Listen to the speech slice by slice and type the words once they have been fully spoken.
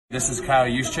This is Kyle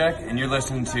Juszczyk, and you're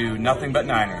listening to Nothing But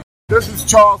Niners. This is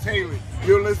Charles Haley.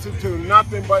 You're listening to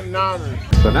Nothing But Niners.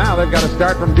 So now they've got to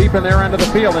start from deep in their end of the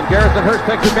field, and Garrison Hurst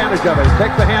takes advantage of it. He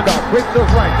takes the handoff, sweeps to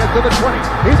his right, gets to the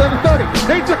 20. He's at the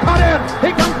 30. Needs to cut in.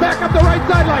 He comes back up the right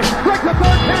sideline. Breaks the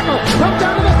third tackle. Comes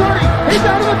down to the 30. He's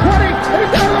down to the 20.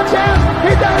 He's down to the 10.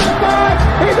 He's down to the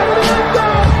 5. He's down to the end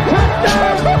zone.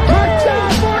 Touchdown!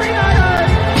 Touchdown!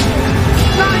 49ers!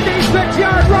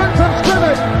 96-yard run from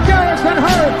scrimmage. Garrison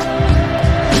Hurst.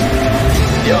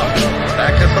 Young,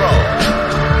 back to throw.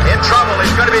 In trouble,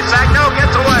 he's going to be sacked. No,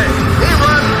 gets away. He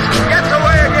runs, gets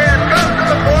away again, goes to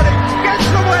the 40, gets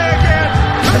away again,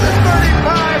 to the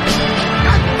 35,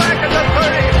 gets back at the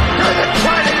 30, to the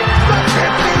 20, the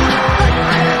 50, the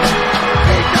 10.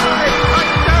 He died.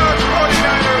 Touchdown,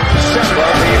 49ers.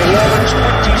 Well, the Ravens'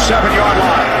 27-yard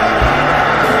line.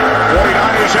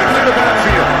 49ers into the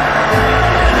backfield.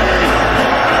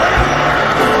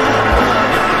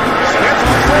 Smith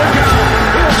on third down.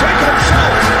 He'll take it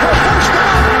himself for first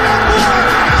down and more.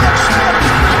 Alex Smith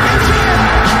is in.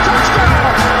 Touchdown.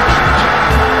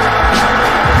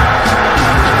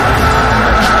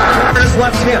 His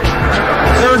left hip.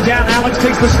 Third down. Alex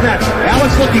takes the snap.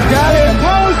 Alex looking down in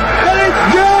post, and it's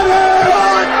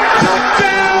good.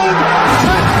 Touchdown.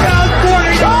 Touchdown 40.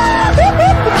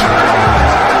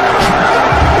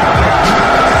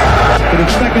 It is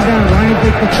second down. Ryan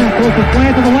takes the snap, throws the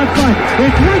slant to the left side.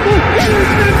 It's Russell,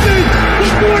 intercepted. The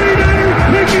 49ers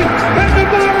pick it, and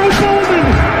Navarro Bowman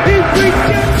is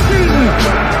rejected.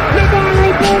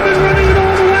 Navarro Bowman running it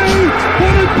all the way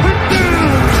for a touchdown.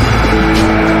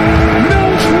 No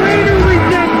greater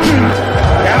rejection.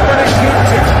 Kaepernick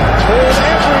gets it. Hold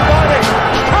everybody.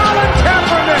 Colin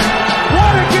Kaepernick.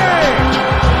 What a game.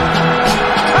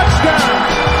 Touchdown.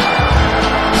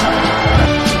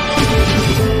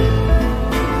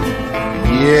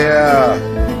 Yeah.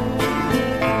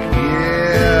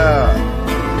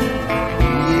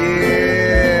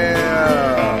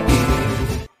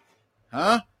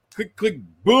 Huh? Click, click,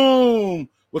 boom.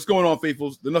 What's going on,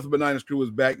 faithfuls? The Nothing But Niners crew is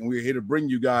back, and we're here to bring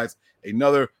you guys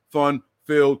another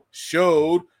fun-filled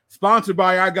show sponsored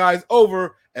by our guys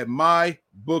over at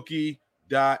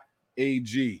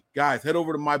mybookie.ag. Guys, head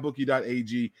over to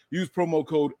mybookie.ag. Use promo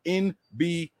code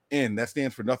NBN. That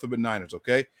stands for Nothing But Niners,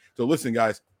 okay? So listen,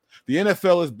 guys. The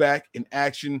NFL is back in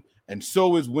action, and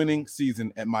so is winning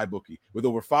season at MyBookie. With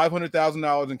over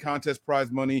 $500,000 in contest prize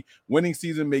money, winning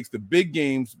season makes the big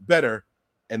games better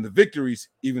and the victories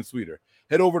even sweeter.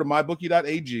 Head over to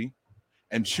mybookie.ag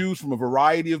and choose from a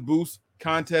variety of boosts,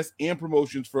 contests, and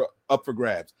promotions up for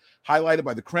grabs, highlighted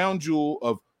by the crown jewel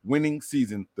of winning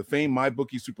season, the famed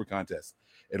MyBookie Super Contest.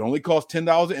 It only costs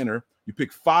 $10 to enter. You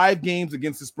pick 5 games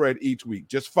against the spread each week,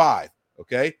 just 5,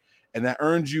 okay? And that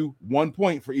earns you 1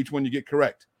 point for each one you get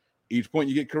correct. Each point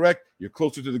you get correct, you're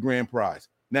closer to the grand prize.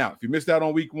 Now, if you missed out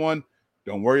on week 1,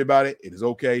 don't worry about it. It is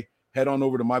okay. Head on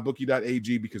over to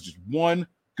mybookie.ag because just one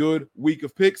good week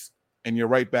of picks and you're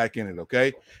right back in it,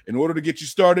 okay? In order to get you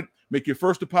started, make your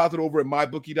first deposit over at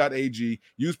mybookie.ag.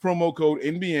 Use promo code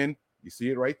NBN. You see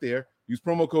it right there. Use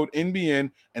promo code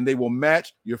NBN, and they will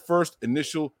match your first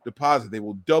initial deposit. They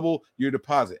will double your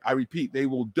deposit. I repeat, they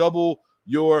will double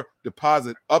your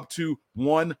deposit up to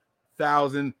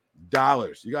 $1,000.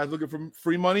 You guys looking for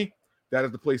free money? That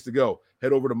is the place to go.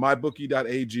 Head over to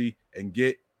mybookie.ag and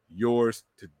get yours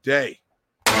today.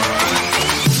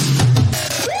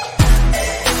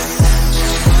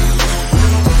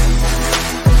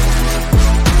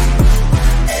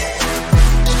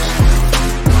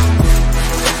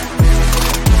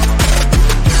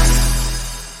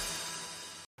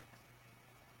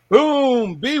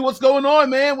 Boom, B, what's going on,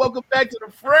 man? Welcome back to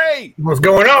the fray. What's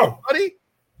going on, buddy?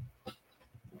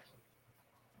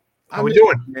 How we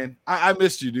doing, man? I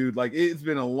missed you, dude. Like, it's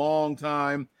been a long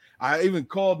time. I even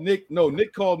called Nick. No,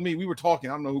 Nick called me. We were talking.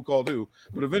 I don't know who called who,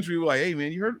 but eventually we were like, "Hey,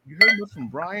 man, you heard this from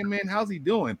Brian, man? How's he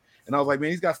doing?" And I was like,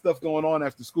 "Man, he's got stuff going on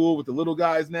after school with the little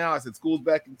guys now." I said, "School's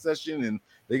back in session, and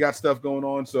they got stuff going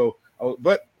on." So,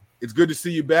 but it's good to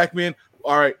see you back, man.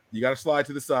 All right, you got to slide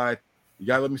to the side. You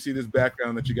got to let me see this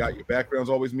background that you got. Your backgrounds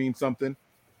always mean something.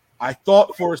 I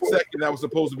thought for a second that was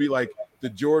supposed to be like the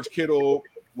George Kittle,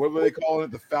 what were they calling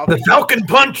it? The Falcon. The Falcon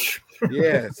Punch.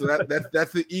 Yeah, so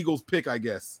that's the Eagles pick, I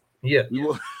guess. Yeah.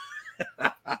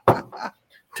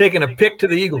 Taking a pick to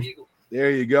the Eagles.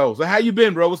 There you go. So how you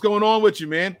been, bro? What's going on with you,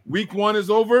 man? Week 1 is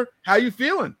over. How you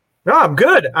feeling? No, I'm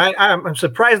good. I'm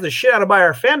surprised the shit out of by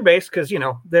our fan base because, you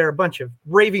know, they're a bunch of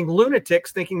raving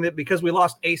lunatics thinking that because we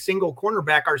lost a single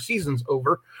cornerback, our season's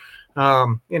over.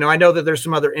 You know, I know that there's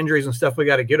some other injuries and stuff we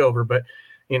got to get over, but,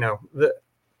 you know,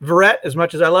 Verrett, as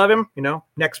much as I love him,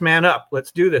 next man up.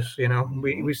 Let's do this.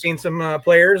 We've seen some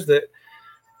players that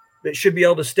should be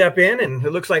able to step in, and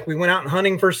it looks like we went out and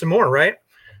hunting for some more, right?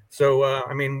 So,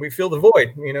 we fill the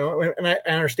void, and I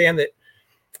understand that,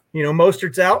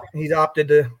 Mostert's out. He's opted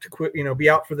to quit, be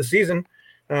out for the season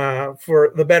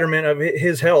for the betterment of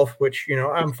his health, which,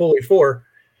 I'm fully for.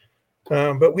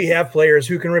 But we have players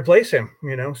who can replace him,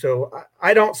 so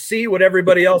I don't see what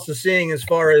everybody else is seeing as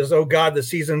far as, oh God, the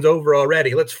season's over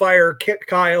already. Let's fire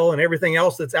Kyle and everything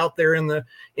else that's out there in the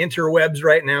interwebs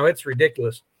right now. It's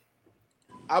ridiculous.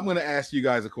 I'm going to ask you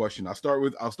guys a question. I'll start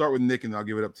with Nick, and I'll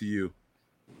give it up to you.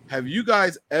 Have you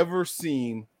guys ever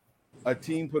seen a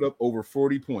team put up over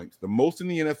 40 points, the most in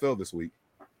the NFL this week,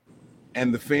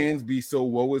 and the fans be so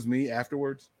woe is me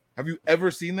afterwards? Have you ever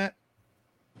seen that?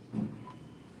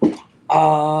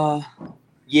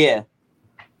 Yeah.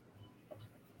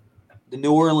 The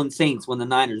New Orleans Saints when the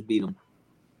Niners beat them.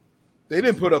 They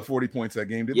didn't put up 40 points that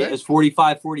game, did they? Yeah, it was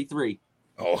 45-43.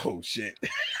 Oh, shit.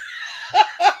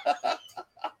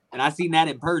 And I seen that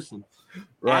in person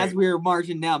as we were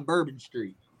marching down Bourbon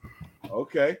Street.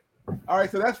 Okay. All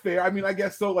right, so that's fair. I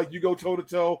guess so. Like, you go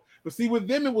toe-to-toe. But see, with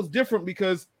them, it was different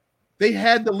because they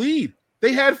had the lead.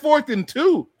 They had 4th and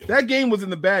 2. That game was in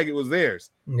the bag. It was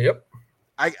theirs. Yep.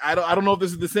 I don't know if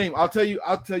this is the same. I'll tell you,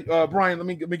 Brian, let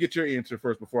me get your answer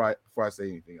first before I say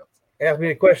anything else. Ask me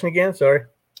a question again. Sorry.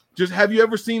 Just, have you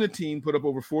ever seen a team put up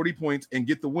over 40 points and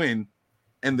get the win,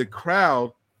 and the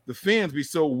crowd, the fans, be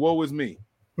so woe is me?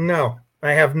 No,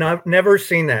 I have never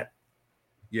seen that.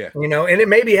 Yeah. And it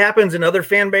maybe happens in other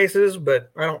fan bases,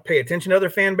 but I don't pay attention to other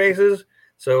fan bases.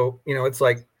 So, it's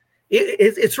like,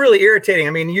 it's really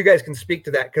irritating. You guys can speak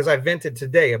to that because I vented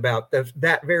today about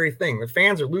that very thing. The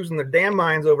fans are losing their damn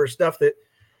minds over stuff that,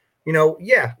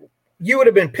 you would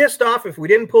have been pissed off if we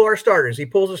didn't pull our starters. He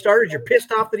pulls the starters. You're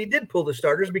pissed off that he did pull the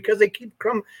starters because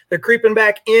they're creeping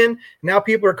back in. Now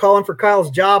people are calling for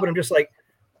Kyle's job. And I'm just like,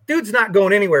 dude's not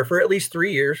going anywhere for at least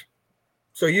 3 years.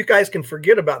 So you guys can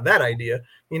forget about that idea,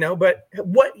 but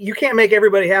you can't make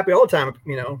everybody happy all the time.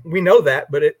 We know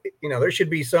that, but there should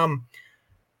be some,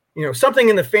 something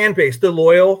in the fan base, the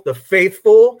loyal, the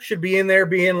faithful should be in there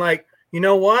being like, you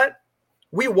know what?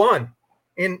 We won.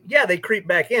 And yeah, they creep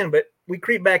back in, but we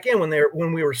creep back in when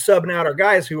we were subbing out our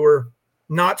guys who were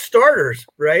not starters.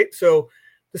 Right. So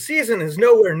the season is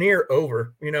nowhere near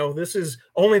over. This is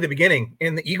only the beginning,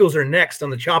 and the Eagles are next on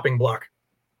the chopping block.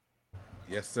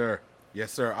 Yes, sir.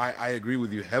 Yes, sir. I agree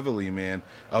with you heavily, man.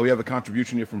 We have a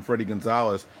contribution here from Freddie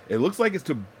Gonzalez. It looks like it's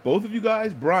to both of you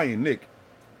guys. Brian, Nick,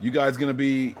 you guys going to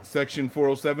be section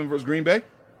 407 versus Green Bay?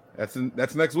 That's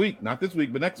next week. Not this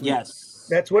week, but next week. Yes.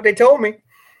 That's what they told me.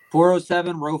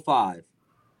 407, row 5.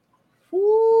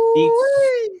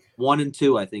 1 and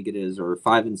 2, I think it is, or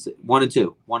 5 and 6. 1 and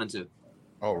 2. 1 and 2.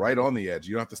 Oh, right on the edge.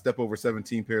 You don't have to step over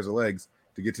 17 pairs of legs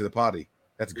to get to the potty.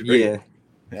 That's great. Yeah.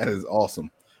 That is awesome.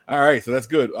 All right, so that's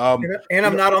good. And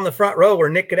I'm not on the front row where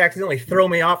Nick could accidentally throw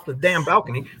me off the damn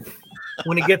balcony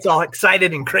when he gets all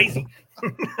excited and crazy.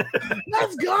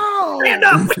 Let's go. Stand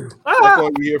up. That's all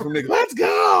you hear from Nick. Let's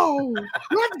go.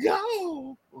 Let's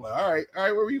go. All right.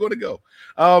 Where were you going to go?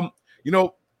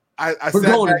 We're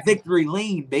going to victory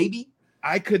lane, baby.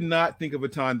 I could not think of a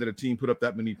time that a team put up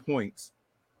that many points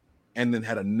and then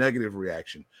had a negative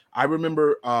reaction. I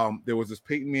remember there was this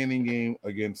Peyton Manning game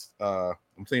against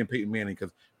I'm saying Peyton Manning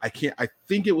because I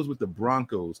think it was with the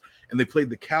Broncos, and they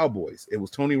played the Cowboys. It was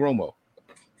Tony Romo.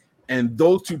 And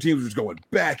those two teams were just going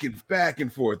back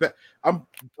and forth. I'm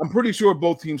pretty sure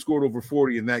both teams scored over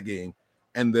 40 in that game,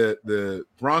 and the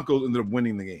Broncos ended up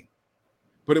winning the game.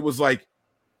 But it was like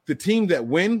the team that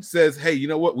wins says, hey, you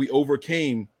know what? We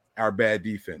overcame our bad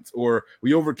defense, or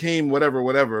we overcame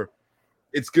whatever.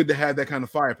 It's good to have that kind of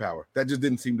firepower. That just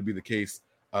didn't seem to be the case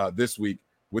this week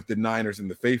with the Niners and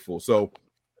the faithful. So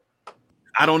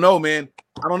I don't know, man.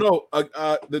 I don't know.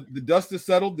 The dust is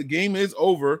settled. The game is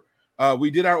over. We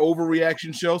did our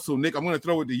overreaction show. So, Nick, I'm going to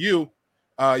throw it to you.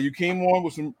 You came on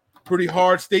with some pretty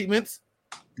hard statements.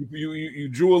 You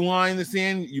drew a line in the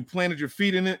sand. You planted your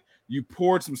feet in it. You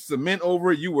poured some cement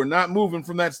over it. You were not moving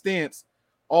from that stance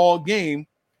all game,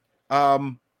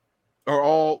 or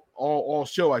all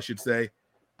show, I should say.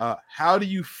 How do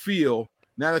you feel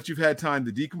now that you've had time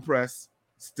to decompress,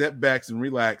 step back, and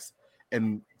relax,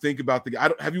 and think about the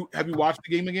game? Have you watched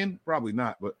the game again? Probably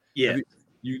not, but yeah.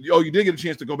 You did get a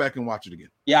chance to go back and watch it again.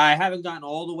 Yeah, I haven't gotten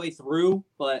all the way through,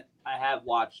 but I have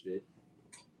watched it.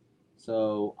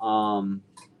 So,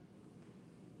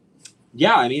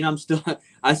 yeah, I mean,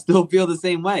 I still feel the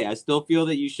same way. I still feel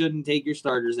that you shouldn't take your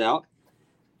starters out.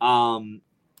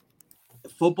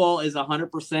 Football is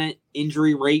 100%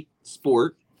 injury rate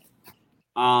sport.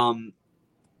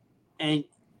 And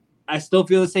I still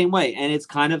feel the same way. And it's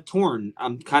kind of torn.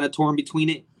 I'm kind of torn between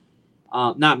it.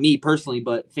 Not me personally,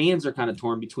 but fans are kind of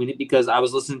torn between it because I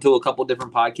was listening to a couple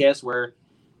different podcasts where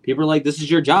people are like, this is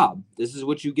your job. This is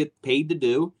what you get paid to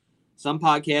do. Some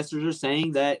podcasters are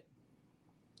saying that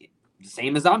the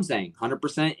same as I'm saying,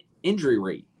 100% injury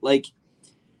rate. Like,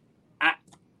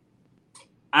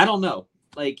 I don't know.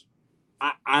 Like,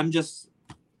 I'm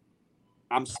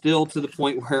still to the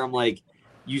point where I'm like,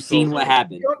 you've seen what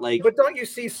happened. Like, but don't you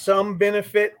see some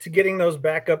benefit to getting those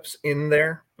backups in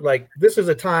there? Like, this is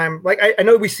a time, like, I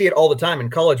know we see it all the time in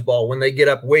college ball when they get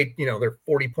up weight, they're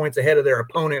 40 points ahead of their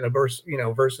opponent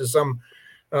versus some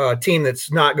team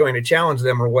that's not going to challenge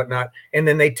them or whatnot. And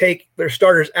then they take their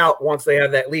starters out once they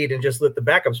have that lead and just let the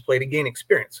backups play to gain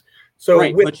experience. So,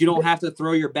 right, but you don't have to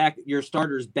throw your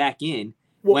starters back in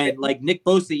when, like, Nick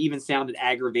Bosa even sounded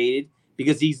aggravated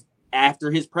because he's,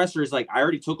 after his presser is like, I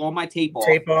already took all my tape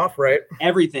off, right?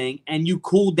 Everything, and you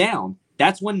cool down.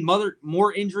 That's when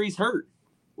more injuries hurt.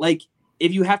 Like,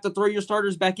 if you have to throw your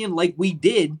starters back in, like we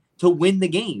did to win the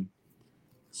game.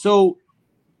 So,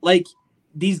 like,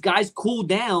 these guys cool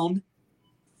down,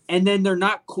 and then they're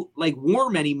not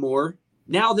warm anymore.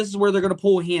 Now this is where they're going to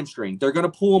pull a hamstring. They're going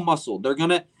to pull a muscle. They're going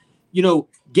to,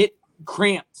 get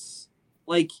cramps.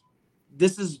 Like,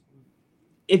 this is,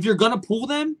 if you're going to pull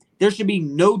them, there should be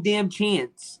no damn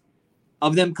chance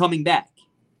of them coming back.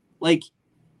 Like,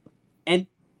 and.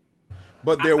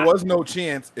 But there was no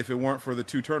chance if it weren't for the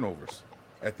 2 turnovers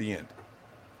at the end.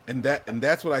 And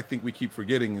that's what I think we keep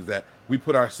forgetting is that we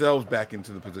put ourselves back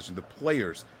into the position. The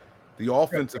players, the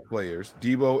offensive players,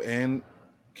 Debo and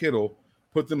Kittle,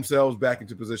 put themselves back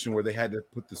into position where they had to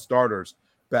put the starters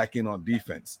back in on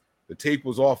defense. The tape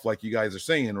was off, like you guys are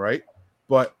saying, right?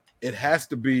 But it has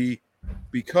to be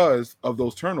because of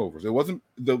those turnovers. It wasn't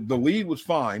the lead was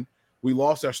fine. We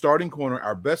lost our starting corner,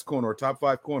 our best corner, our top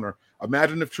 5 corner.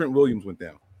 Imagine if Trent Williams went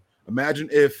down. Imagine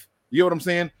if, you know what I'm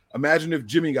saying? Imagine if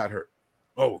Jimmy got hurt.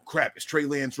 Oh, crap, is Trey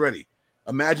Lance ready?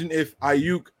 Imagine if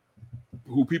Ayuk,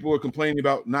 who people are complaining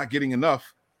about not getting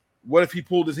enough, what if he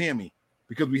pulled his hammy?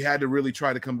 Because we had to really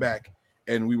try to come back,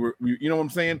 and we you know what I'm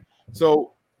saying?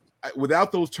 So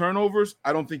without those turnovers,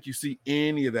 I don't think you see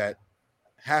any of that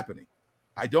happening.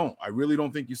 I really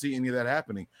don't think you see any of that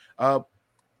happening.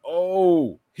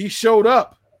 Oh, he showed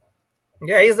up.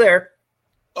 Yeah, he's there.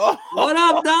 Oh, what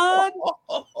up, Don?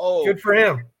 Good for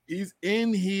him. He's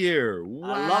in here.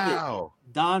 Wow. I love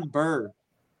it. Don Burr.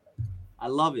 I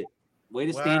love it. Way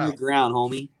to stand your ground,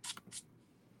 homie.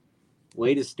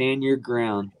 Way to stand your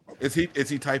ground. Is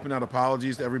he typing out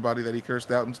apologies to everybody that he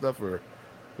cursed out and stuff, or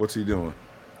what's he doing?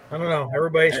 I don't know.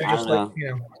 Everybody should just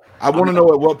I want to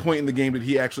know at what point in the game did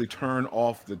he actually turn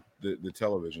off the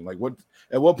television? Like,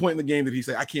 at what point in the game did he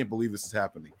say, I can't believe this is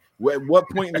happening? At what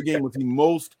point in the game was he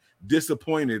most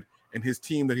disappointed in his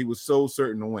team that he was so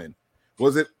certain to win?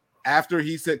 Was it after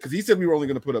he said, because he said we were only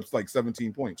going to put up like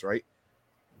 17 points, right?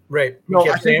 Right. No,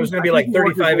 I think it was going to be like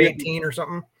 35-18 or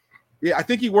something. Yeah, I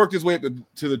think he worked his way up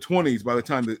to the 20s by the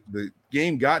time the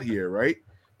game got here, right?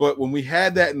 But when we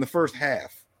had that in the first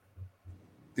half,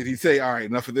 did he say, all right,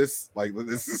 enough of this? Like,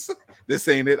 this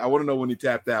ain't it. I want to know when he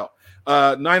tapped out.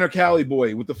 Niner Cali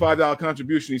boy with the $5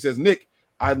 contribution. He says, Nick,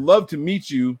 I'd love to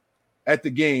meet you at the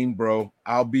game, bro.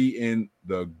 I'll be in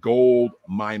the gold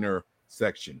miner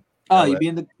section. Oh, you'd be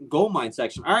in the gold mine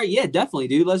section. All right, yeah, definitely,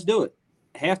 dude. Let's do it.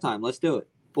 Halftime, let's do it.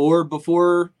 Or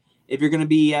before, if you're going to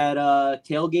be at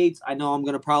tailgates, I know I'm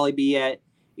going to probably be at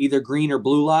either green or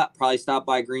blue lot. Probably stop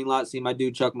by green lot, see my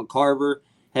dude Chuck McCarver.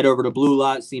 Head over to blue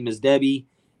lot, see Miss Debbie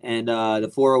and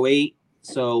the 408.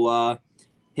 So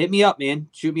hit me up, man.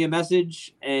 Shoot me a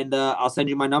message, and I'll send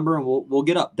you my number, and we'll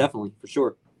get up, definitely, for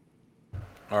sure.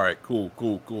 All right,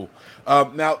 cool.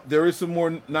 Now, there is some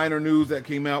more Niner news that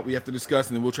came out we have to discuss,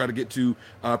 and then we'll try to get to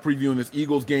previewing this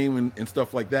Eagles game and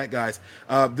stuff like that, guys.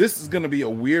 This is going to be a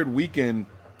weird weekend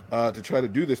to try to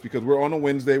do this because we're on a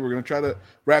Wednesday. We're going to try to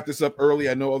wrap this up early.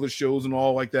 I know other shows and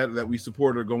all like that we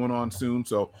support are going on soon,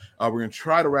 so we're going to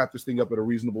try to wrap this thing up at a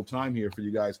reasonable time here for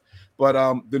you guys.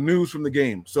 But the news from the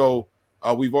game. So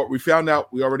we found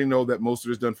out, we already know that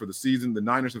Mostert is done for the season. The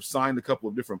Niners have signed a couple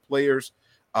of different players.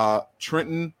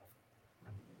 Trenton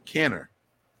Canner.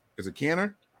 Is it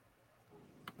Canner?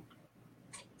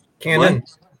 Cannon.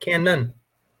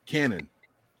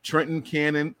 Trenton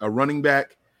Cannon, a running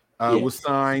back, was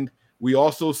signed. We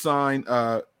also signed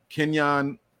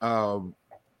Kerryon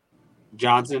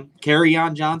Johnson.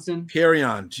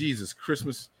 Jesus,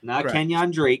 Christmas. Not crap.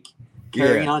 Kenyon Drake.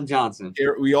 Kerryon Johnson.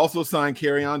 We also signed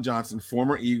Kerryon Johnson,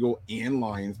 former Eagle and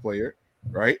Lions player,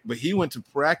 right? But he went to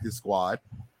practice squad,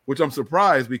 which I'm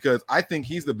surprised because I think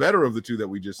he's the better of the two that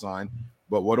we just signed.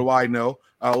 But what do I know?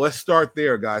 Let's start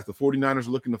there, guys. The 49ers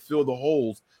are looking to fill the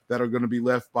holes that are going to be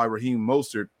left by Raheem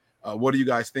Mostert. What do you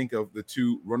guys think of the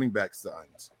two running back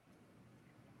signs?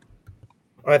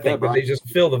 I think that they just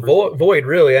fill the void,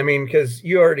 really. I mean, because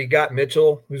you already got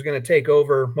Mitchell, who's going to take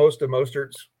over most of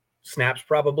Mostert's snaps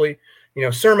probably. You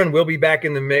know, Sermon will be back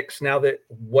in the mix now that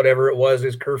whatever it was,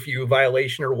 his curfew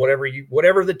violation or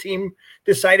whatever the team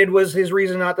decided was his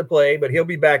reason not to play, but he'll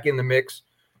be back in the mix,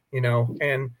 you know.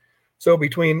 And so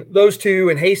between those two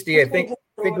and Hasty, I think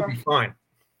we'll be fine.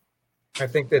 I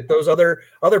think that those other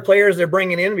players they're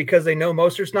bringing in because they know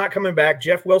Mostert's not coming back.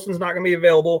 Jeff Wilson's not going to be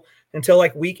available until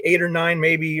like week 8 or 9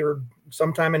 maybe, or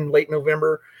sometime in late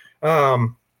November.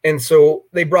 And so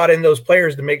they brought in those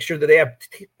players to make sure that they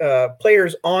have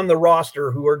players on the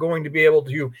roster who are going to be able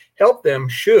to help them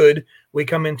should we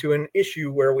come into an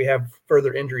issue where we have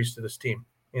further injuries to this team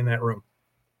in that room.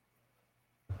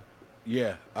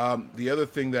 Yeah. The other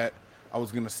thing that I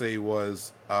was going to say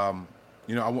was,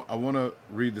 you know, I want to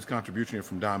read this contribution here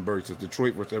from Don Berg. It says,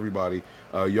 Detroit versus everybody.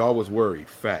 Y'all was worried.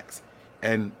 Facts.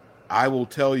 And I will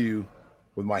tell you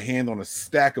with my hand on a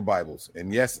stack of Bibles,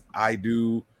 and yes, I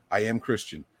am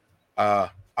Christian.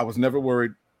 I was never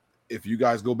worried. If you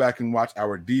guys go back and watch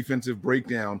our defensive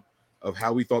breakdown of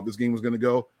how we thought this game was going to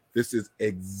go, this is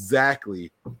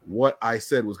exactly what I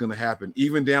said was going to happen,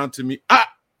 even down to me.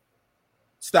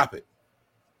 Stop it.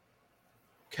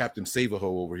 Captain Savaho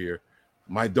over here.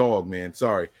 My dog, man.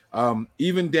 Sorry.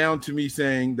 Even down to me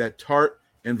saying that Tart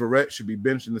and Verrett should be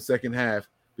benched in the second half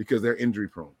because they're injury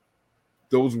prone.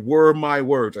 Those were my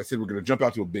words. I said we're going to jump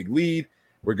out to a big lead.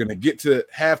 We're going to get to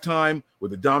halftime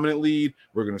with a dominant lead.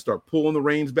 We're going to start pulling the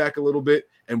reins back a little bit,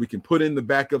 and we can put in the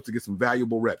backups to get some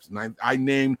valuable reps. And I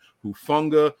named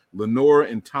Hufanga, Lenore,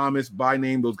 and Thomas by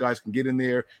name. Those guys can get in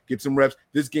there, get some reps.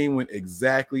 This game went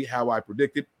exactly how I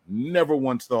predicted. Never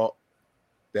once thought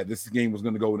that this game was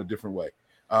going to go in a different way.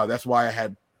 That's why I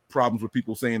had problems with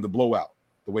people saying the blowout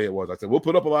the way it was. I said, we'll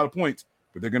put up a lot of points,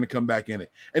 but they're going to come back in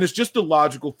it. And it's just a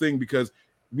logical thing because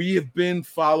we have been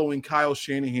following Kyle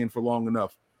Shanahan for long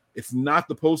enough. It's not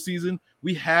the postseason.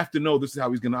 We have to know this is how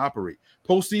he's going to operate.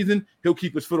 Postseason, he'll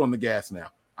keep his foot on the gas now.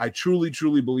 I truly,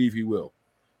 truly believe he will.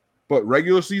 But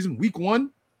regular season, week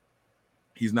 1,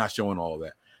 he's not showing all of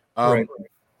that. Right.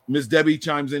 Miss Debbie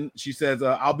chimes in. She says,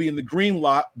 I'll be in the green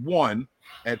lot 1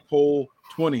 at pole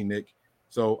 20, Nick.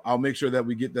 So I'll make sure that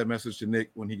we get that message to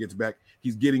Nick when he gets back.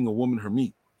 He's getting a woman her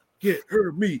meat. Get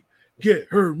her meat. Get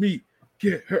her meat.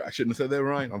 Get her. I shouldn't have said that,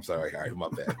 Ryan. I'm sorry. All right, my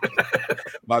bad.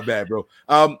 My bad, bro.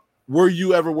 Were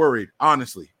you ever worried,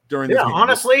 honestly, during this game?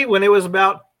 Honestly, when it was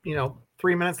about,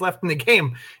 3 minutes left in the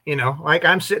game, like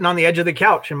I'm sitting on the edge of the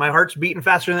couch and my heart's beating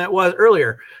faster than it was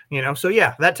earlier, So,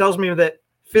 yeah, that tells me that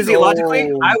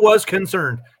physiologically I was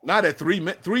concerned. Not at 3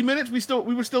 minutes.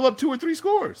 We were still up 2 or 3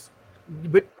 scores.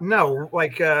 But no,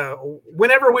 like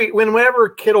whenever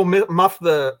Kittle muffed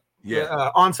the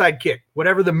onside kick,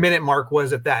 whatever the minute mark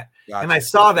was at that. Gotcha. And I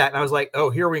saw that and I was like, oh,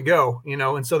 here we go,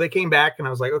 and so they came back and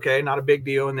I was like, okay, not a big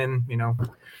deal. And then,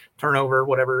 turnover,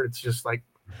 whatever. It's just like.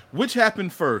 Which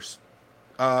happened first,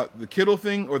 the Kittle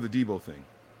thing or the Debo thing?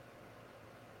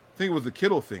 I think it was the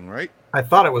Kittle thing, right? I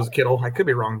thought it was Kittle. I could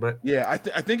be wrong, but. Yeah, I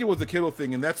think it was the Kittle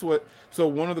thing. And that's what – so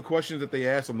one of the questions that they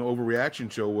asked on the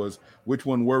Overreaction show was, which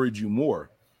one worried you more?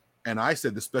 And I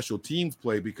said the special teams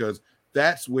play because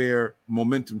that's where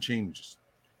momentum changes.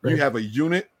 Right. You have a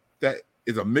unit that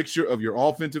is a mixture of your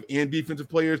offensive and defensive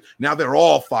players. Now they're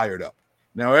all fired up.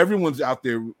 Now everyone's out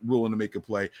there willing to make a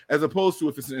play, as opposed to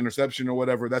if it's an interception or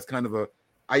whatever, that's kind of a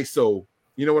ISO.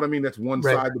 You know what I mean? That's one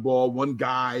side of the ball, one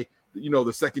guy.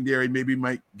 The secondary maybe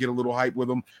might get a little hype with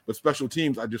them. But special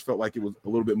teams, I just felt like it was a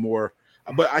little bit more.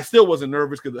 But I still wasn't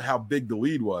nervous because of how big the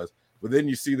lead was. But then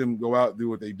you see them go out and do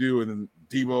what they do, and then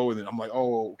Debo, and then I'm like,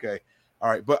 oh, okay. All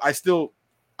right. But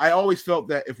I always felt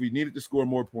that if we needed to score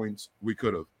more points, we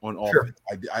could have on offense.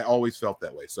 I always felt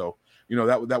that way. So,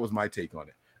 that was my take on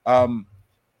it.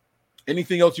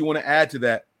 Anything else you want to add to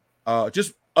that?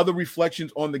 Just other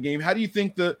reflections on the game. How do you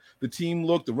think the team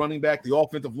looked, the running back, the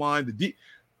offensive line,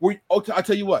 I'll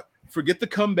tell you what, forget the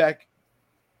comeback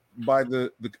by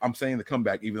I'm saying the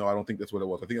comeback, even though I don't think that's what it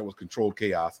was. I think it was controlled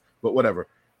chaos, but whatever.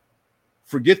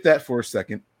 Forget that for a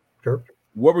second. Sure.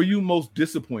 What were you most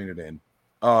disappointed in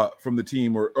from the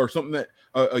team or something that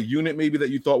a unit maybe that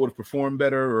you thought would have performed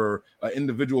better or an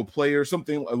individual player,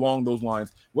 something along those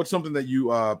lines? What's something that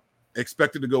you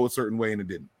expected to go a certain way and it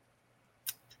didn't?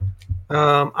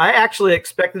 I actually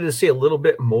expected to see a little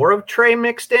bit more of Trey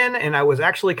mixed in, and I was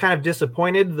actually kind of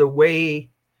disappointed the way.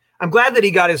 I'm glad that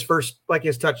he got his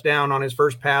his touchdown on his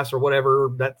first pass or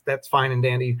whatever. That's fine and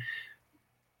dandy.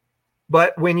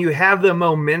 But when you have the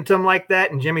momentum like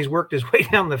that, and Jimmy's worked his way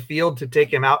down the field to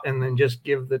take him out and then just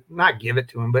not give it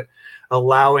to him, but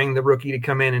allowing the rookie to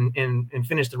come in and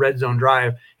finish the red zone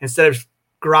drive instead of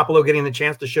Garoppolo getting the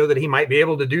chance to show that he might be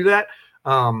able to do that.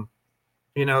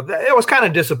 It was kind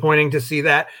of disappointing to see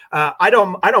that. I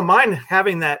don't mind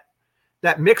having that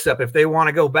mix up if they want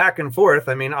to go back and forth.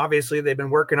 I mean, obviously they've been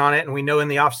working on it, and we know in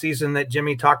the offseason that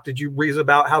Jimmy talked to Drew Brees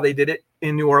about how they did it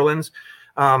in New Orleans.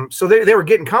 So they were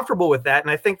getting comfortable with that,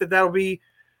 and I think that that'll be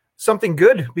something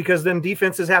good because then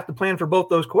defenses have to plan for both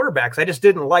those quarterbacks. I just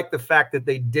didn't like the fact that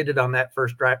they did it on that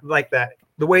first drive like that.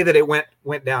 The way that it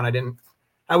went down,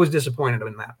 I was disappointed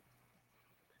in that.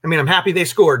 I mean, I'm happy they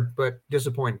scored, but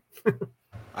disappointed.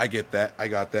 I get that. I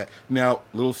got that. Now,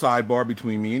 little sidebar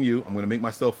between me and you. I'm going to make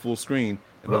myself full screen,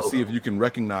 and let's see if you can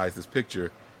recognize this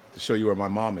picture to show you where my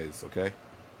mom is, okay?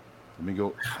 Let me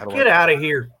go. Get out of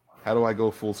here. How do I go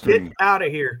full screen? Get out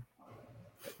of here.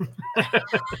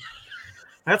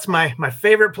 That's my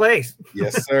favorite place.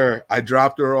 Yes, sir. I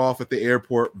dropped her off at the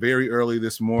airport very early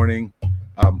this morning.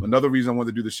 Another reason I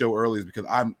wanted to do the show early is because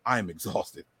I'm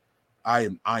exhausted. I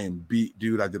am beat,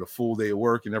 dude. I did a full day of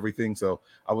work and everything. So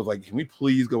I was like, can we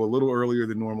please go a little earlier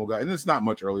than normal, guys? And it's not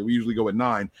much earlier. We usually go at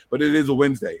 9, but it is a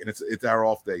Wednesday and it's our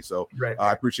off day. So right.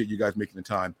 I appreciate you guys making the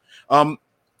time.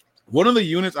 One of the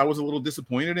units I was a little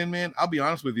disappointed in, man, I'll be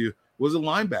honest with you, was the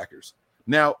linebackers.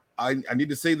 Now, I need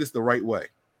to say this the right way.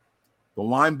 The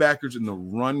linebackers in the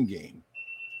run game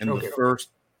in the first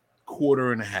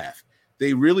quarter and a half,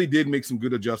 they really did make some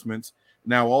good adjustments.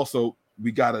 Now, also,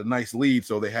 we got a nice lead,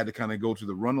 so they had to kind of go to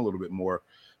the run a little bit more.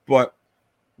 But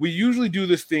we usually do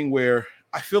this thing where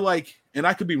I feel like, and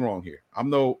I could be wrong here. I'm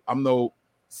no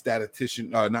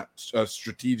statistician, not a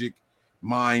strategic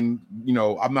mind.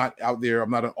 I'm not out there. I'm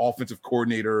not an offensive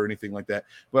coordinator or anything like that.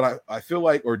 But I feel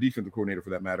like, or defensive coordinator for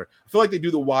that matter, I feel like they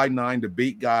do the wide 9 to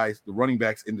bait guys, the running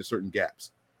backs, into certain gaps.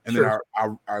 And then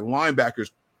our linebackers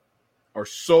are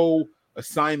so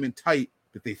assignment tight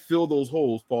that they fill those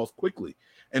holes quickly.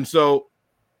 And so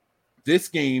this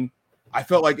game, I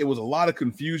felt like it was a lot of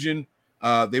confusion.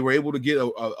 They were able to get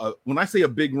when I say a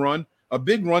big run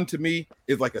to me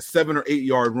is like a 7 or 8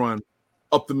 yard run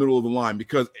up the middle of the line,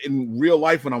 because in real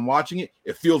life, when I'm watching it,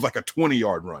 it feels like a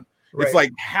 20-yard run. Right. It's like,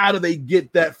 how do they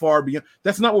get that far beyond?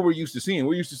 That's not what we're used to seeing.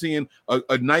 We're used to seeing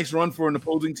a nice run for an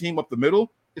opposing team up the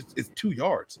middle. It's 2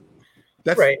 yards.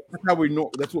 That's right. That's how we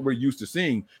know. That's what we're used to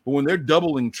seeing. But when they're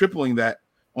doubling, tripling that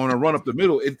on a run up the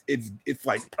middle, it's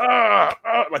like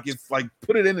like it's like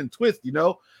put it in and twist.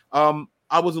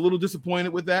 I was a little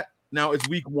disappointed with that. Now it's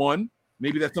week 1.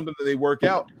 Maybe that's something that they work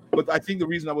out. But I think the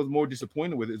reason I was more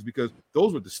disappointed with it is because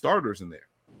those were the starters in there.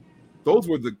 Those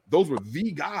were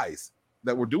the guys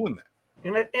that were doing that.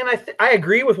 And I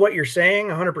agree with what you're saying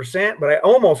 100%, but I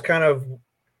almost kind of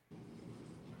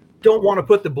don't want to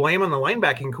put the blame on the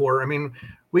linebacking core. I mean,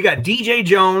 we got DJ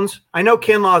Jones. I know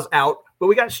Kinlaw's out, but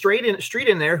we got Street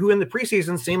in there, who in the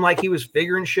preseason seemed like he was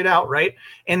figuring shit out, right?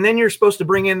 And then you're supposed to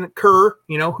bring in Kerr,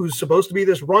 who's supposed to be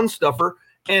this run stuffer,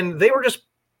 and they were just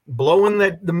blowing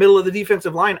the middle of the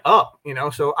defensive line up,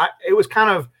 So it was kind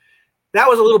of, that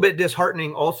was a little bit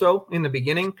disheartening also in the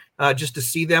beginning, just to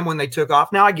see them when they took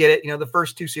off. Now I get it, the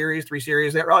first 2 series, 3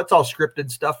 series, it's all scripted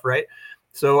stuff, right?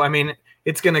 So, I mean,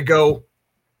 it's going to go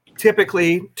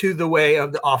typically to the way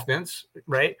of the offense,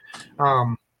 right?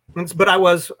 But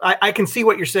I can see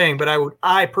what you're saying, but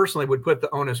I personally would put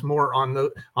the onus more on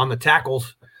the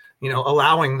tackles,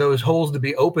 allowing those holes to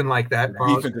be open like that.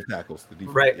 Defensive tackles,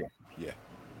 right? Yeah,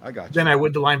 I got you. Than I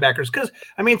would the linebackers, because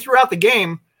I mean, throughout the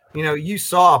game, you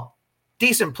saw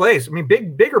decent plays. I mean,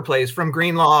 bigger plays from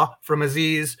Greenlaw, from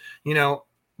Aziz.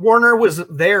 Warner was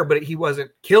there, but he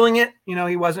wasn't killing it.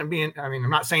 He wasn't being. I mean,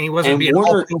 I'm not saying he wasn't being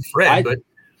all Fred, but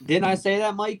didn't I say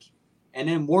that, Mike? And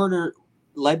then Warner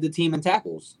led the team in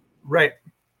tackles. Right.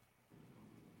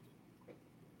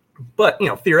 But,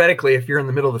 theoretically, if you're in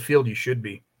the middle of the field, you should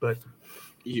be. But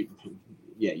you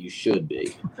should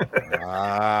be.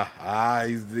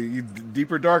 He's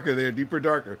deeper, darker there, deeper,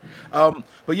 darker.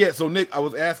 But yeah, so Nick, I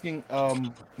was asking,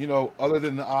 other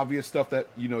than the obvious stuff that,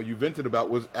 you vented about,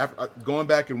 was after, going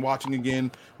back and watching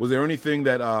again, was there anything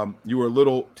that you were a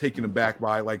little taken aback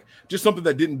by, like just something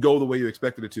that didn't go the way you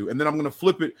expected it to? And then I'm going to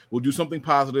flip it. We'll do something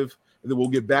positive, and then we'll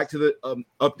get back to the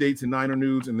updates and Niner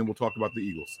news, and then we'll talk about the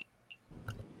Eagles.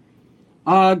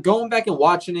 Going back and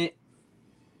watching it,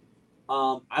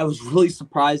 I was really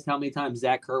surprised how many times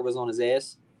Zach Kerr was on his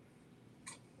ass.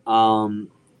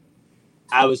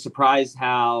 I was surprised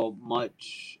how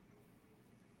much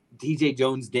DJ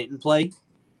Jones didn't play.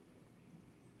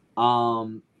 I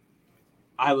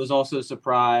was also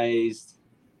surprised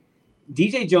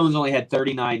DJ Jones only had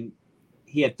 39.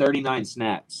 he had 39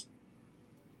 snaps,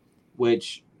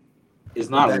 which is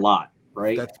not a lot,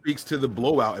 right? That speaks to the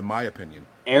blowout, in my opinion.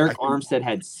 Eric Armstead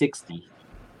had 60.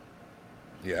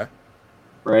 Yeah.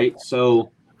 Right.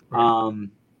 So,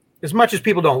 as much as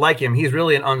people don't like him, he's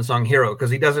really an unsung hero because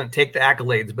he doesn't take the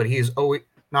accolades, but he's always,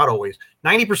 not always,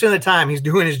 90% of the time he's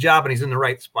doing his job and he's in the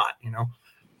right spot, you know?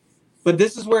 But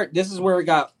this is where it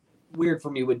got weird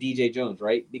for me with DJ Jones,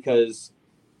 right? Because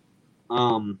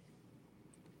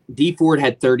D Ford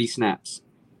had 30 snaps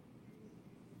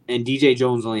and DJ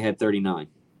Jones only had 39.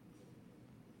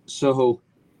 So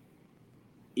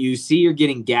you see you're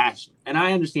getting gashed. And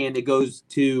I understand it goes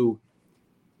to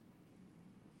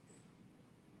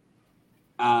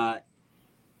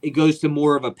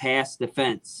more of a pass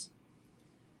defense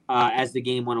as the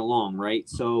game went along, right?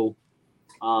 So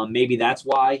maybe that's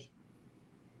why.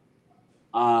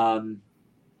 But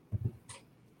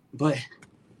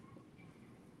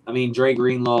I mean, Dre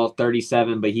Greenlaw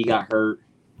 37, but he got hurt.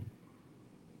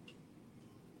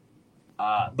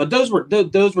 But those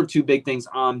were two big things.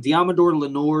 Diamador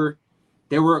Lenore,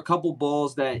 there were a couple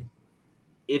balls that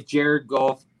if Jared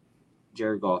Goff.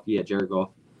 I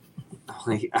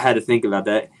had to think about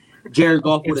that. Jared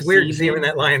Goff would have. It's weird to see him in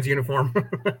that Lions uniform.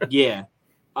 Yeah,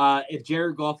 if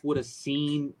Jared Goff would have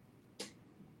seen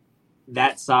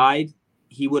that side,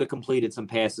 he would have completed some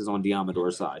passes on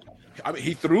Diamador's side. I mean,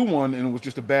 he threw one and it was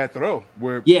just a bad throw.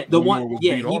 Where he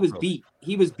was beat.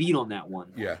 He was beat on that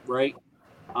one. Yeah, right.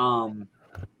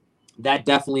 That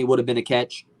definitely would have been a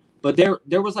catch. But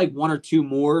there was like one or two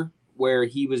more where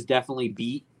he was definitely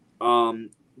beat.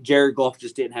 Jared Goff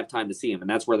just didn't have time to see him, and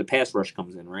that's where the pass rush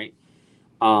comes in, right?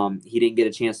 He didn't get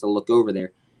a chance to look over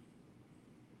there.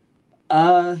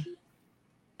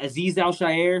 Azeez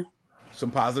Al-Shaair.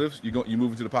 Some positives. You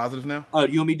moving to the positives now? Oh,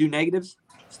 you want me to do negatives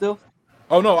still?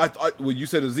 Oh no, well, you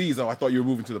said Azeez. I thought you were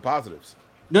moving to the positives.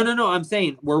 No. I'm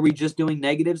saying, were we just doing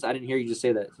negatives? I didn't hear you just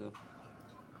say that. So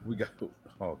we got.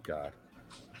 Oh God.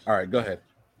 All right, go ahead.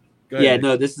 Yeah,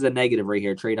 no, this is a negative right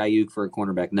here. Trade Ayuk for a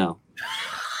cornerback. No.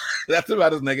 That's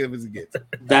about as negative as it gets.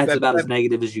 That's about as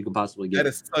negative as you could possibly get. That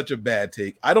is such a bad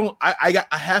take. I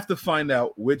have to find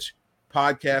out which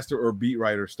podcaster or beat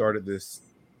writer started this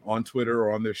on Twitter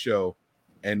or on their show,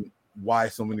 and why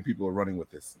so many people are running with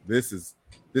this. This is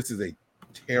a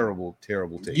terrible,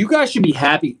 terrible take. You guys should be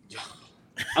happy.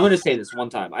 I'm going to say this one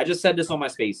time. I just said this on my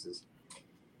Spaces.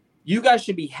 You guys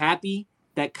should be happy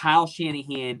that Kyle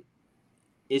Shanahan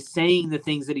is saying the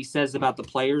things that he says about the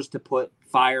players to put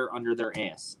fire under their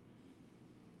ass.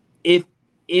 And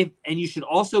you should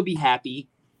also be happy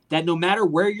that no matter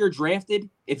where you're drafted,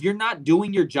 if you're not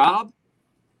doing your job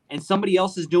and somebody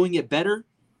else is doing it better,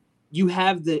 you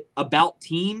have the about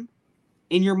team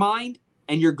in your mind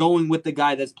and you're going with the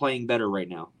guy that's playing better right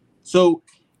now. So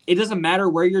it doesn't matter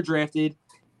where you're drafted.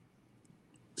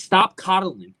 Stop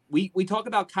coddling. We talk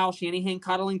about Kyle Shanahan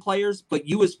coddling players, but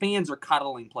you as fans are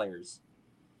coddling players.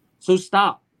 So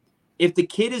stop. If the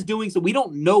kid is doing so, we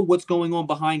don't know what's going on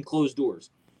behind closed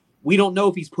doors. We don't know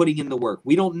if he's putting in the work.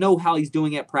 We don't know how he's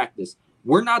doing at practice.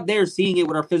 We're not there seeing it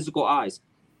with our physical eyes.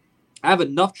 I have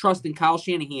enough trust in Kyle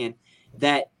Shanahan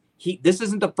that this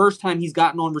isn't the first time he's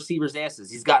gotten on receivers'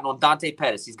 asses. He's gotten on Dante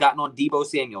Pettis. He's gotten on Deebo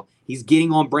Samuel. He's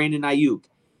getting on Brandon Ayuk.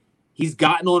 He's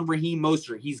gotten on Raheem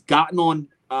Mostert. He's gotten on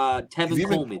Tevin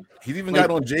Coleman. He's even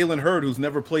gotten on Jalen Hurd, who's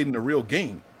never played in a real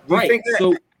game. Right.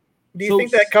 Do you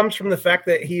think that comes from the fact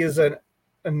that he is a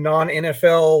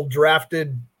non-NFL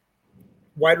drafted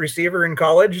wide receiver in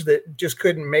college that just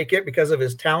couldn't make it because of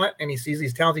his talent, and he sees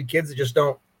these talented kids that just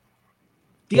don't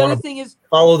other thing is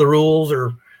follow the rules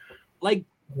or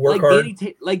work hard?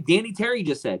 Like Danny Terry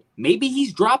just said, maybe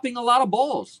he's dropping a lot of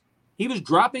balls. He was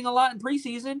dropping a lot in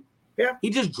preseason. Yeah. He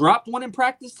just dropped one in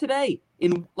practice today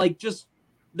in just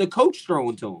the coach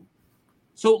throwing to him.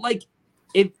 So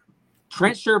if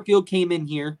Trent Sherfield came in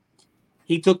here,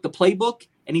 he took the playbook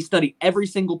and he studied every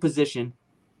single position,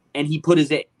 and he put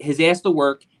his ass to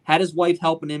work, had his wife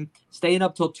helping him, staying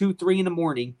up till 2-3 in the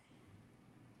morning,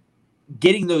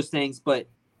 getting those things. But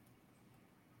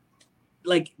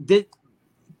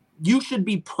you should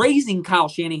be praising Kyle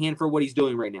Shanahan for what he's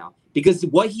doing right now, because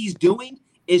what he's doing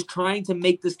is trying to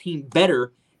make this team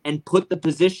better and put the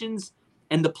positions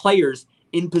and the players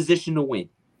in position to win.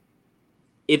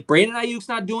 If Brandon Ayuk's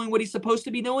not doing what he's supposed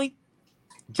to be doing,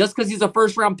 just because he's a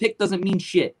first-round pick doesn't mean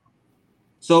shit.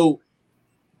 So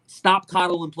stop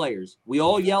coddling players. We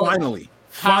all yell at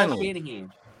Kyle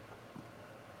Shanahan.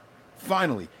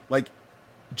 Finally.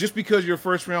 Just because you're a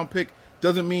first-round pick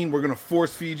doesn't mean we're going to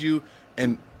force feed you.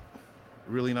 And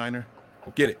really, Niner?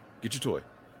 Get it. Get your toy.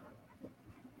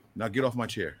 Now get off my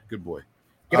chair. Good boy.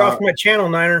 Get off my channel,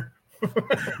 Niner.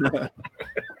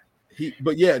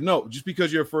 But yeah, no, just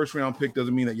because you're a first round pick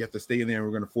doesn't mean that you have to stay in there and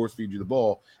we're going to force feed you the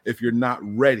ball if you're not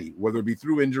ready, whether it be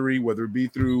through injury, whether it be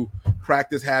through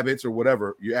practice habits or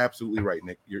whatever. You're absolutely right,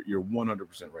 Nick. You're 100%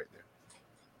 right there.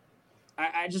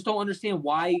 I just don't understand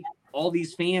why all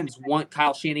these fans want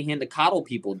Kyle Shanahan to coddle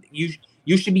people.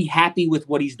 You should be happy with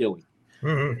what he's doing.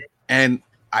 Mm-hmm. And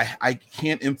I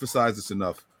can't emphasize this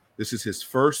enough. This is his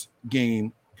first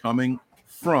game coming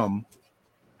from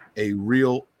a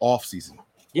real offseason.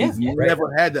 Yeah, He's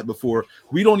never had that before.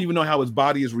 We don't even know how his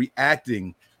body is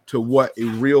reacting to what a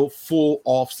real full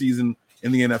offseason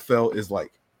in the NFL is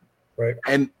like. Right.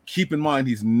 And keep in mind,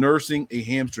 he's nursing a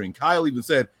hamstring. Kyle even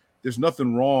said, there's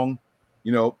nothing wrong.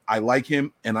 You know, I like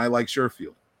him and I like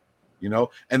Sherfield. You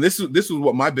know, and this was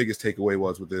what my biggest takeaway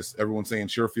was with this. Everyone's saying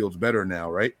Sherfield's better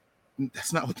now, right?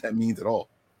 That's not what that means at all.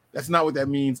 That's not what that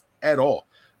means at all.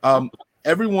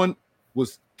 Everyone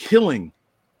was killing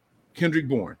Kendrick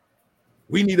Bourne.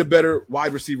 We need a better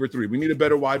wide receiver 3. We need a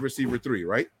better wide receiver 3,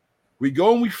 right? We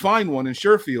go and we find one in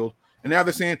Sherfield, and now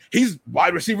they're saying he's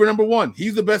wide receiver number 1.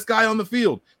 He's the best guy on the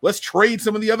field. Let's trade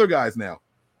some of the other guys now.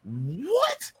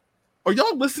 What? Are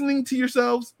y'all listening to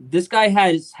yourselves? This guy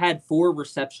has had 4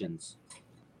 receptions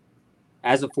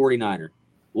as a 49er.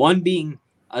 One being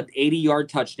an 80-yard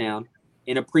touchdown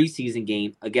in a preseason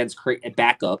game against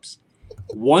backups.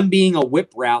 One being a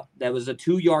whip route that was a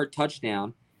 2-yard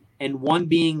touchdown. And one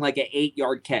being like an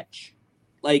 8-yard catch.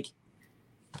 Like,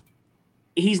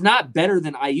 he's not better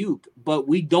than Ayuk, but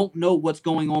we don't know what's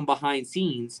going on behind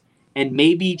scenes. And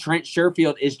maybe Trent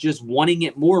Sherfield is just wanting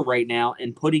it more right now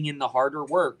and putting in the harder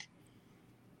work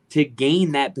to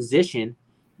gain that position,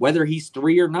 whether he's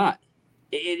 3 or not.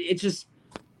 It just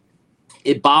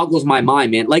boggles my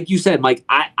mind, man. Like you said, Mike,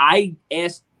 I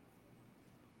asked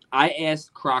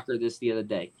Crocker this the other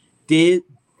day. Did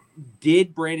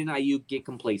Brandon Ayuk get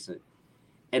complacent?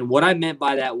 And what I meant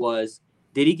by that was,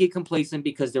 did he get complacent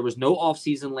because there was no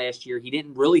offseason last year? He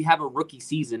didn't really have a rookie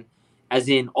season, as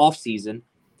in offseason.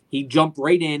 He jumped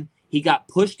right in. He got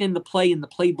pushed into play in the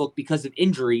playbook because of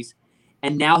injuries.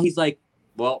 And now he's like,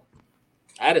 well,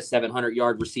 I had a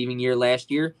 700-yard receiving year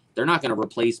last year. They're not going to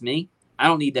replace me. I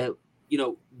don't need to,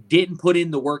 didn't put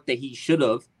in the work that he should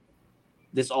have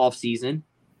this offseason,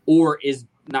 or is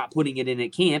not putting it in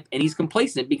at camp, and he's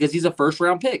complacent because he's a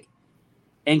first-round pick.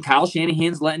 And Kyle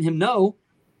Shanahan's letting him know,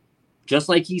 just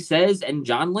like he says and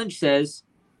John Lynch says,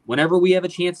 whenever we have a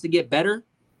chance to get better,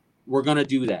 we're going to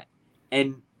do that.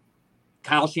 And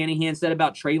Kyle Shanahan said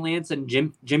about Trey Lance and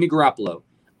Jimmy Garoppolo,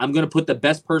 I'm going to put the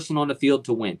best person on the field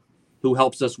to win, who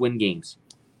helps us win games.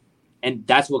 And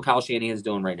that's what Kyle Shanahan's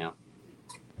doing right now.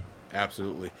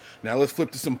 Absolutely. Now let's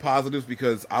flip to some positives,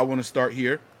 because I want to start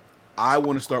here. I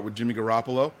want to start with Jimmy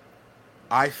Garoppolo.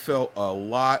 I felt a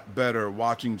lot better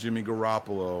watching Jimmy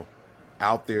Garoppolo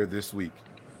out there this week.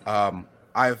 I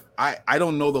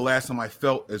don't know the last time I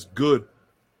felt as good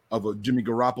of a Jimmy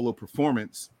Garoppolo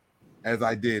performance as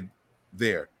I did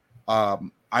there.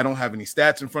 I don't have any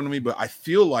stats in front of me, but I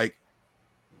feel like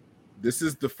this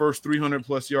is the first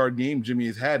 300-plus yard game Jimmy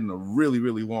has had in a really,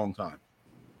 really long time.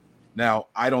 Now,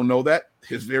 I don't know that.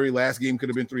 His very last game could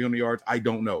have been 300 yards. I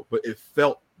don't know, but it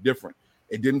felt different.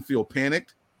 It didn't feel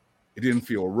panicked. It didn't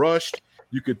feel rushed.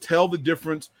 You could tell the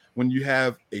difference when you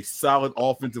have a solid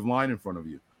offensive line in front of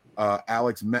you. I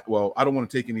don't want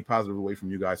to take any positive away from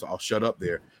you guys, so I'll shut up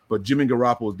there. But Jimmy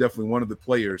Garoppolo is definitely one of the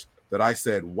players that I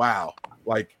said, wow,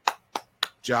 like,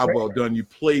 job well done. You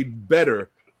played better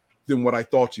than what I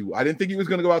thought you. I didn't think he was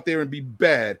going to go out there and be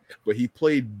bad, but he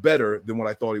played better than what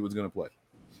I thought he was going to play.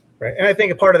 Right. And I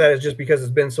think a part of that is just because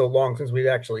it's been so long since we've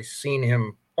actually seen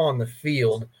him on the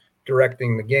field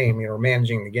directing the game,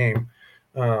 managing the game.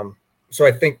 So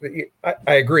I think that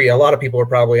I agree. A lot of people are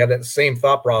probably have that same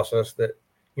thought process that,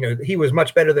 he was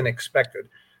much better than expected.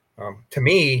 To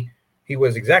me, he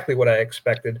was exactly what I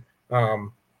expected.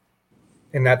 And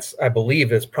that's, I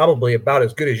believe, is probably about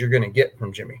as good as you're going to get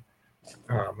from Jimmy.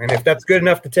 And if that's good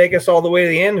enough to take us all the way to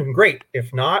the end, then great.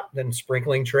 If not, then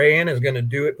sprinkling Trey in is going to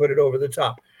do it, put it over the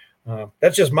top.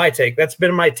 That's just my take. That's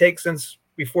been my take since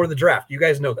before the draft. You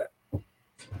guys know that.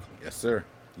 Yes, sir.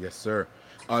 Yes, sir.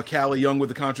 Callie Young with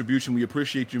the contribution. We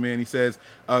appreciate you, man. He says,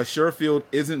 Sherfield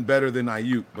isn't better than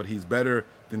Ayuk, but he's better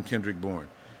than Kendrick Bourne.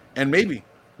 And maybe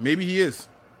he is.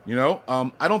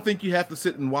 I don't think you have to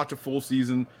sit and watch a full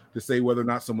season to say whether or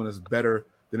not someone is better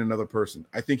than another person.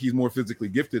 I think he's more physically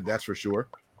gifted, that's for sure.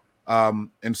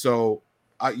 And so,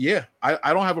 I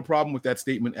don't have a problem with that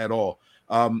statement at all.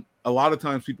 A lot of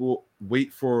times people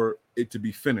wait for it to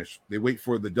be finished. They wait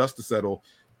for the dust to settle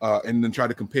and then try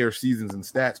to compare seasons and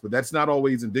stats, but that's not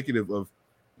always indicative of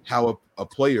how a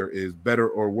player is better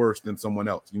or worse than someone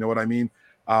else. You know what I mean?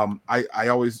 I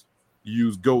always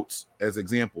use GOATs as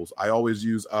examples, I always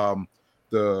use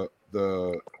the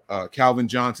Calvin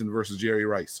Johnson versus Jerry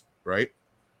Rice, right?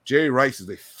 Jerry Rice is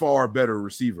a far better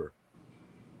receiver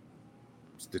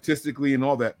statistically and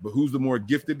all that, but who's the more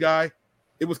gifted guy?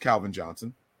 It was Calvin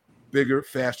Johnson. Bigger,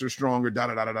 faster, stronger,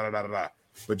 da-da-da-da-da-da-da.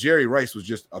 But Jerry Rice was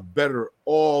just a better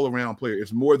all-around player.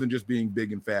 It's more than just being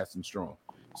big and fast and strong.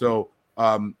 So,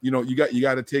 you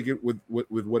got to take it with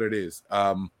what it is.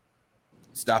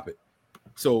 Stop it.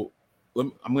 So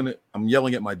I'm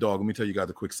yelling at my dog. Let me tell you guys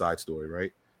a quick side story,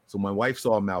 right? So my wife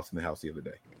saw a mouse in the house the other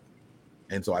day.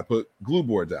 And so I put glue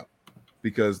boards out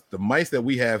because the mice that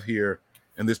we have here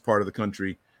in this part of the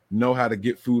country know how to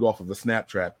get food off of a snap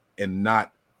trap and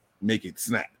not make it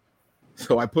snap.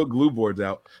 So I put glue boards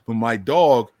out, but my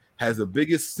dog has the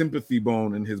biggest sympathy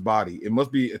bone in his body. It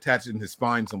must be attached in his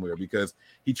spine somewhere because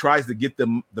he tries to get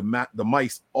the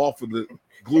mice off of the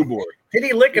glue board. Did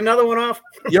he lick another one off?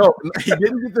 Yo, he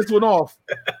didn't get this one off,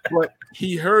 but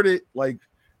he heard it like,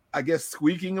 I guess,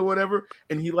 squeaking or whatever,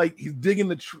 and he's digging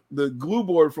the glue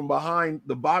board from behind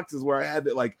the boxes where I had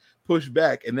to like push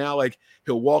back, and now like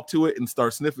he'll walk to it and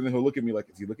start sniffing, and he'll look at me like,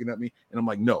 is he looking at me? And I'm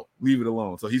like, no, leave it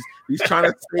alone. So he's trying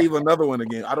to save another one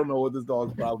again. I don't know what this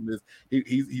dog's problem is.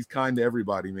 He's kind to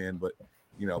everybody, man, but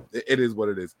it is what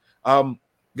it is.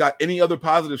 Got any other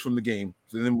positives from the game?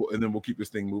 And then we'll keep this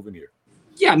thing moving here.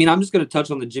 Yeah, I mean, I'm just going to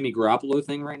touch on the Jimmy Garoppolo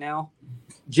thing right now.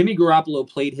 Jimmy Garoppolo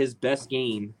played his best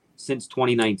game since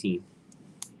 2019.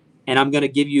 And I'm going to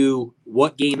give you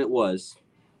what game it was.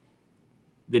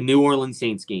 The New Orleans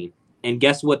Saints game. And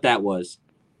guess what that was?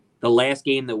 The last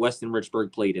game that Weston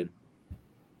Richburg played in.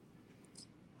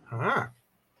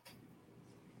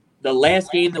 The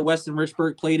last game that Weston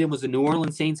Richburg played in was the New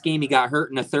Orleans Saints game. He got hurt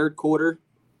in the third quarter.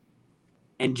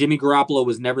 And Jimmy Garoppolo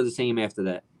was never the same after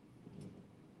that.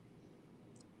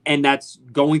 And that's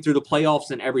going through the playoffs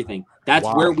and everything. That's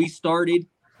where we started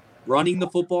running the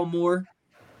football more,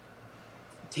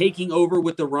 taking over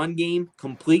with the run game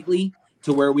completely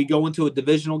to where we go into a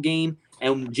divisional game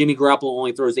and Jimmy Garoppolo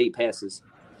only throws 8 passes.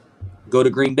 Go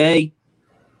to Green Bay.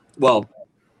 Well,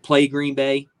 play Green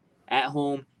Bay at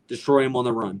home, destroy him on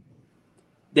the run.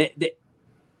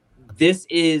 This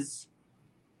is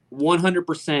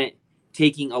 100%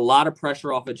 taking a lot of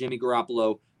pressure off of Jimmy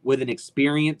Garoppolo with an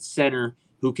experienced center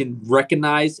who can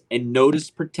recognize and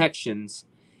notice protections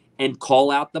and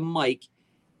call out the mic.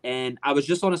 And I was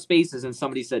just on a Spaces and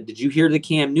somebody said, did you hear the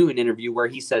Cam Newton interview where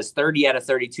he says 30 out of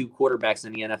 32 quarterbacks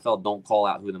in the NFL don't call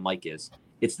out who the mic is?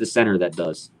 It's the center that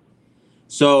does.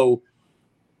 So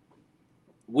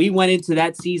we went into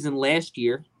that season last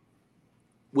year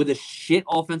with a shit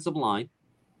offensive line,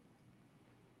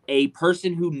 a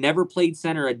person who never played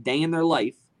center a day in their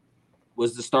life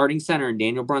was the starting center in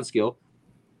Daniel Brunskill.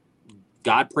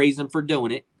 God praise him for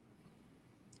doing it.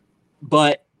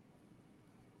 But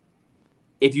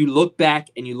if you look back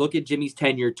and you look at Jimmy's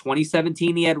tenure,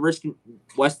 2017, he had Weston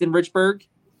Richburg.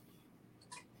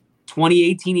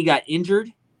 2018, he got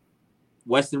injured.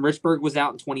 Weston Richburg was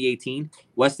out in 2018.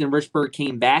 Weston Richburg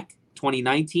came back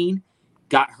 2019,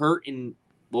 got hurt in,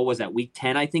 what was that, week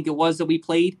 10, I think it was that we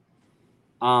played.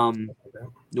 New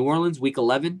Orleans, week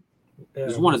 11. It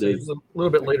was one of those. A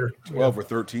little bit later. 12 or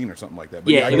 13 or something like that.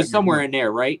 But yeah, it was somewhere in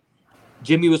there, right?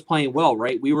 Jimmy was playing well,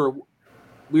 right? We were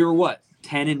what,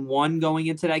 10-1 going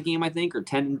into that game, I think, or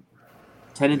 10-2?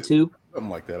 Something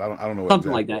like that. I don't know.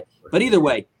 Something like that. But either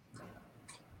way,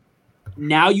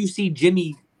 now you see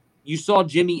Jimmy. You saw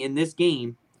Jimmy in this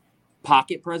game.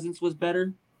 Pocket presence was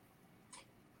better.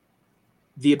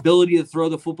 The ability to throw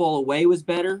the football away was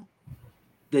better.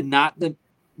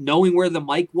 Knowing where the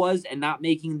mic was and not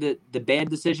making the bad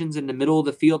decisions in the middle of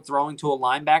the field throwing to a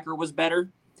linebacker was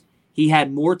better. He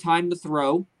had more time to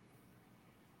throw.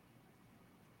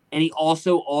 And he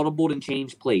also audibled and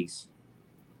changed plays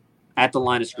at the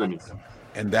line of scrimmage.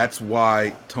 And that's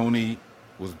why Tony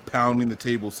was pounding the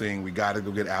table saying we got to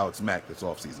go get Alex Mack this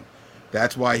offseason.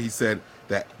 That's why he said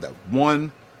that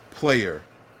one player,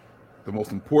 the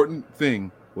most important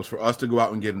thing was for us to go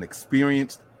out and get an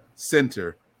experienced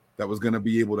center that was going to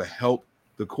be able to help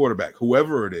the quarterback,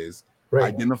 whoever it is,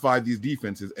 identify these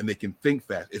defenses, and they can think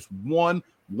fast. It's one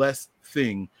less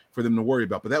thing for them to worry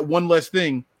about. But that one less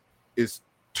thing is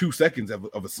 2 seconds of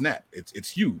a snap. It's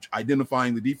huge,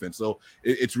 identifying the defense. So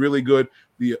it's really good.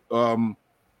 Let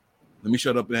me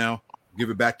shut up now. Give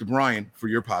it back to Brian for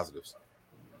your positives.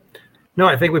 No,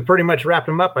 I think we pretty much wrapped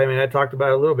them up. I mean, I talked about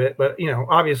it a little bit, but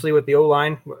obviously with the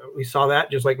O-line, we saw that,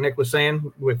 just like Nick was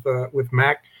saying with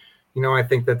Mac. I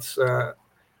think that's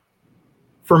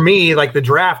for me, like the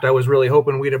draft, I was really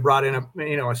hoping we'd have brought in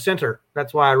a center.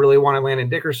 That's why I really wanted Landon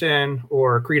Dickerson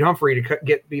or Creed Humphrey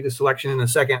to be the selection in the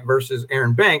second versus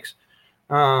Aaron Banks.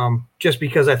 just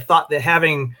because I thought that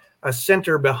having a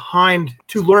center behind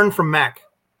to learn from Mac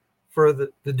for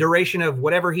the duration of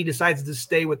whatever he decides to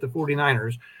stay with the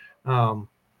 49ers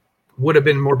would have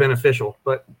been more beneficial.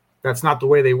 But that's not the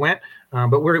way they went.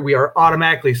 But we are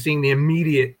automatically seeing the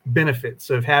immediate benefits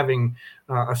of having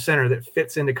a center that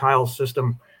fits into Kyle's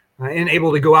system and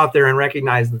able to go out there and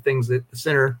recognize the things that the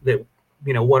center that,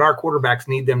 what our quarterbacks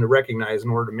need them to recognize in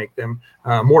order to make them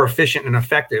more efficient and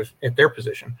effective at their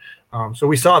position. So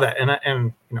we saw that,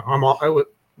 and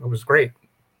it was great.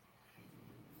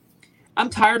 I'm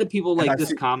tired of people like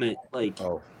this comment.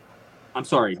 I'm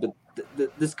sorry, but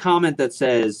this comment that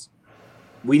says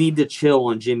we need to chill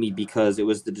on Jimmy because it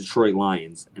was the Detroit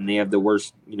Lions and they have the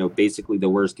worst, basically the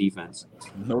worst defense.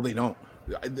 No, they don't.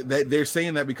 They're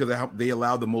saying that because they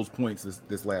allowed the most points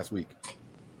this last week.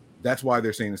 That's why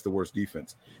they're saying it's the worst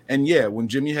defense. And yeah, when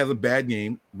Jimmy has a bad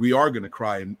game, we are going to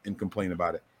cry and complain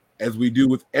about it, as we do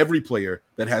with every player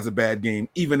that has a bad game,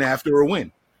 even after a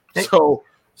win. So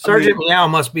Sergeant Meow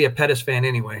must be a Pettis fan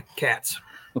anyway. Cats.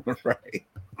 Right.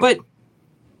 But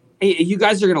hey, you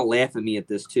guys are going to laugh at me at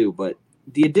this too, but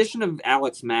the addition of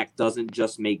Alex Mack doesn't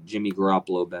just make Jimmy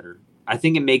Garoppolo better. I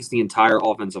think it makes the entire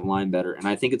offensive line better, and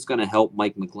I think it's going to help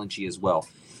Mike McGlinchey as well.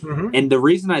 Mm-hmm. And the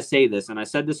reason I say this, and I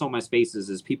said this on my spaces,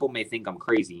 is people may think I'm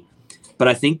crazy, but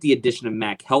I think the addition of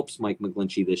Mack helps Mike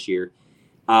McGlinchey this year.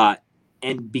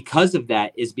 And because of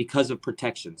that is because of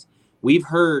protections. We've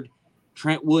heard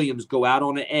Trent Williams go out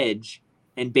on an edge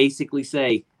and basically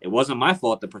say, it wasn't my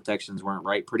fault the protections weren't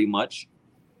right, pretty much.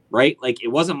 Right? Like, it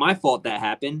wasn't my fault that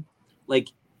happened. Like,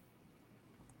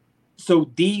 so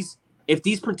if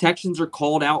these protections are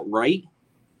called out right,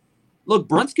 look,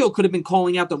 Brunskill could have been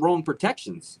calling out the wrong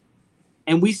protections.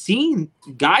 And we've seen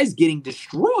guys getting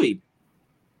destroyed.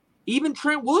 Even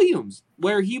Trent Williams,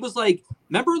 where he was like,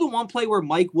 remember the one play where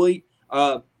Mike,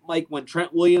 when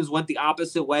Trent Williams went the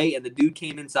opposite way and the dude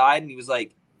came inside and he was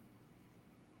like,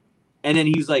 and then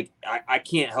he was like, I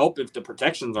can't help if the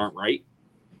protections aren't right.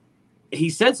 He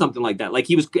said something like that. Like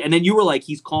he was, and then you were like,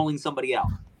 he's calling somebody out.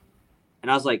 And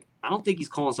I was like, I don't think he's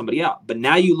calling somebody out. But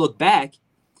now you look back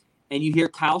and you hear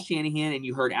Kyle Shanahan and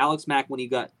you heard Alex Mack when he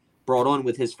got brought on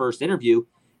with his first interview,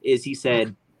 is he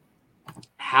said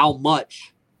how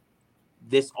much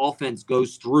this offense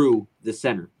goes through the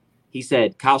center. He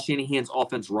said Kyle Shanahan's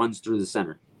offense runs through the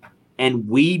center. And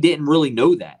we didn't really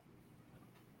know that.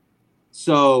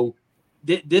 So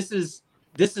this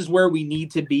is where we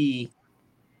need to be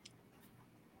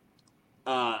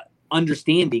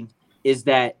understanding, is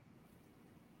that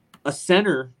a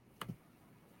center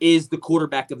is the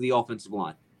quarterback of the offensive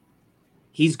line.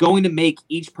 He's going to make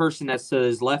each person that's to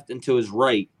his left and to his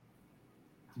right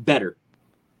better.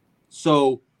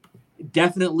 So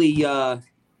definitely a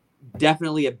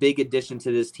big addition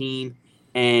to this team.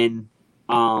 And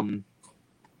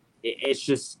it's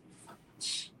just,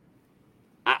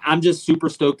 I'm just super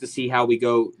stoked to see how we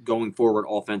go going forward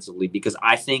offensively, because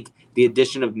I think the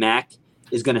addition of Mack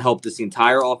is going to help this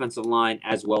entire offensive line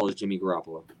as well as Jimmy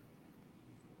Garoppolo.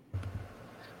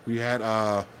 We had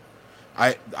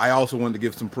I also wanted to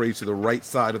give some praise to the right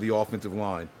side of the offensive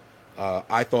line.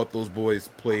 I thought those boys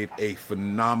played a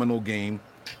phenomenal game.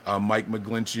 Mike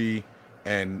McGlinchey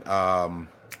and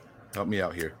help me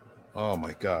out here. Oh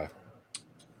my God.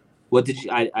 What did you?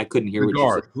 I couldn't hear what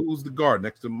guard. You said. Who's the guard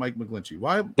next to Mike McGlinchey?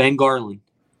 Why? Ben Garland.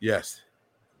 Yes.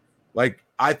 Like,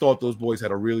 I thought those boys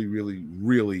had a really, really,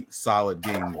 really solid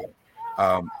game.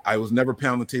 I was never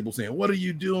pounding the table saying, "What are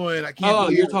you doing?" I can't. Oh,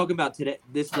 you're talking about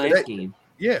this last game.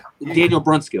 Yeah. Daniel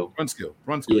Brunskill.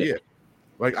 Brunskill. Yeah.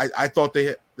 Like I thought they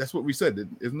had. That's what we said,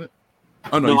 isn't it?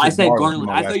 Oh no, I said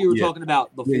Garland. I thought you were talking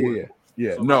about before.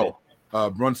 Yeah. No.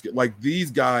 Brunskill. Like,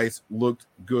 these guys looked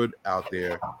good out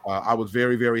there. I was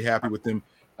very, very happy with them.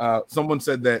 Someone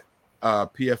said that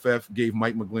PFF gave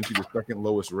Mike McGlinchey the second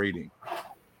lowest rating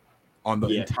on the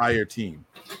entire team.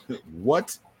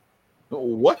 What?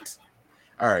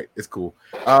 All right, it's cool.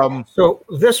 So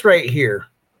this right here,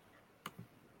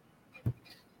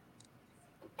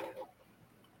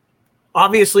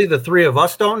 obviously the three of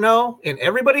us don't know, and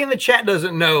everybody in the chat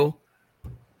doesn't know,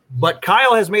 but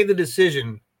Kyle has made the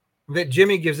decision that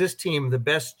Jimmy gives this team the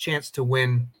best chance to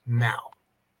win now.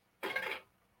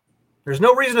 There's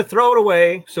no reason to throw it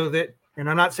away, and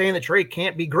I'm not saying that Trey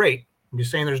can't be great. I'm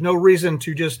just saying there's no reason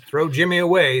to just throw Jimmy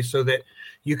away so that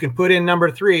you can put in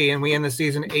number 3 and we end the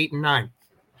season 8-9.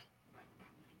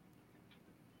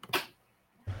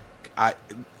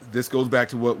 This goes back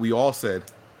to what we all said.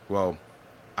 Well,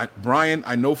 Brian,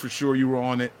 I know for sure you were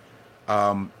on it.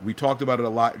 We talked about it a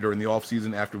lot during the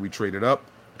offseason after we traded up.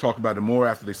 We talked about it more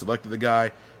after they selected the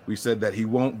guy. We said that he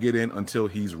won't get in until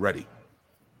he's ready.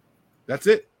 That's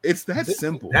it. It's that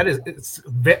simple.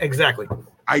 Exactly.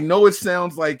 I know it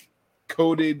sounds like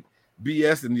coded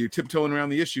BS and you're tiptoeing around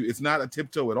the issue. It's not a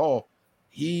tiptoe at all.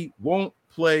 He won't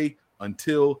play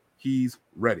until he's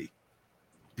ready.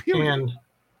 Period.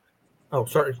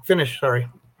 And finish. Sorry.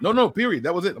 No, period.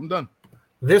 That was it. I'm done.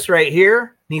 This right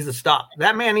here needs to stop.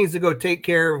 That man needs to go take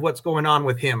care of what's going on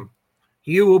with him.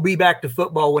 He will be back to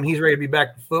football when he's ready to be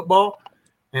back to football.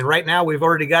 And right now we've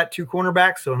already got 2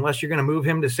 cornerbacks. So unless you're going to move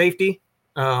him to safety,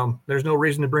 there's no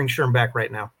reason to bring Sherm back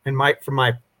right now. From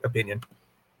my opinion,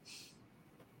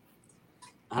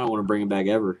 I don't want to bring him back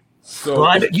ever.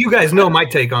 So you guys know my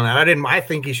take on that. I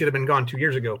think he should have been gone 2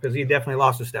 years ago because he definitely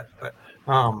lost a step. But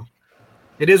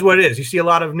it is what it is. You see a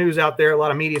lot of news out there, a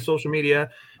lot of media, social media,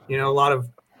 a lot of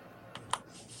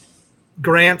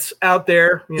grants out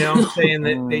there, saying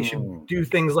that they should do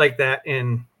things like that.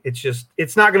 And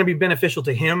it's not going to be beneficial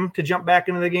to him to jump back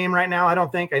into the game right now. I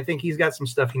think he's got some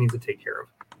stuff he needs to take care of.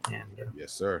 And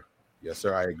Yes, sir.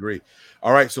 I agree.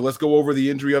 All right. So let's go over the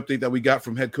injury update that we got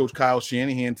from head coach Kyle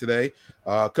Shanahan today.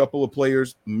 A couple of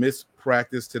players missed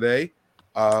practice today.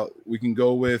 We can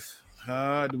go with,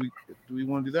 do we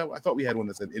want to do that? I thought we had one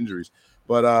that said injuries,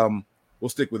 but we'll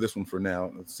stick with this one for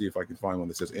now. Let's see if I can find one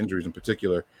that says injuries in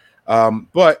particular.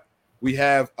 But we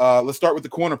have, let's start with the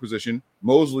corner position.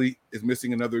 Mosley is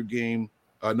missing another game,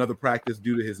 another practice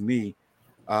due to his knee.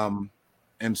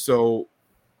 And so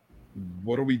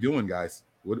what are we doing, guys?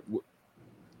 What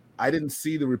I didn't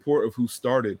see the report of who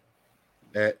started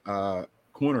at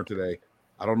corner today.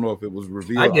 I don't know if it was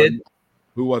revealed. I did.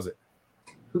 Who was it?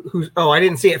 I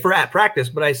didn't see it at practice,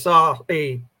 but I saw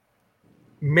a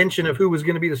mention of who was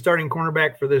going to be the starting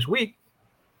cornerback for this week.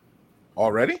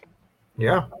 Already?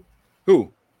 Yeah.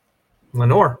 Who?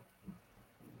 Lenore.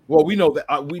 Well, we know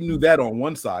that we knew that on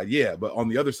one side, yeah, but on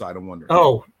the other side, I'm wondering.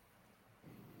 Oh,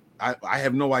 I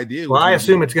have no idea. Well, I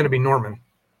assume it's going to be Norman.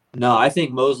 No, I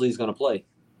think Mosley's going to play.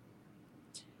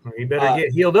 Well, you better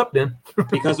get healed up then.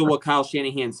 Because of what Kyle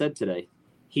Shanahan said today.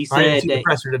 He I didn't said see the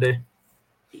presser today.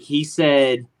 He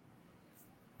said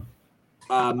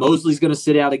Mosley's going to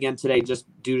sit out again today just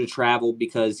due to travel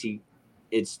because he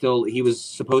was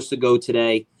supposed to go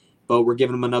today, but we're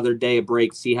giving him another day of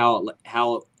break, see how it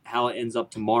ends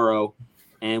up tomorrow,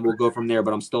 and we'll go from there.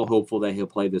 But I'm still hopeful that he'll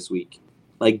play this week,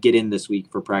 like get in this week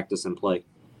for practice and play.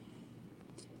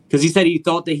 Because he said he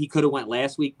thought that he could have went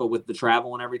last week, but with the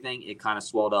travel and everything, it kind of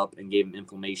swelled up and gave him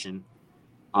inflammation,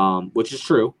 which is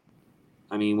true.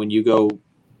 I mean, when you go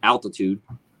altitude,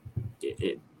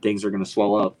 things are going to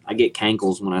swell up. I get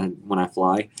cankles when I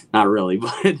fly. Not really,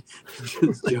 but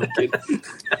just joking.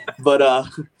 But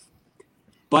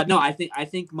no, I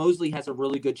think Mosley has a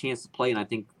really good chance to play, and I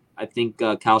think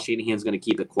Kyle Shanahan's going to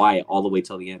keep it quiet all the way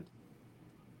till the end.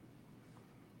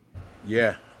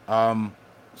 Yeah.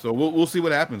 So we'll see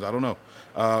what happens. I don't know.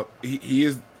 He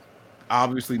is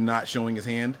obviously not showing his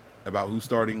hand about who's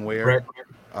starting where. Right.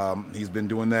 He's been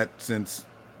doing that since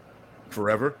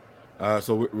forever.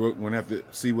 So we're going to have to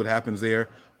see what happens there.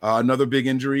 Another big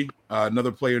injury,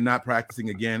 another player not practicing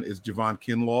again is Javon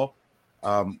Kinlaw.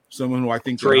 Someone who I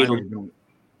think no,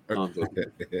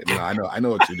 I know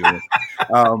what you're doing.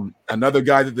 Another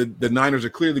guy that the Niners are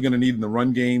clearly going to need in the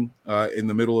run game in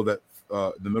the middle of the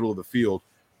field.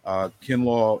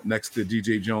 Kinlaw next to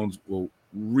DJ Jones will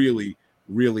really,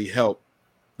 really help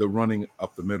the running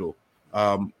up the middle.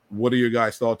 What are your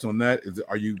guys' thoughts on that?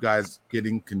 Are you guys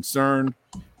getting concerned,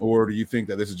 or do you think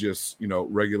that this is just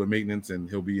regular maintenance and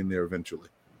he'll be in there eventually?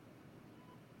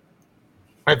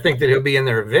 I think that he'll be in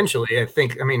there eventually.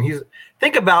 think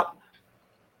about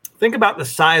the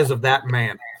size of that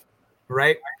man,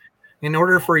 right? In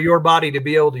order for your body to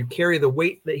be able to carry the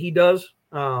weight that he does,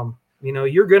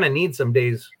 you're going to need some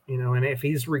days, and if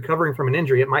he's recovering from an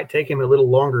injury, it might take him a little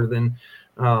longer than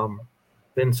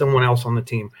someone else on the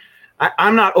team.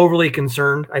 I'm not overly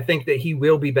concerned. I think that he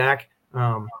will be back.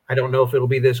 I don't know if it'll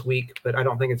be this week, but I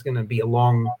don't think it's going to be a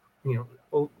long,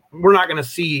 we're not going to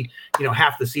see,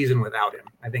 half the season without him.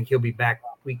 I think he'll be back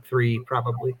week 3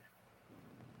 probably.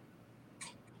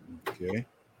 Okay.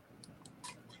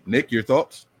 Nick, your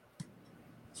thoughts?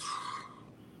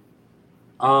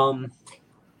 I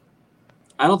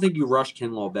don't think you rush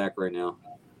Kinlaw back right now,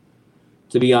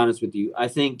 to be honest with you. I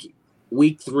think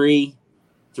week 3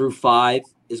 through 5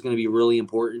 is going to be really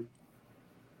important.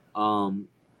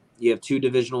 You have 2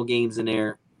 divisional games in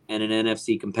there and an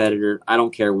NFC competitor. I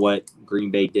don't care what Green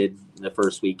Bay did the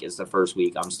first week. It's the first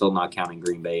week. I'm still not counting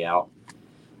Green Bay out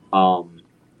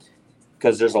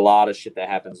because there's a lot of shit that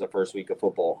happens the first week of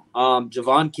football.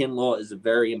 Javon Kinlaw is a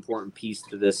very important piece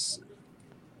to this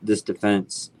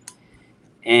defense.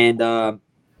 And I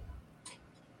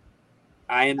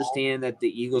I understand that the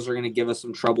Eagles are going to give us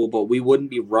some trouble, but we wouldn't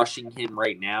be rushing him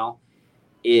right now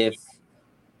if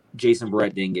Jason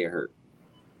Barrett didn't get hurt.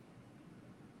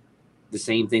 The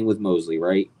same thing with Mosley,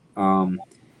 right?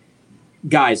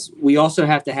 Guys, we also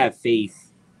have to have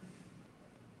faith.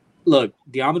 Look,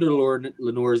 Deommodore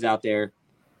Lenoir is out there.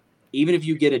 Even if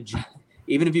you get a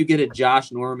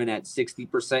Josh Norman at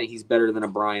 60%, he's better than a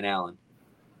Brian Allen.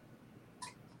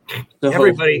 So,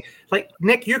 Everybody, like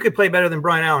Nick, you could play better than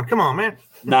Brian Allen. Come on, man.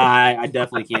 Nah, I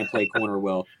definitely can't play corner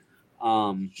well.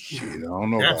 Shit, I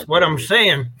don't know. That's what I'm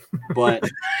saying. But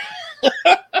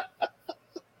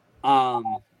I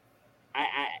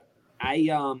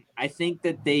think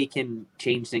that they can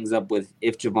change things up with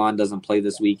if Javon doesn't play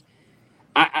this week.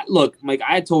 I look, Mike,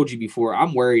 I told you before,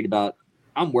 I'm worried about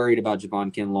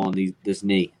Javon Kinlaw and this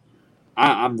knee.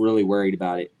 I'm really worried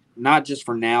about it. Not just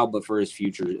for now, but for his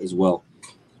future as well.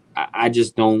 I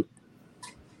just don't.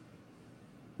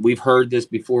 We've heard this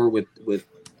before with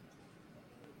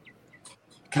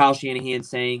Kyle Shanahan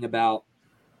saying about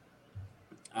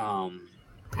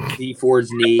D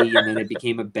Ford's knee, and then it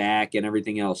became a back and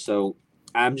everything else. So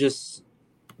I'm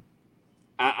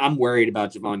worried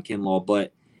about Javon Kinlaw,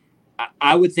 but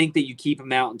I would think that you keep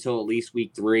him out until at least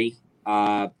week 3,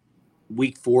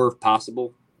 week 4 if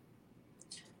possible.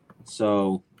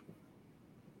 So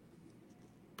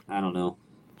I don't know.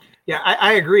 Yeah,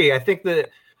 I agree. I think that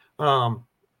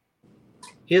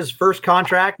his first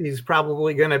contract, he's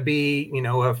probably going to be,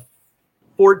 a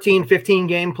 14, 15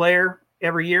 game player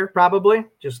every year, probably,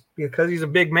 just because he's a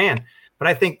big man. But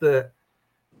I think the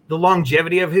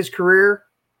longevity of his career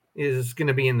is going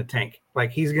to be in the tank.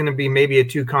 Like, he's going to be maybe a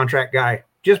 2 contract guy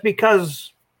just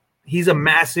because he's a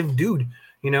massive dude,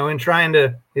 and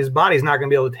his body's not going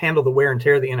to be able to handle the wear and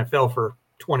tear of the NFL for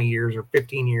 20 years or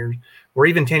 15 years or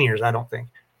even 10 years, I don't think.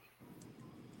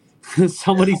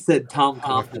 Somebody said Tom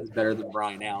Compton is better than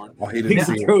Brian Allen. Oh, he didn't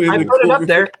see I put it up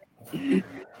there.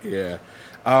 Yeah.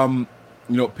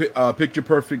 Picture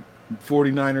Perfect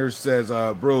 49ers says,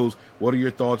 bros, what are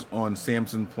your thoughts on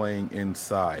Samson playing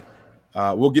inside?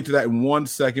 We'll get to that in 1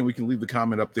 second. We can leave the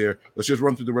comment up there. Let's just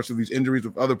run through the rest of these injuries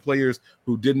with other players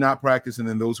who did not practice and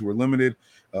then those who were limited.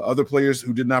 Other players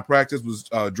who did not practice was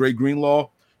Dre Greenlaw.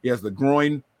 He has the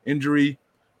groin injury.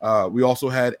 We also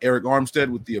had Eric Armstead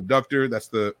with the abductor. That's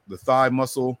the thigh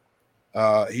muscle.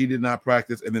 He did not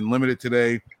practice. And then limited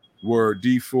today were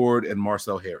D Ford and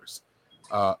Marcel Harris.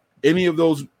 Any of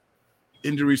those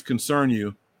injuries concern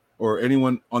you, or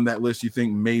anyone on that list you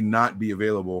think may not be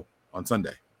available on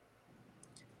Sunday?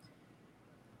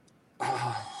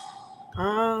 I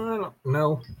don't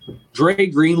know. Dre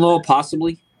Greenlaw,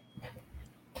 possibly.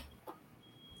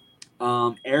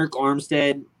 Eric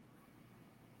Armstead,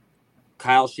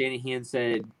 Kyle Shanahan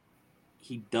said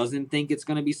he doesn't think it's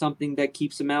going to be something that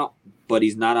keeps him out, but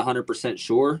he's not 100%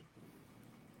 sure.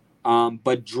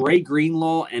 But Dre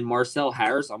Greenlaw and Marcel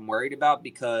Harris, I'm worried about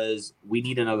because we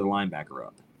need another linebacker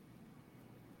up.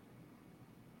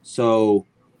 So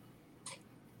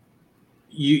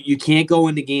you can't go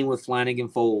in the game with Flanagan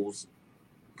Foles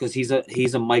because he's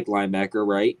a Mike linebacker,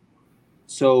 right?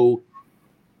 So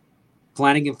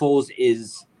Flanagan Foles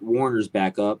is Warner's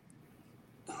backup.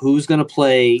 Who's going to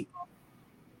play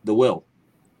the Will?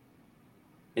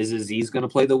 Is Aziz going to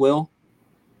play the Will?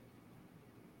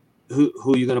 Who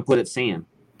are you going to put at Sam?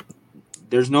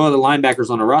 There's no other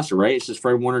linebackers on the roster, right? It's just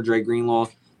Fred Warner, Dre Greenlaw,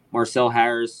 Marcel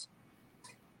Harris,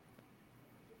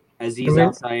 Aziz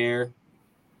Al-Sayer.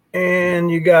 And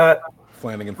you got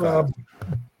Flanagan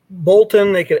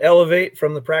Bolton. They could elevate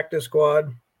from the practice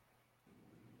squad.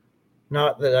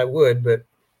 Not that I would, but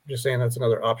just saying that's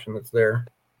another option that's there.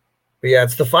 But yeah,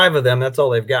 it's the 5 of them. That's all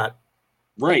they've got.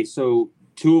 Right. So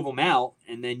 2 of them out,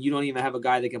 and then you don't even have a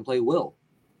guy that can play Will.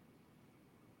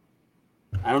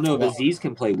 I don't know if Aziz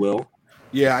can play Will.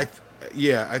 Yeah, I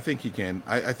think he can.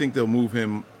 I think they'll move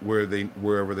him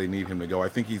wherever they need him to go. I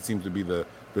think he seems to be the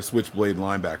switchblade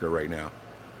linebacker right now,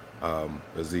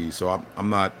 Aziz. So I'm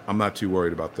not too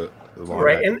worried about the linebacker.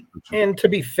 Right, and to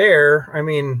be fair, I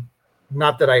mean,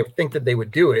 not that I think that they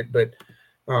would do it, but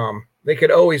they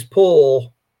could always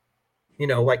pull,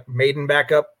 like Maiden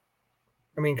back up.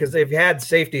 I mean, because they've had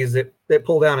safeties that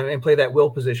pull down and play that Will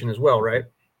position as well, right?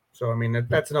 So I mean,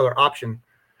 that's another option,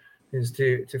 is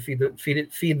to feed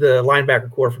the linebacker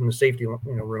core from the safety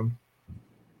room,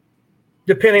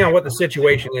 depending on what the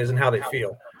situation is and how they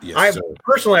feel. Yes,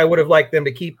 personally, I would have liked them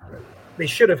to keep. They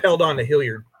should have held on to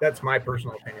Hilliard. That's my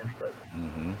personal opinion. But.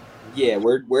 Mm-hmm. Yeah,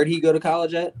 where'd he go to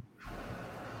college at?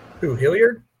 Who,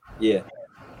 Hilliard? Yeah.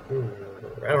 Ooh,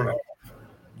 I don't know.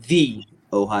 The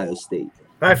Ohio State.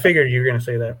 I figured you were going to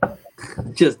say that.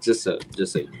 just so.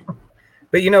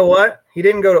 But you know what? He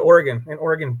didn't go to Oregon, and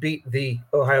Oregon beat the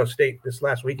Ohio State this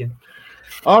last weekend.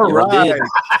 All Y'all right. did.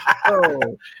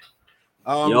 So,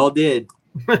 Y'all did.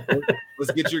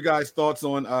 let's get your guys' thoughts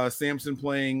on Samson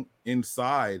playing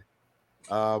inside.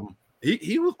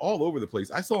 He was all over the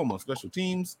place. I saw him on special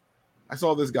teams. I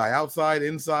saw this guy outside,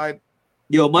 inside.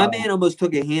 Yo, my man almost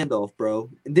took a handoff, bro,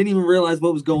 and didn't even realize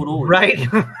what was going on. Right?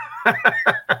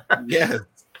 Yeah.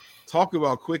 Talk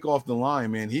about quick off the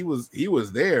line, man. He was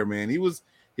there, man. He was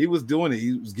doing it.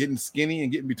 He was getting skinny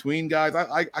and getting between guys.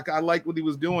 I like what he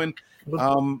was doing.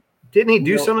 Didn't he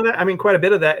do some of that? I mean, quite a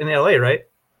bit of that in LA, right?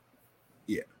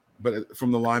 Yeah, but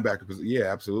from the linebacker position,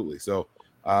 yeah, absolutely. So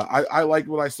I like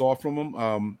what I saw from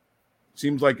him.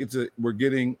 Seems like we're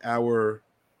getting our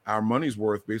money's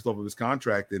worth based off of his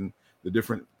contract and the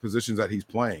different positions that he's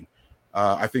playing.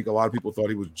 I think a lot of people thought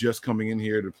he was just coming in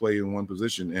here to play in one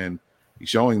position, and he's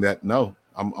showing that no,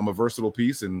 I'm a versatile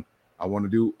piece, and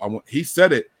he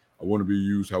said it. I want to be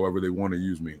used however they want to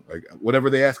use me. Like whatever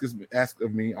they ask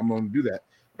of me, I'm going to do that.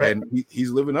 Right. And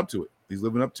he's living up to it. He's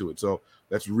living up to it. So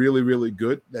that's really, really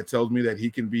good. That tells me that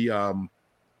he can be,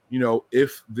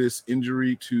 if this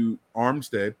injury to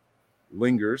Armstead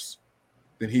lingers,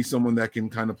 then he's someone that can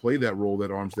kind of play that role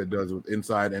that Armstead does with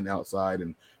inside and outside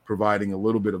and providing a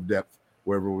little bit of depth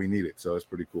wherever we need it. So it's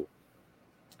pretty cool.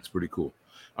 It's pretty cool.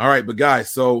 All right, but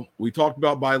guys, so we talked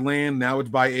about by land. Now it's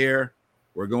by air.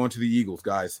 We're going to the Eagles,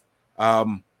 guys.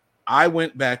 I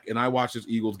went back and I watched this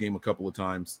Eagles game a couple of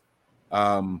times.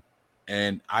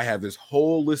 And I have this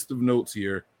whole list of notes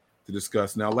here to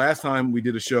discuss. Now, last time we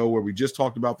did a show where we just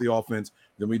talked about the offense.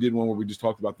 Then we did one where we just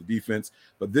talked about the defense.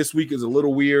 But this week is a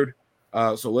little weird.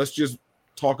 So let's just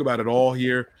talk about it all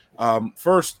here.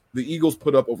 First, the Eagles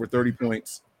put up over 30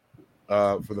 points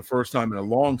for the first time in a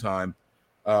long time.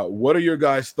 What are your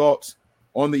guys' thoughts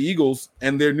on the Eagles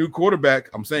and their new quarterback?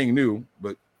 I'm saying new,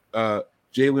 but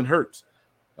Jalen Hurts.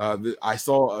 I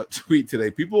saw a tweet today.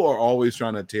 People are always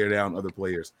trying to tear down other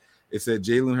players. It said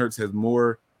Jalen Hurts has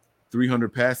more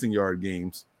 300 passing yard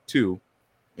games, 2,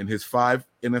 in his 5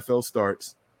 NFL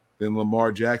starts than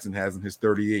Lamar Jackson has in his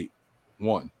 38,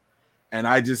 1. And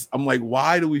I'm like,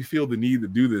 why do we feel the need to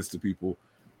do this to people?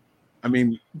 I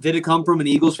mean, did it come from an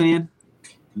Eagles fan?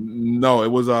 No, it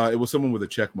was someone with a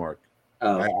check mark.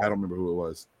 Oh. I don't remember who it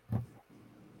was.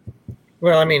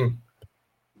 Well, I mean,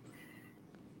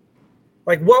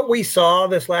 like what we saw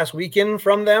this last weekend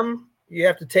from them, you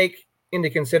have to take into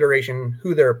consideration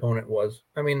who their opponent was.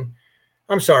 I mean,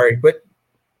 I'm sorry, but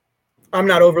I'm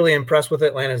not overly impressed with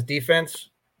Atlanta's defense.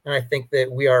 And I think that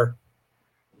we are,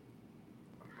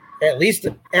 at least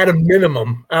at a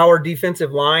minimum, our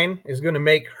defensive line is going to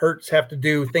make Hurts have to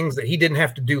do things that he didn't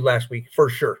have to do last week, for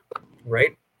sure,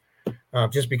 right?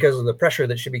 Just because of the pressure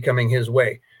that should be coming his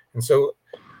way. And so,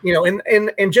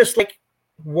 and just like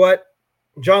what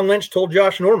John Lynch told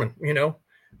Josh Norman,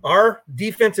 our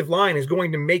defensive line is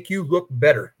going to make you look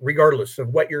better regardless of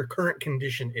what your current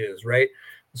condition is, right?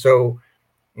 So,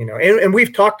 and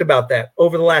we've talked about that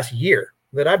over the last year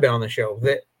that I've been on the show,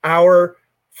 that our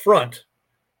front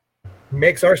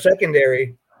makes our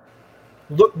secondary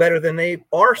look better than they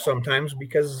are sometimes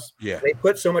because they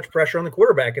put so much pressure on the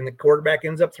quarterback, and the quarterback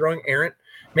ends up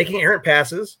making errant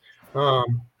passes.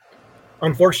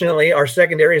 Unfortunately, our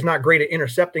secondary is not great at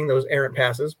intercepting those errant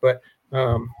passes, but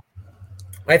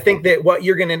I think that what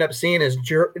you're going to end up seeing is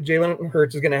Jalen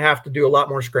Hurts is going to have to do a lot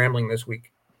more scrambling this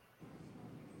week.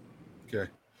 Okay.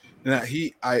 Now let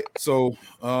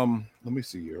me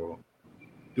see here. Hold on.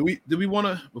 Do we want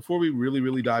to, before we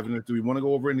really dive into it, do we want to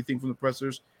go over anything from the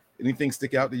pressers? Anything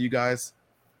stick out to you guys?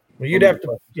 Well, you'd have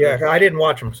to. Yeah, I didn't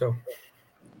watch them, so.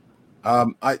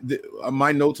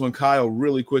 My notes on Kyle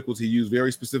really quick was he used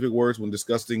very specific words when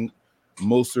discussing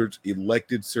Mostert's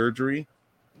elected surgery.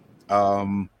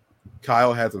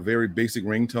 Kyle has a very basic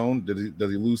ringtone.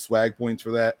 Does he lose swag points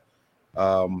for that?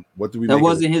 What do we? That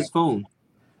wasn't his phone.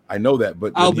 I know that,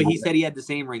 but but he said he had the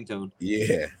same ringtone.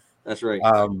 Yeah, that's right.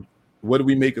 What do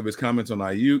we make of his comments on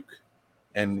Ayuk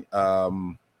and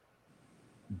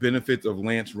benefits of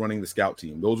Lance running the scout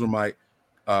team? Those are my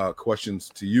questions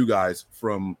to you guys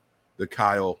from the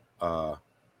Kyle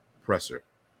presser.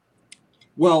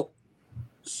 Well,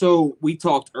 so we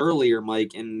talked earlier,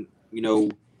 Mike, and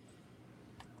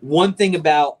one thing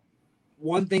about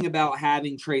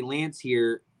having Trey Lance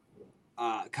here,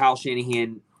 Kyle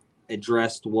Shanahan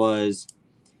addressed was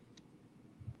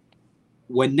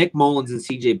when Nick Mullins and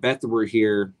CJ Beathard were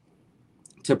here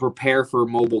to prepare for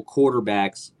mobile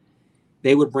quarterbacks,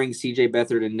 they would bring CJ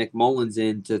Beathard and Nick Mullins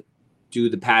in to do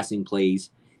the passing plays,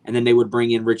 and then they would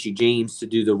bring in Richie James to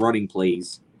do the running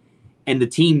plays. And the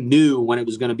team knew when it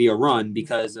was going to be a run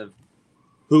because of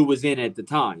who was in at the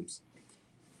times.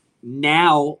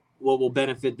 now what will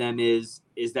benefit them is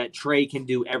that Trey can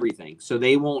do everything. So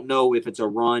they won't know if it's a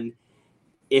run,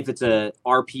 if it's a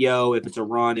RPO, if it's a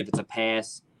run, if it's a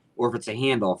pass, or if it's a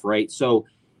handoff, right? So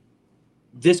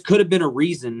this could have been a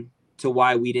reason to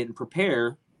why we didn't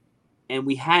prepare, and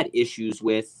we had issues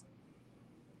with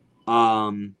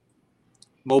mobile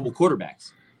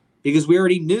quarterbacks, because we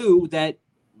already knew that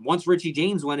once Richie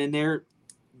James went in there,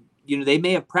 they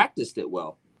may have practiced it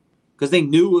well because they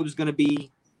knew it was going to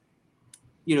be,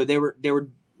 they were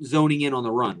zoning in on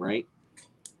the run, right?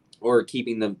 Or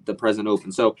keeping the present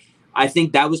open. So I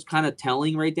think that was kind of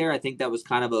telling right there. I think that was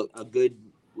kind of a good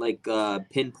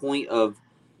pinpoint of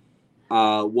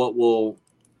what will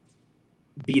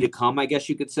be to come, I guess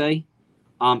you could say.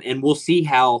 And we'll see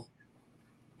how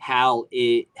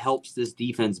it helps this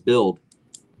defense build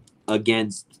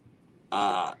against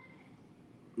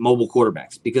mobile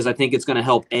quarterbacks, because I think it's going to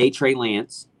help Trey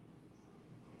Lance,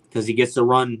 because he gets to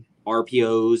run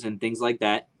RPOs and things like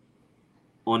that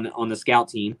on the scout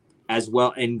team as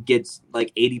well, and gets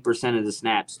like 80% of the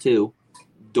snaps too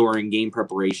during game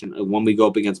preparation when we go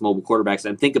up against mobile quarterbacks.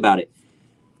 And think about it.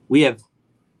 We have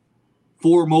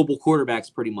 4 mobile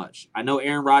quarterbacks pretty much. I know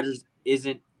Aaron Rodgers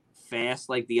isn't fast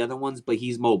like the other ones, but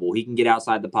he's mobile. He can get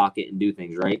outside the pocket and do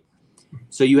things, right?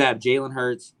 So you have Jalen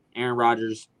Hurts, Aaron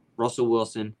Rodgers, Russell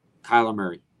Wilson, Kyler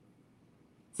Murray.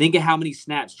 Think of how many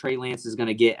snaps Trey Lance is going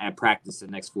to get at practice the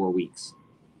next 4 weeks.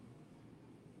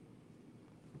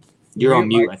 You're on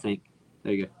mute, I think.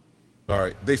 There you go. All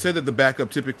right. They said that the backup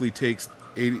typically takes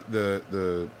 80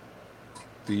 the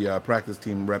practice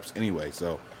team reps anyway.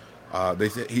 So they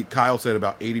said Kyle said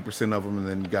about 80% of them, and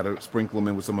then you got to sprinkle them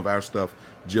in with some of our stuff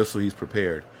just so he's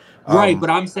prepared. Right, but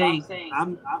I'm saying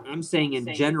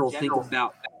in general, think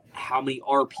about how many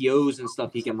RPOs and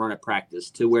stuff he can run at practice,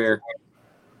 to where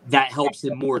that helps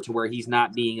him more, to where he's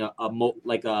not being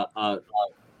a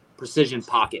precision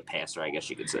pocket passer, I guess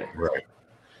you could say. Right.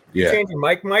 Yeah. Change your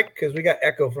mic, Mike, because we got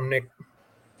echo from Nick.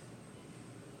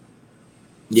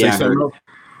 Yeah.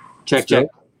 Check.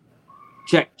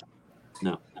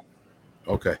 No.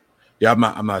 Okay. Yeah,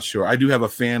 I'm not sure. I do have a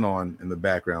fan on in the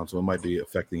background, so it might be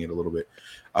affecting it a little bit.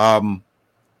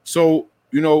 So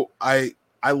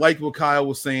I like what Kyle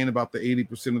was saying about the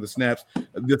 80% of the snaps.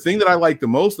 The thing that I like the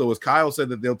most, though, is Kyle said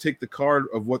that they'll take the card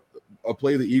of what a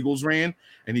play the Eagles ran,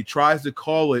 and he tries to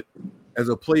call it as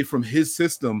a play from his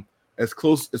system as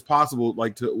close as possible,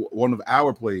 like to one of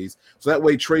our plays. So that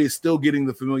way Trey is still getting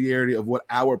the familiarity of what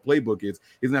our playbook is.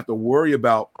 He doesn't have to worry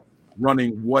about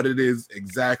running what it is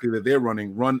exactly that they're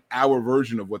running, run our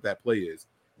version of what that play is.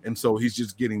 And so he's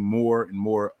just getting more and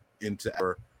more into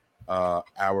our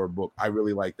book. I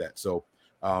really like that. So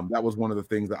that was one of the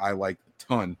things that I liked a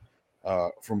ton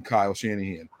from Kyle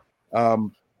Shanahan.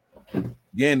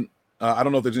 Again, I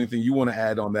don't know if there's anything you want to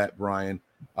add on that, Brian.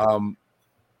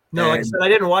 No, like I said, I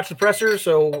didn't watch the presser,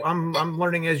 so I'm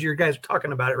learning as you guys are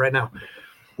talking about it right now.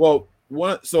 Well,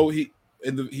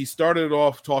 he started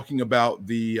off talking about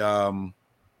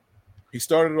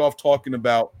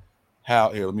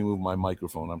how here. Let me move my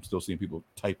microphone. I'm still seeing people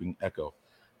typing echo.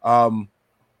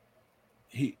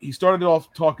 He started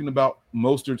off talking about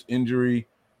Mostert's injury,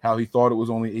 how he thought it was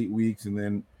only 8 weeks, and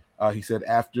then he said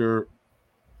after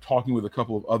talking with a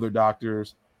couple of other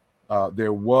doctors,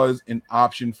 there was an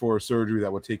option for a surgery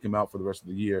that would take him out for the rest of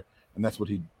the year, and that's what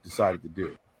he decided to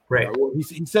do. Right. Well,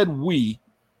 he said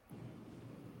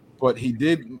but he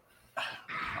did.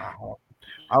 I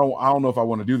don't know if I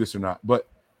want to do this or not. But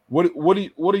what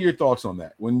are your thoughts on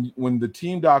that? When the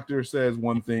team doctor says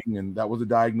one thing, and that was a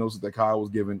diagnosis that Kyle was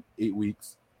given 8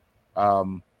 weeks,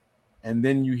 and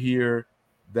then you hear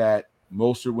that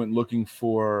Mostert went looking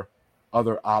for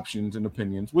other options and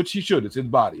opinions, which he should. It's his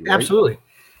body, right? Absolutely.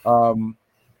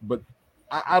 But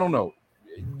I don't know.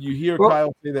 You hear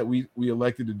Kyle say that we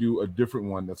elected to do a different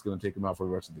one that's going to take him out for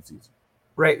the rest of the season.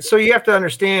 Right. So you have to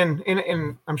understand,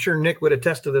 and I'm sure Nick would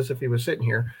attest to this if he was sitting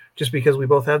here, just because we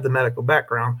both have the medical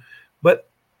background. But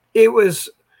it was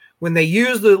when they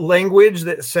use the language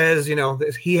that says,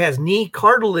 that he has knee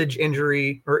cartilage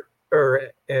injury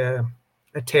or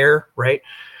a tear, right?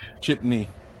 Chip knee.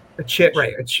 A chip,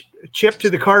 right? A chip to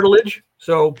the cartilage.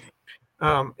 So,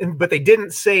 but they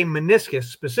didn't say meniscus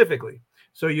specifically.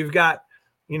 So you've got,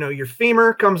 your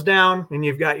femur comes down, and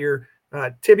you've got your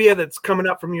tibia that's coming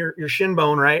up from your shin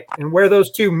bone, right? And where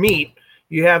those two meet,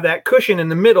 you have that cushion in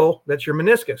the middle that's your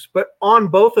meniscus. But on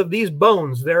both of these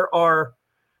bones, there are,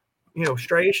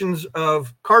 striations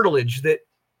of cartilage that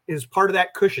is part of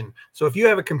that cushion. So if you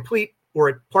have a complete or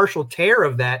a partial tear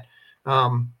of that,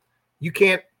 you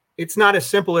can't. It's not as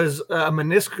simple as a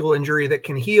meniscal injury that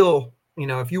can heal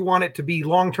if you want it to be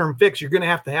long-term fix, you're going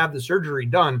to have the surgery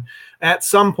done at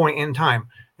some point in time.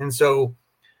 And so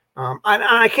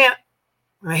I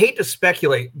hate to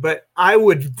speculate, but I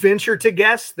would venture to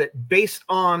guess that based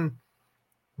on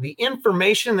the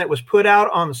information that was put out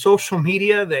on social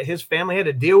media that his family had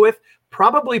to deal with,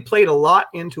 probably played a lot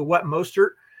into what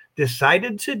Mostert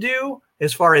decided to do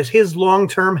as far as his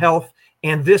long-term health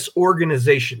and this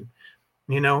organization,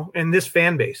 and this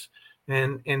fan base.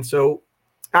 And so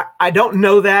I don't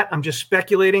know that. I'm just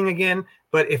speculating again.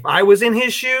 But if I was in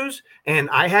his shoes and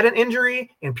I had an injury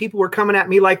and people were coming at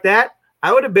me like that,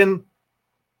 I would have been,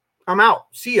 I'm out.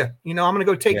 See ya. I'm going to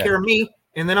go take care of me.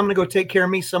 And then I'm going to go take care of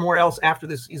me somewhere else after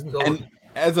this season's over. And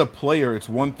as a player, it's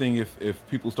one thing if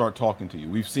people start talking to you.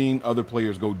 We've seen other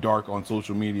players go dark on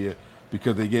social media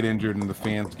because they get injured and the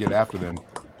fans get after them.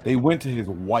 They went to his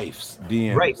wife's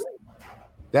DMs. Right.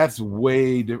 That's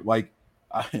way different. Like,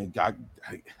 I'm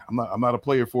not a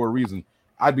player for a reason.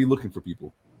 I'd be looking for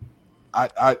people.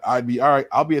 I'd be all right.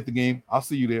 I'll be at the game. I'll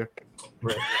see you there.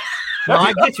 Right. No,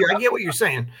 I get you. I get what you're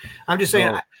saying. I'm just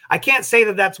saying I can't say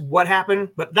that that's what happened,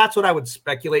 but that's what I would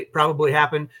speculate probably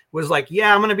happened. Was like,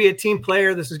 yeah, I'm going to be a team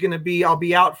player. This is going to be, I'll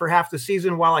be out for half the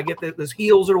season while I get this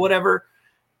heels or whatever.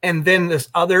 And then this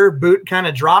other boot kind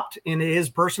of dropped into his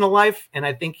personal life, and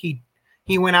I think he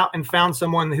went out and found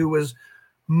someone who was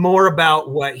more about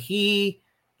what he.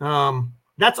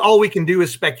 That's all we can do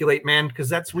is speculate, man,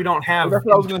 because we don't have. That's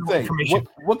what I was going to say.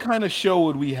 What kind of show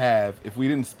would we have if we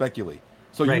didn't speculate?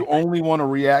 So you only want a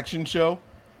reaction show?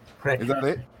 Right. Is that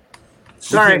it?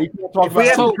 Sorry. If we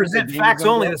have to present facts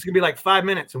only, this could be like 5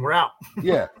 minutes and we're out.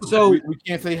 Yeah. So we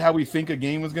can't say how we think a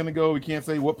game is going to go. We can't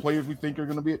say what players we think are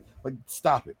going to be. Like,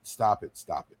 stop it.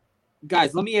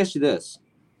 Guys, let me ask you this,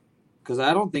 because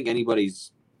I don't think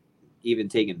anybody's even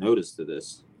taken notice to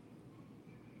this.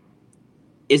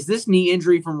 Is this knee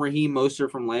injury from Raheem Mostert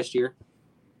from last year?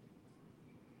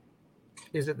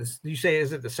 Is it this? You say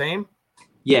is it the same?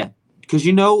 Yeah, because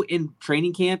in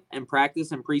training camp and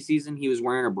practice and preseason, he was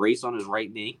wearing a brace on his right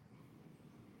knee.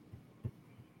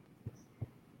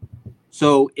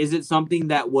 So is it something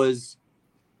that was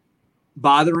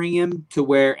bothering him to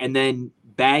where, and then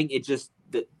bang, it just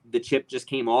the chip just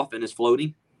came off and is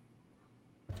floating?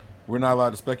 We're not allowed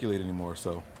to speculate anymore,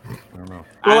 so I don't know.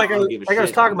 Well, like I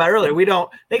was talking about earlier,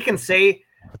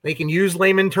 they can use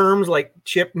layman terms like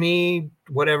chip knee,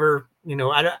 whatever.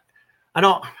 I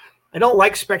don't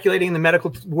like speculating in the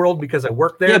medical world because I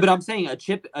work there. Yeah, but I'm saying a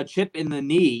chip in the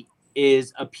knee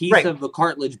is a piece of the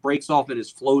cartilage breaks off and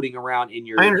is floating around in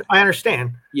your. I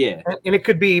understand. Yeah, and it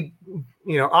could be,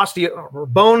 osteo or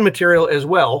bone material as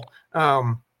well.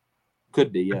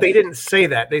 Could be. Yeah. They didn't say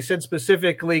that. They said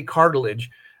specifically cartilage.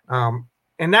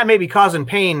 And that may be causing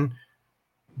pain,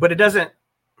 but it doesn't.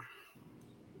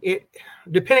 It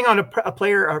depending on a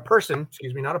player or a person,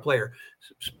 excuse me, not a player.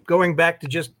 Going back to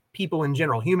just people in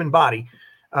general, human body.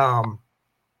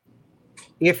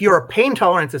 If your pain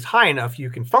tolerance is high enough, you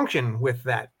can function with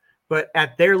that. But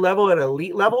at their level, at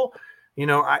elite level,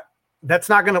 that's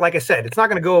not going to, like I said, it's not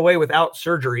going to go away without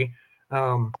surgery.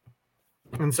 And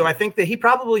so I think that he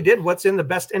probably did what's in the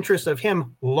best interest of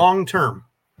him long term.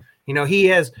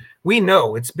 We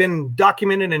know it's been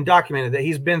documented that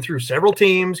he's been through several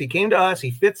teams. He came to us.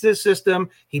 He fits this system.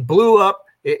 He blew up.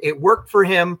 It worked for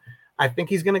him. I think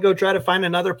he's going to go try to find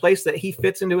another place that he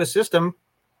fits into a system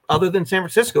other than San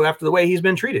Francisco after the way he's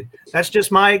been treated. That's just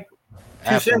my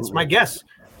 2 cents, my guess.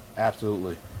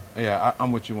 Absolutely. Yeah,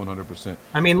 I'm with you 100%.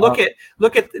 I mean, look at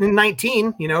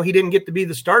 19, he didn't get to be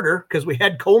the starter because we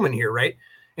had Coleman here, right?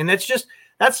 And that's just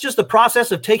the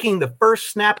process of taking the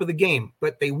first snap of the game,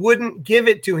 but they wouldn't give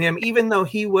it to him, even though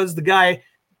he was the guy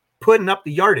putting up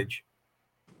the yardage.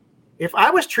 If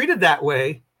I was treated that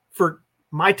way for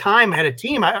my time at a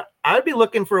team, I'd be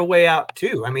looking for a way out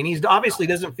too. I mean, he obviously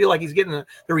doesn't feel like he's getting the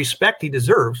respect he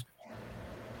deserves.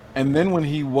 And then when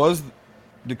he was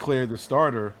declared the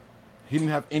starter, he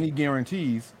didn't have any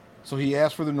guarantees, so he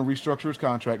asked for them to restructure his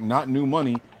contract, not new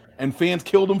money, and fans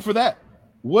killed him for that.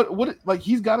 What like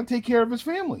he's got to take care of his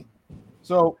family.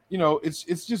 So,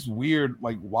 it's just weird,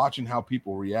 like watching how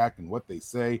people react and what they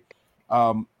say.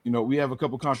 We have a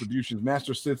couple contributions.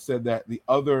 Master Sith said that the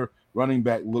other running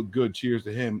back looked good. Cheers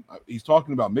to him. He's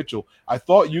talking about Mitchell. I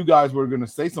thought you guys were going to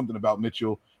say something about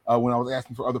Mitchell when I was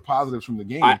asking for other positives from the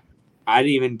game. I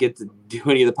didn't even get to do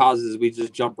any of the positives. We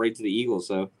just jumped right to the Eagles.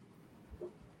 So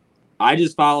I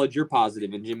just followed your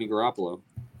positive in Jimmy Garoppolo.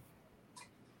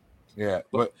 Yeah,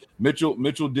 but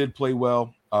Mitchell did play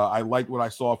well. I liked what I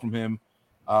saw from him.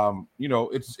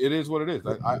 It is what it is.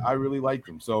 I really liked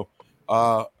him. So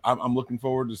I'm looking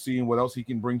forward to seeing what else he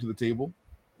can bring to the table.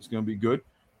 It's going to be good.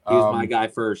 He was my guy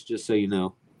first, just so you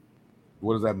know.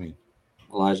 What does that mean?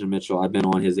 Elijah Mitchell. I've been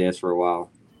on his ass for a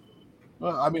while.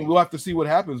 Well, I mean, we'll have to see what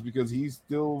happens because he's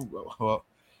still.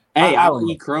 Hey, I I'll don't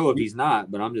know. eat crow if he's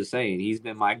not, but I'm just saying he's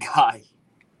been my guy.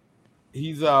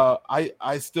 He's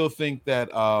I still think that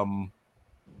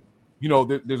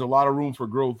there's a lot of room for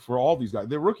growth for all these guys.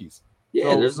 They're rookies.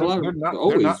 Yeah, So there's a lot of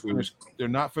they're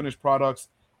not finished products.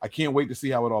 I can't wait to see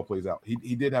how it all plays out.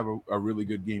 He did have a really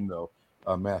good game though,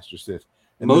 Master Sith.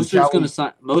 And Mostert's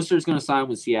going to sign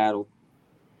with Seattle.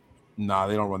 Nah,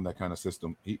 they don't run that kind of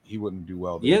system. He wouldn't do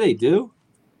well there. Yeah, they do.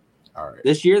 All right.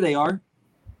 This year they are.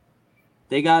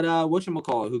 They got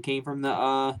whatchamacallit, who came from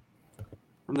the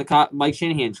Mike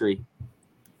Shanahan tree.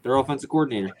 Their offensive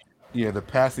coordinator. Yeah, the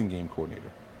passing game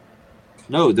coordinator.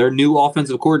 No, their new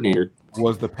offensive coordinator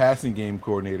was the passing game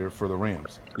coordinator for the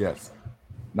Rams. Yes.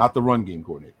 Not the run game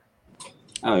coordinator.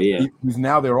 Oh, yeah. He's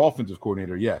now their offensive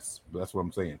coordinator. Yes. That's what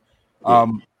I'm saying.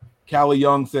 Yeah. Callie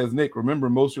Young says, Nick, remember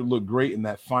Mostert looked great in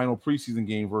that final preseason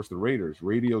game versus the Raiders.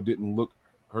 Radio didn't look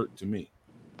hurt to me.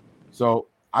 So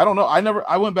I don't know.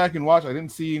 I went back and watched. I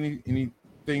didn't see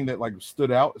anything that like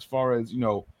stood out as far as,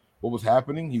 what was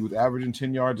happening. He was averaging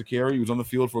 10 yards a carry. He was on the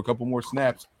field for a couple more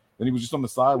snaps. Then he was just on the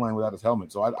sideline without his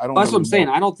helmet. So I don't know. That's what I'm saying.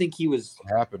 I don't think he was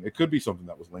happened. It could be something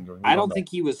that was lingering. I don't think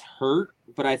he was hurt,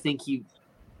 but I think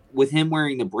with him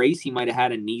wearing the brace, he might have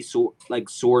had a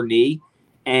sore knee,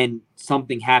 and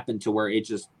something happened to where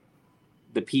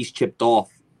the piece chipped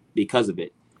off because of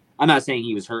it. I'm not saying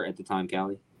he was hurt at the time,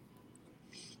 Callie.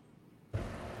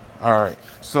 All right.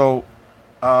 So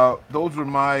those are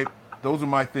my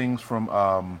things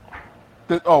from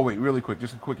really quick,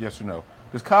 just a quick yes or no.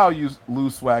 Does Kyle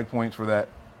lose swag points for that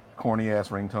corny ass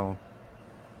ringtone?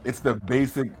 It's the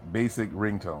basic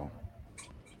ringtone.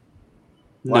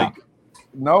 No.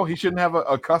 No, he shouldn't have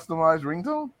a customized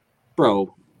ringtone?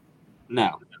 Bro,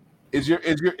 no. Is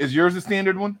yours a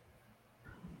standard one?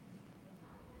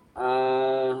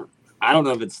 I don't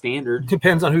know if it's standard.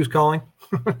 Depends on who's calling.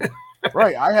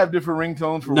 Right. I have different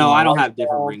ringtones for No, I don't have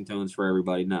different ringtones for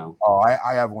everybody, no. Oh,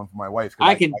 I have one for my wife.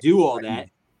 I can do all that.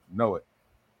 Know it.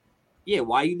 Yeah,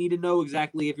 why you need to know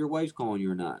exactly if your wife's calling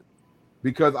you or not?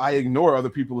 Because I ignore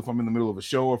other people if I'm in the middle of a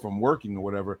show or if I'm working or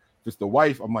whatever. If it's the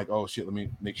wife, I'm like, oh shit, let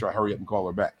me make sure I hurry up and call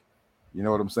her back. You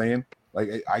know what I'm saying?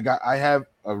 Like I have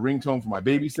a ringtone for my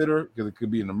babysitter because it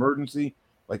could be an emergency.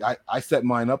 Like I set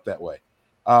mine up that way.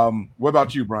 What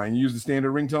about you, Brian? You use the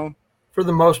standard ringtone? For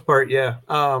the most part, yeah.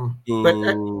 But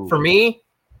for me,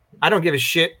 I don't give a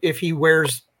shit if he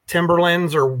wears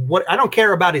Timberlands or what. I don't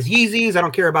care about his Yeezys. I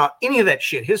don't care about any of that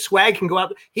shit. His swag can go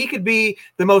out. He could be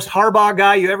the most Harbaugh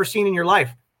guy you ever seen in your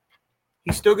life.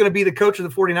 He's still going to be the coach of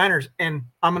the 49ers, and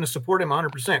I'm going to support him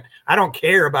 100%. I don't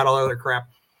care about all the other crap.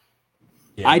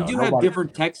 Yeah, I do have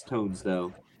different text tones,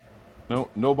 though. No,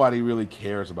 nobody really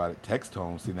cares about it. Text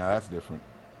tones. See, now that's different.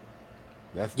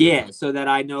 That's different. Yeah, so that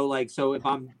I know, so if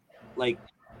I'm, I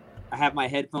have my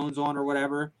headphones on or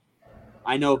whatever,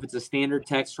 I know if it's a standard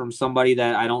text from somebody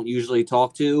that I don't usually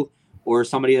talk to or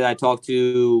somebody that I talk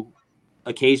to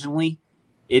occasionally,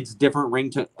 it's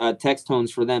different text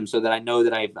tones for them so that I know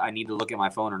that I need to look at my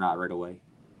phone or not right away.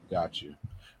 Got you.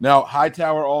 Now,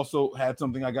 Hightower also had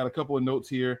something. I got a couple of notes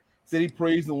here. Said he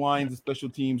praised the Lions and special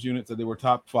teams units, that they were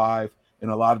top 5 in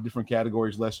a lot of different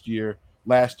categories last year,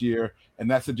 and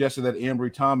that suggested that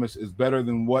Ambry Thomas is better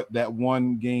than what that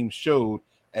one game showed.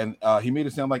 And he made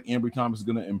it sound like Ambry Thomas is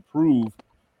going to improve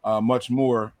much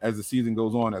more as the season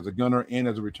goes on, as a gunner and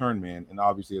as a return man, and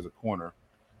obviously as a corner.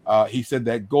 He said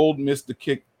that Gold missed the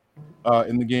kick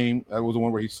in the game. That was the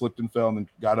one where he slipped and fell and then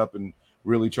got up and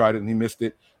really tried it, and he missed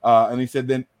it. And he said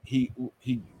then he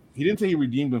didn't say he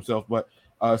redeemed himself, but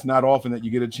it's not often that you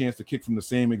get a chance to kick from the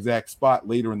same exact spot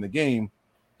later in the game,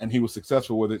 and he was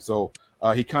successful with it. So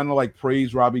he kind of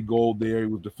praised Robbie Gould there. He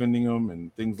was defending him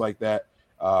and things like that.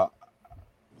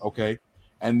 Okay.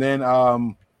 And then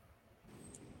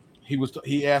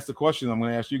he asked the question I'm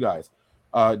going to ask you guys.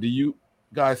 Do you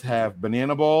guys have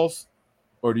banana balls,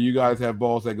 or do you guys have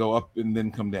balls that go up and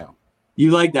then come down? You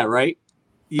like that, right?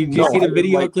 Did you see the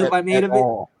video clip I made of it?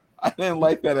 I didn't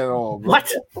like that at all. Bro.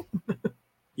 What?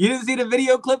 You didn't see the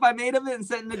video clip I made of it and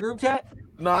sent in the group chat?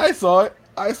 No, I saw it,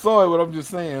 but I'm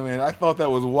just saying, man, I thought that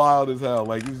was wild as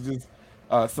hell. It's just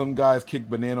some guys kick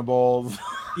banana balls.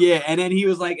 Yeah, and then he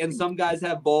was like, and some guys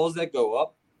have balls that go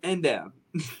up and down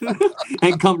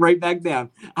and come right back down.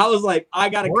 I was like, I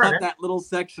got to cut that little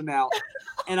section out,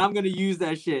 and I'm going to use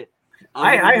that shit.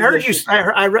 I heard you.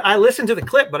 I listened to the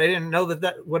clip, but I didn't know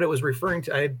that what it was referring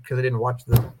to. Because I didn't watch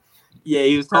the. Yeah,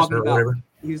 he was talking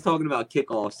about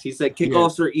kickoffs. He said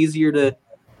kickoffs are easier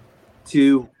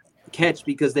to catch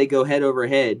because they go head over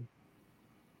head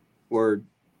or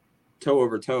toe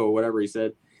over toe, whatever he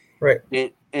said. Right.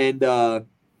 And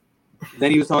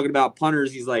then he was talking about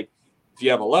punters. He's like, if you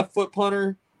have a left foot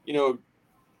punter, go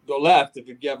left. If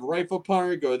you have a right foot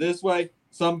punter, go this way.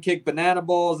 Some kick banana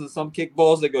balls and some kick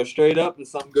balls that go straight up and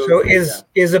some go. So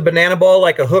is a banana ball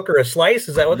like a hook or a slice?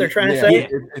 Is that what they're trying to say?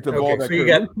 It's a ball that so you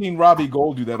got we've seen Robbie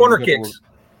Gould do that. corner kicks.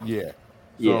 Yeah.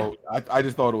 So I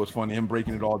just thought it was funny, him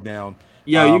breaking it all down.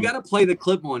 Yeah, you got to play the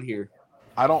clip on here.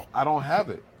 I don't have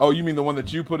it. Oh, you mean the one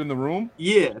that you put in the room?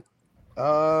 Yeah.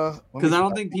 Because I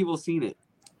don't think people seen it.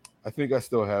 I think I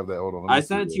still have that. Hold on. I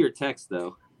sent it to your text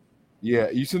though. Yeah,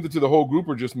 you sent it to the whole group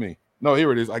or just me? No,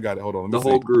 here it is. I got it. Hold on. The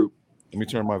whole group. Let me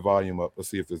turn my volume up. Let's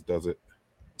see if this does it.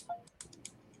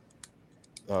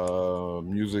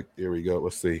 Music. Here we go.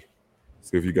 Let's see.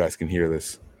 See if you guys can hear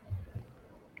this.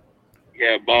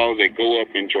 Yeah, balls that go up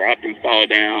and drop and fall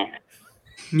down.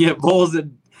 Yeah, balls that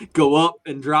go up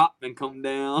and drop and come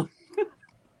down.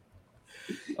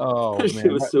 Oh, that man.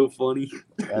 shit was so funny.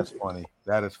 That's funny.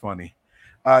 That is funny.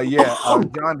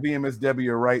 John B and Miss Debbie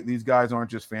are right. These guys aren't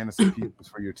just fantasy pieces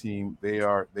for your team. They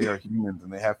are humans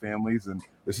and they have families and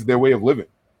this is their way of living.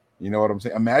 You know what I'm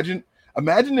saying? Imagine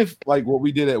if like what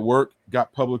we did at work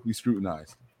got publicly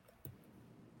scrutinized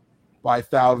by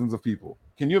thousands of people.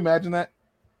 Can you imagine that?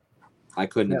 I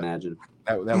couldn't imagine.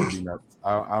 That would be nuts.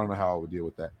 I don't know how I would deal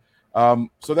with that.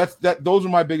 So that's that. Those are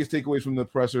my biggest takeaways from the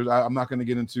pressers. I'm not going to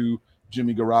get into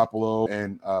Jimmy Garoppolo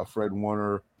and Fred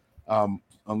Warner.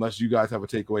 Unless you guys have a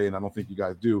takeaway, and I don't think you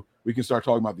guys do, we can start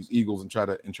talking about these Eagles and try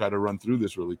to run through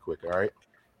this really quick. All right.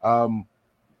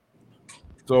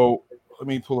 So let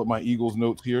me pull up my Eagles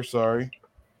notes here. Sorry.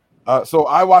 So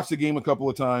I watched the game a couple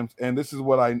of times, and this is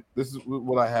what I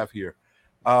have here.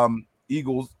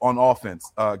 Eagles on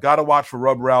offense. Got to watch for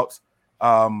rub routes.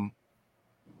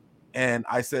 And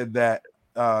I said that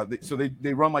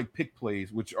they run like pick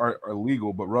plays, which are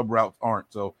illegal, but rub routes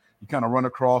aren't. So you kind of run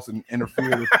across and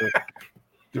interfere with the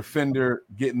defender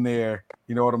getting there.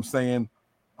 You know what I'm saying?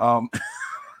 All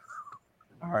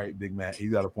right, Big Matt,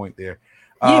 he's got a point there.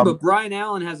 Yeah, but Brian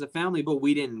Allen has a family, but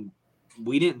we didn't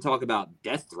talk about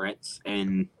death threats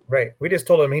and right. We just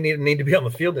told him he didn't need to be on the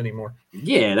field anymore.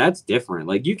 Yeah, that's different.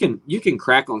 Like you can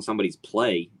crack on somebody's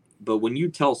play, but when you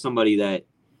tell somebody that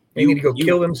they need to go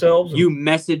kill themselves, you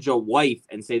message a wife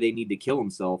and say they need to kill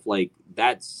himself, like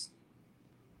that's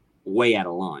way out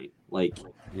of line. Like,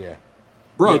 yeah,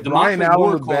 bro, yeah, Brian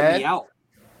Allen was bad. Me out,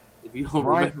 if you don't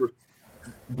remember,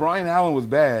 Brian Allen was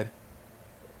bad,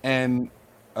 and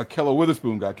Keller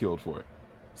Witherspoon got killed for it.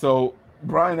 So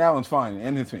Brian Allen's fine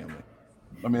and his family.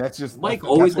 I mean, that's just Mike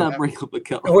always got to bring up a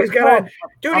Keller. Always got to,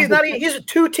 dude. He's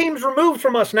 2 teams removed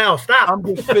from us now. Stop. I'm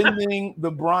defending the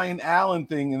Brian Allen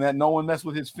thing and that no one messed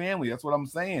with his family. That's what I'm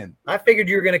saying. I figured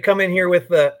you were going to come in here with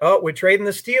we're trading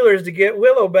the Steelers to get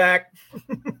Willow back.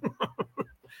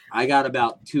 I got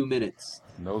about 2 minutes.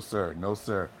 No, sir.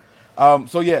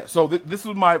 So this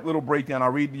was my little breakdown.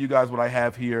 I'll read to you guys what I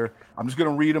have here. I'm just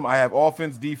going to read them. I have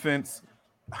offense, defense.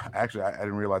 Actually, I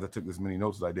didn't realize I took this many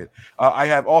notes as I did. I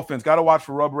have offense. Got to watch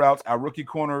for rub routes. Our rookie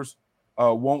corners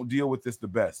won't deal with this the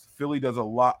best. Philly does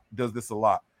this a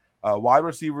lot. Wide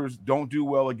receivers don't do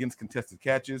well against contested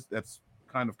catches. That's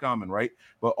kind of common, right?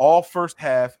 But all first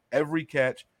half, every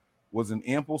catch was in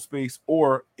ample space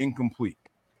or incomplete.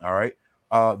 All right.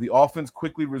 The offense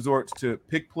quickly resorts to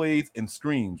pick plays and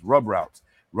screens, rub routes.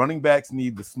 Running backs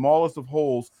need the smallest of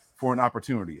holes for an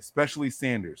opportunity, especially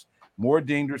Sanders. More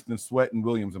dangerous than Sweat and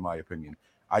Williams, in my opinion.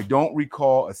 I don't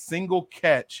recall a single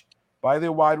catch by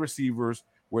their wide receivers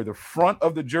where the front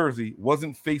of the jersey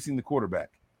wasn't facing the quarterback.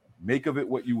 Make of it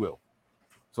what you will.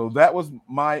 So that was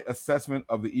my assessment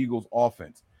of the Eagles'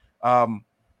 offense. What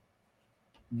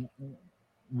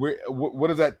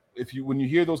does that? When you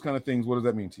hear those kind of things, what does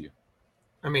that mean to you?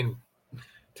 I mean,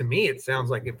 to me, it sounds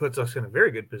like it puts us in a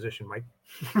very good position, Mike.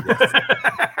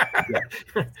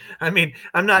 Yeah. I mean,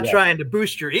 I'm not trying to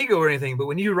boost your ego or anything, but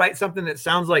when you write something that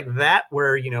sounds like that,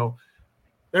 where,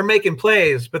 they're making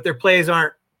plays, but their plays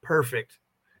aren't perfect,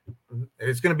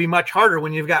 it's going to be much harder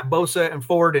when you've got Bosa and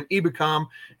Ford and Ebicom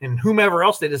and whomever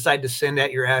else they decide to send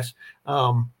at your ass.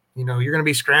 You're going to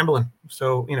be scrambling.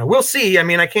 So, we'll see. I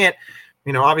mean, I can't,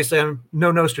 obviously I'm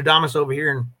no Nostradamus over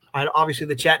here, and obviously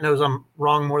the chat knows I'm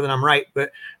wrong more than I'm right,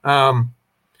 but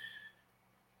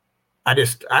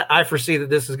I foresee that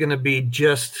this is going to be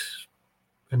just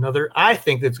another. I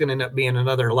think that's going to end up being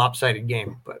another lopsided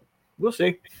game, but we'll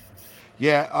see.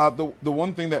 Yeah, the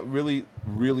one thing that really,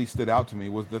 really stood out to me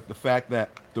was the fact that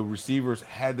the receivers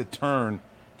had to turn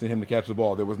to him to catch the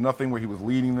ball. There was nothing where he was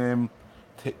leading them,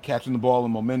 catching the ball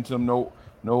in momentum, no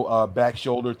back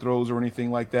shoulder throws or anything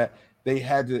like that. They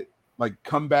had to, like,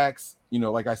 comebacks,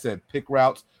 like I said, pick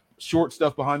routes, short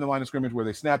stuff behind the line of scrimmage where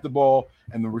they snap the ball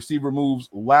and the receiver moves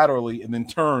laterally and then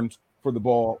turns for the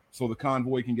ball so the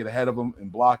convoy can get ahead of them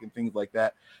and block and things like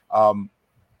that.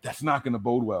 That's not going to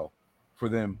bode well for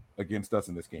them against us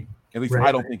in this game. At least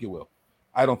I don't think it will.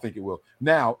 I don't think it will.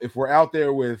 Now, if we're out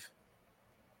there with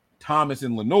Thomas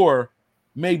and Lenore,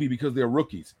 maybe because they're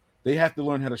rookies, they have to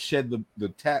learn how to shed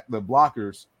the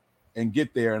blockers and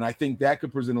get there. And I think that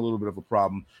could present a little bit of a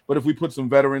problem. But if we put some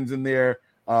veterans in there,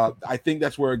 I think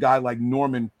that's where a guy like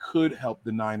Norman could help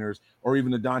the Niners, or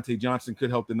even Adontae Johnson could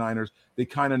help the Niners. They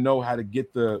kind of know how to get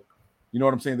you know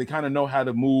what I'm saying? They kind of know how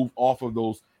to move off of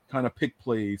those kind of pick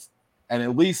plays and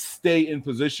at least stay in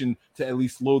position to at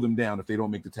least slow them down if they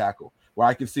don't make the tackle. Where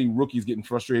I can see rookies getting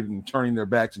frustrated and turning their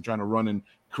backs and trying to run and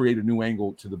create a new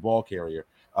angle to the ball carrier.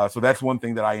 So that's one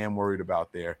thing that I am worried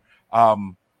about there.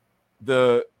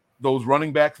 Those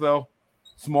running backs, though,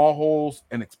 small holes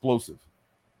and explosive.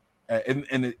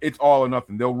 And it's all or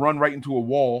nothing. They'll run right into a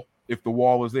wall if the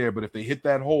wall is there, but if they hit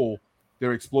that hole,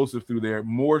 they're explosive through there,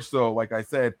 more so, like I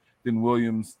said, than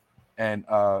Williams and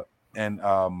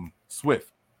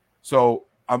Swift. So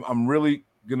I'm really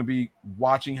going to be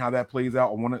watching how that plays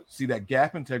out. I want to see that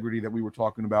gap integrity that we were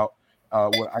talking about.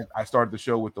 I started the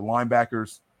show with the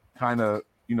linebackers kind of,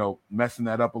 messing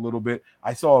that up a little bit.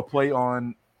 I saw a play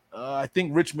on, I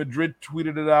think Rich Madrid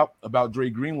tweeted it out about Dre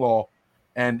Greenlaw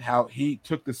and how he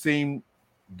took the same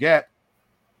gap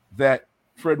that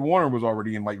Fred Warner was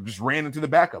already in, like just ran into the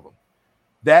back of him.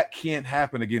 That can't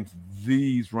happen against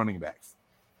these running backs.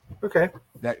 Okay.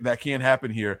 That can't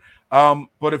happen here.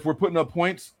 But if we're putting up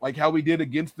points like how we did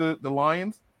against the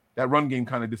Lions, that run game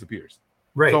kind of disappears.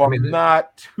 Right. So I'm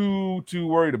not too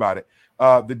worried about it.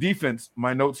 The defense,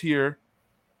 my notes here.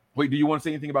 Wait, do you want to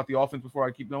say anything about the offense before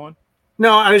I keep going?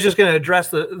 No, I was just going to address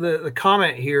the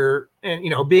comment here, and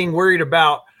being worried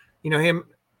about him,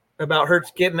 about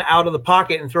Hurts getting out of the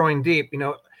pocket and throwing deep.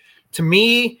 To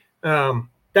me,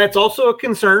 that's also a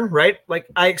concern, right? Like,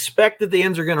 I expect that the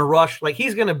ends are going to rush. Like,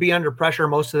 he's going to be under pressure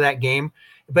most of that game,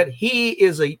 but he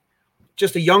is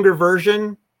just a younger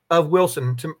version of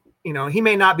Wilson. He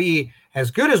may not be as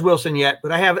good as Wilson yet,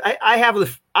 but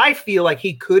I feel like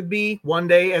he could be one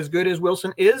day as good as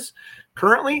Wilson is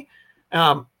currently.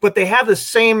 But they have they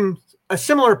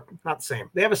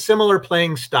have a similar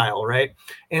playing style, right?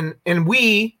 And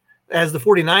we, as the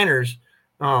 49ers,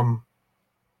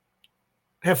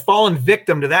 have fallen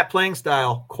victim to that playing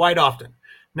style quite often.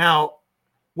 Now,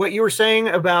 what you were saying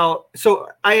about, so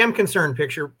I am concerned,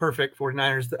 picture perfect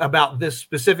 49ers, about this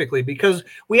specifically, because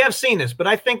we have seen this, but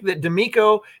I think that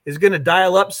D'Amico is going to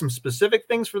dial up some specific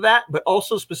things for that, but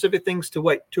also specific things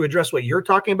to address what you're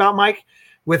talking about, Mike,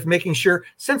 with making sure,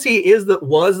 since he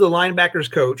was the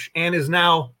linebackers coach and is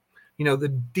now, the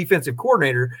defensive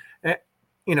coordinator,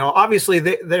 obviously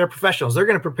they're professionals. They're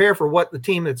going to prepare for what the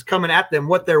team that's coming at them,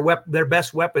 what their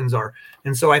best weapons are.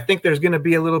 And so I think there's going to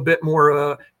be a little bit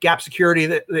more gap security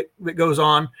that goes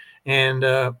on. And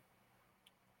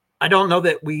I don't know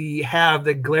that we have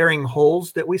the glaring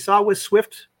holes that we saw with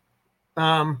Swift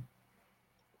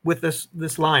with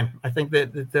this line. I think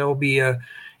that there'll be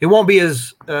it won't be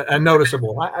as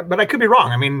noticeable, but I could be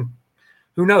wrong. I mean,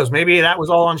 who knows? Maybe that was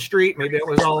all on Street. Maybe it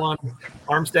was all on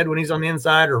Armstead when he's on the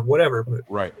inside or whatever. But.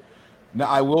 Right. Now,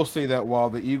 I will say that while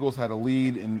the Eagles had a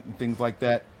lead and things like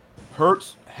that,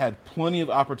 Hurts had plenty of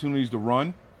opportunities to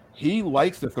run. He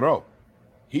likes to throw.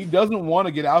 He doesn't want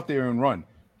to get out there and run.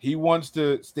 He wants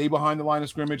to stay behind the line of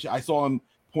scrimmage. I saw him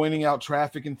pointing out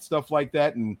traffic and stuff like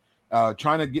that and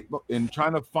trying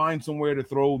to find somewhere to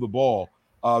throw the ball.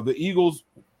 The Eagles,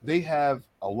 they have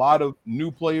a lot of new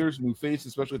players, new faces,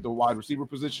 especially at the wide receiver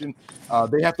position.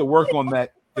 They have to work on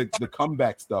that, the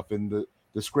comeback stuff and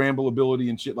the scramble ability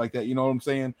and shit like that. You know what I'm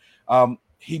saying?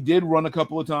 He did run a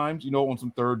couple of times, on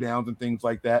some third downs and things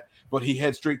like that, but he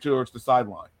heads straight towards the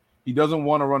sideline. He doesn't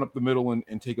want to run up the middle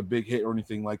and take a big hit or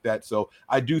anything like that. So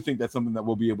I do think that's something that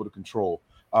we'll be able to control.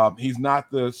 He's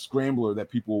not the scrambler that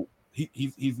people –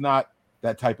 he's not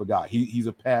that type of guy. He's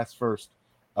a pass first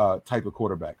type of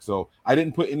quarterback. So I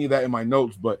didn't put any of that in my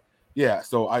notes, but yeah,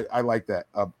 so I like that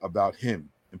about him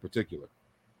in particular.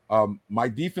 My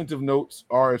defensive notes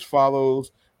are as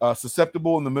follows: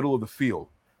 susceptible in the middle of the field.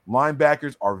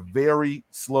 Linebackers are very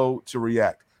slow to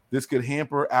react. This could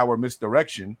hamper our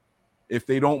misdirection if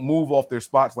they don't move off their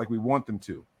spots like we want them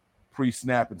to,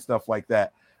 pre-snap and stuff like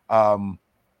that.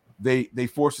 They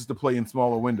force us to play in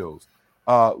smaller windows.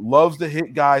 Loves to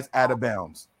hit guys out of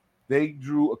bounds. They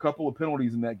drew a couple of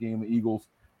penalties in that game, the Eagles.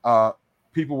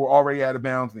 People were already out of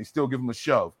bounds, and they still give them a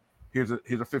shove. Here's a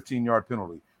 15-yard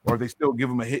penalty. Or they still give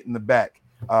them a hit in the back.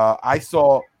 I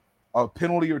saw a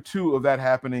penalty or two of that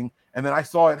happening And then I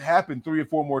saw it happen 3 or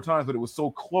 4 more times, but it was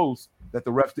so close that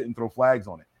the refs didn't throw flags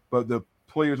on it. But the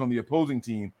players on the opposing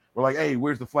team were like, hey,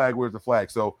 where's the flag? Where's the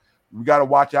flag? So we got to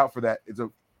watch out for that. It's a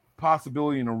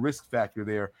possibility and a risk factor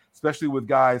there, especially with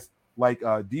guys like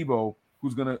Debo,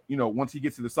 who's going to, once he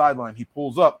gets to the sideline, he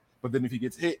pulls up. But then if he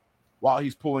gets hit while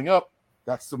he's pulling up,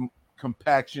 that's some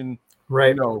compaction,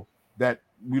 right? That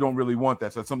we don't really want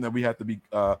that. So that's something that we have to be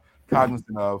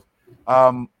cognizant of.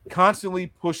 Constantly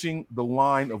pushing the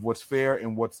line of what's fair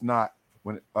and what's not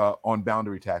when on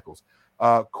boundary tackles.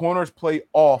 Corners play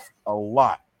off a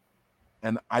lot,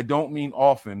 and I don't mean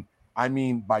often. I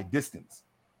mean by distance.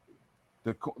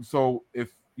 So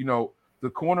if the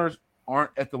corners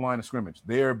aren't at the line of scrimmage,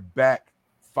 they're back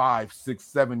 5, 6,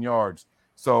 7 yards.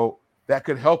 So that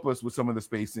could help us with some of the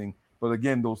spacing. But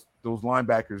again, those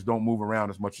linebackers don't move around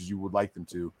as much as you would like them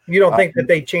to. You don't think that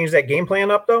they changed that game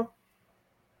plan up though?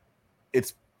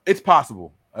 It's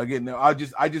possible. Again, I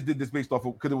just did this based off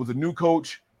of because it was a new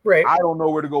coach. Right. I don't know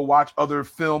where to go watch other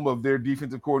film of their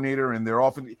defensive coordinator and their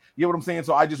offense. You know what I'm saying?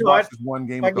 So I just watched this one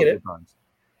game a couple of times.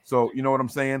 So you know what I'm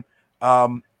saying?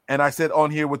 And I said on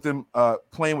here with them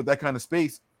playing with that kind of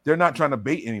space, they're not trying to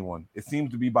bait anyone. It seems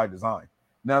to be by design.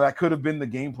 Now that could have been the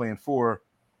game plan for,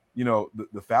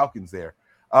 the Falcons there.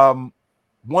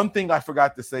 One thing I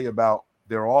forgot to say about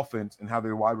their offense and how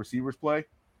their wide receivers play,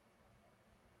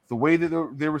 the way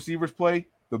that their receivers play,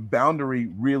 the boundary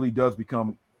really does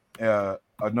become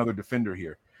another defender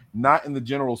here. Not in the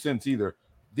general sense either.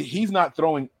 He's not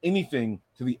throwing anything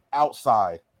to the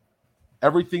outside.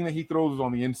 Everything that he throws is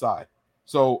on the inside.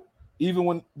 So even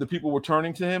when the people were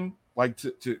turning to him, like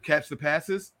to catch the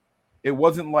passes, it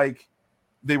wasn't like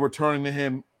they were turning to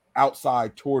him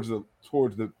outside towards the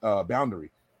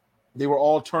boundary. They were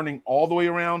all turning all the way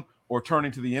around or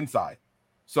turning to the inside.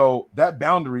 So that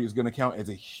boundary is going to count as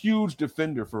a huge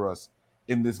defender for us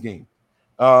in this game.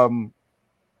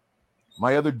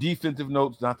 My other defensive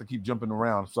notes, not to keep jumping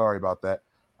around. Sorry about that.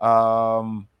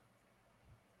 That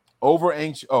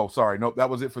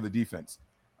was it for the defense.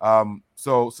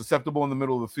 So susceptible in the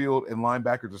middle of the field and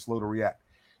linebackers are slow to react.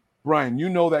 Brian, you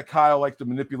know that Kyle likes to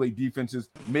manipulate defenses,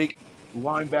 make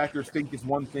linebackers think it's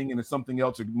one thing and it's something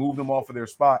else, or move them off of their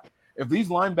spot. If these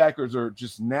linebackers are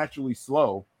just naturally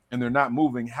slow and they're not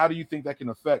moving, how do you think that can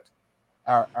affect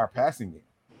our passing game?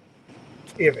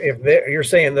 If you're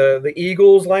saying the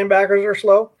Eagles linebackers are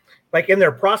slow, like in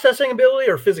their processing ability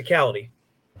or physicality?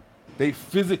 They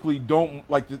physically don't,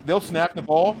 like, they'll snap the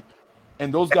ball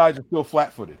and those guys are still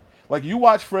flat-footed. Like, you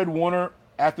watch Fred Warner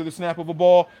after the snap of a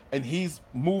ball and he's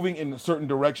moving in a certain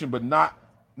direction but not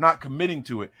committing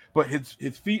to it, but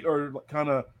his feet are kind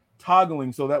of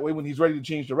toggling so that way when he's ready to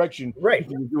change direction, right,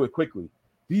 he can do it quickly.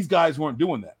 These guys weren't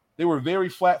doing that. They were very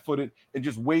flat-footed and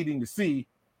just waiting to see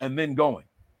and then going.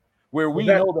 Where we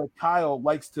know that Kyle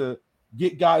likes to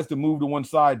get guys to move to one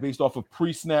side based off of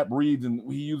pre-snap reads, and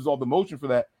he uses all the motion for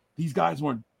that. These guys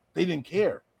they didn't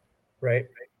care. Right.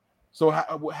 So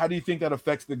how do you think that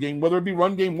affects the game, whether it be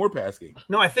run game or pass game?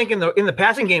 No, I think in the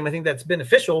passing game, I think that's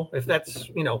beneficial if that's,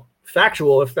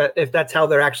 factual, if that's how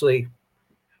they're actually,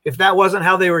 if that wasn't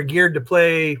how they were geared to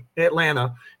play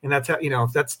Atlanta, and that's how,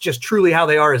 if that's just truly how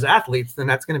they are as athletes, then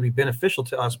that's going to be beneficial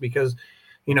to us because,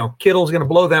 Kittle's going to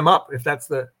blow them up if that's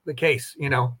the case.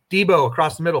 Debo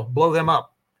across the middle, blow them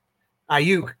up.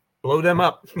 Ayuk, blow them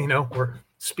up, or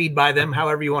speed by them,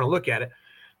 however you want to look at it.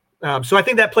 So I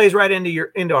think that plays right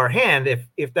into our hand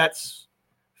if that's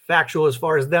factual as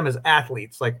far as them as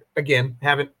athletes. Like, again,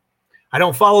 I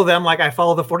don't follow them like I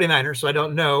follow the 49ers, so I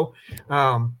don't know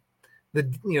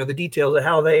the details of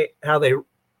how they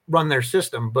run their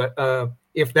system. But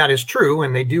if that is true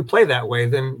and they do play that way,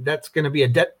 then that's going to be a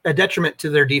detriment to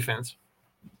their defense.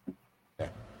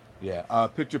 Yeah.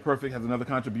 Picture Perfect has another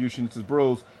contribution. It says,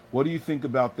 Bros, what do you think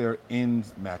about their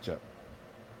ends matchup?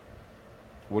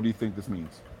 What do you think this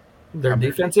means? Their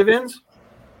defensive ends?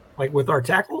 Like with our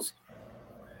tackles?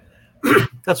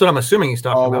 That's what I'm assuming he's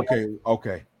talking about.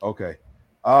 Okay.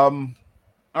 All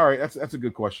right, that's a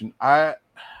good question.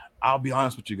 I'll be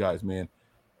honest with you guys, man.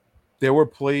 There were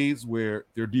plays where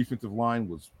their defensive line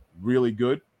was really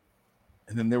good,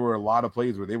 and then there were a lot of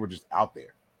plays where they were just out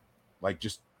there, like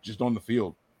just on the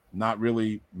field, not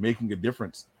really making a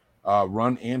difference,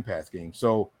 run and pass game.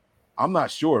 So I'm not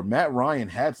sure. Matt Ryan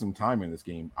had some time in this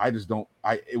game.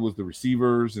 It was the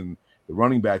receivers and the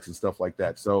running backs and stuff like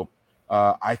that. So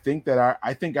I think our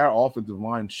offensive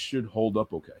line should hold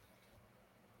up okay.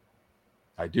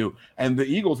 I do. And the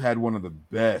Eagles had one of the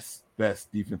best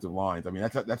defensive lines. I mean,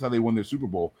 that's how they won their Super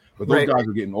Bowl. But those guys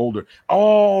are getting older.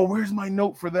 Oh, where's my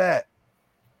note for that?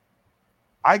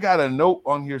 I got a note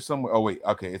on here somewhere. Oh, wait.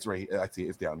 Okay, it's right here. I see it.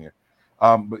 It's down here.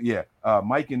 But yeah,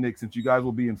 Mike and Nick, since you guys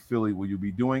will be in Philly, will you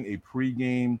be doing a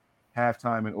pregame,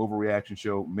 halftime, and overreaction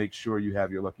show? Make sure you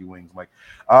have your lucky wings, Mike.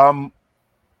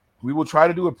 We will try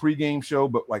to do a pregame show,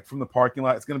 but like from the parking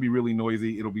lot, it's going to be really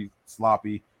noisy. It'll be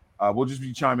sloppy. We'll just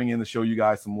be chiming in to show you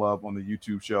guys some love on the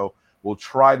YouTube show. We'll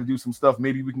try to do some stuff.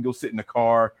 Maybe we can go sit in the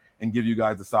car and give you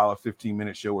guys a solid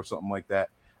 15-minute show or something like that.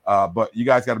 But you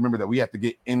guys got to remember that we have to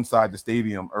get inside the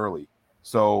stadium early.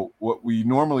 So what we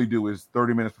normally do is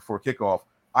 30 minutes before kickoff.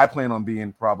 I plan on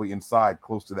being probably inside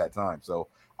close to that time. So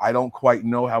I don't quite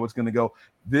know how it's going to go.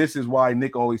 This is why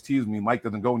Nick always teases me, Mike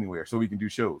doesn't go anywhere so we can do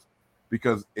shows,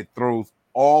 because it throws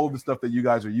all of the stuff that you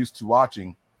guys are used to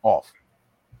watching off.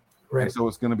 Right. And so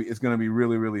it's going to be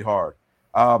really, really hard.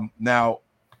 Now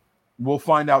we'll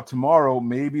find out tomorrow.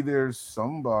 Maybe there's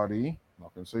somebody, I'm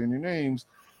not going to say any names,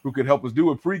 who could help us do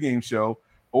a pregame show,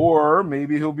 or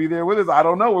maybe he'll be there with us. I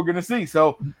don't know. We're going to see.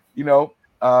 So,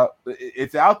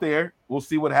 it's out there. We'll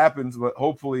see what happens, but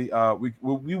hopefully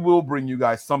we will bring you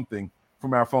guys something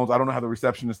from our phones. I don't know how the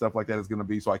reception and stuff like that is going to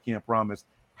be, so I can't promise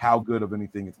how good of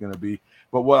anything it's going to be.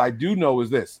 But what I do know is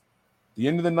this: at the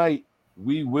end of the night,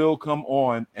 we will come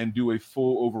on and do a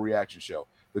full overreaction show.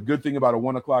 The good thing about a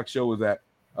 1 o'clock show is that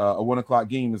a 1 o'clock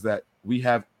game is that we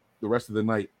have the rest of the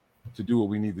night to do what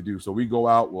we need to do. So we go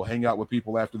out, we'll hang out with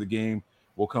people after the game,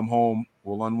 we'll come home,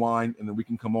 we'll unwind, and then we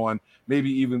can come on maybe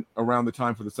even around the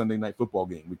time for the Sunday night football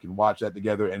game. We can watch that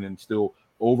together and then still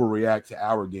overreact to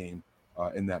our game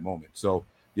in that moment. So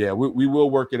yeah, we will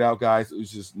work it out, guys.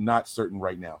 It's just not certain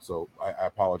right now. So I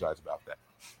apologize about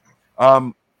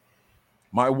that.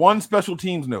 My one special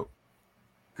teams note,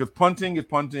 because punting is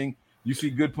punting. You see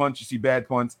good punts, you see bad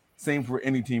punts. Same for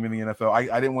any team in the NFL.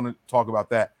 I didn't want to talk about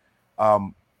that.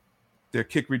 Their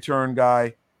kick return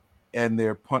guy and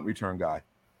their punt return guy.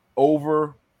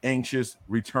 Over anxious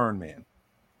return man.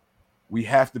 We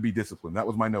have to be disciplined. That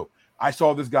was my note. I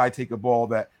saw this guy take a ball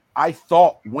that I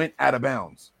thought went out of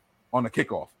bounds on a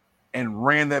kickoff and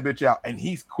ran that bitch out, and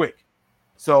he's quick.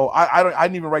 So I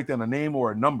didn't even write down a name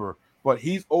or a number, but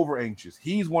he's over anxious.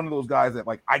 He's one of those guys that,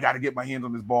 like, I got to get my hands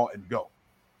on this ball and go.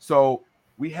 So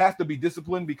we have to be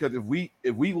disciplined, because if we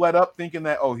let up thinking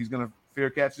that, oh, he's going to fair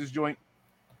catch this joint,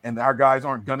 and our guys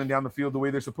aren't gunning down the field the way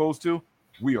they're supposed to,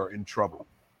 we are in trouble.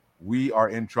 We are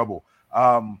in trouble.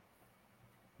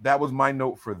 That was my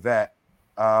note for that.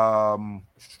 How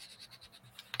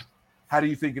do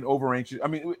you think an over anxious? I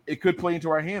mean, it could play into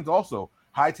our hands also.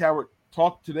 Hightower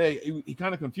talked today. He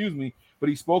kind of confused me, but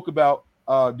he spoke about,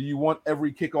 do you want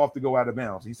every kickoff to go out of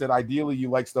bounds? He said, ideally, you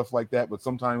like stuff like that, but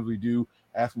sometimes we do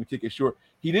ask him to kick it short.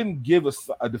 He didn't give us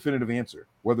a definitive answer,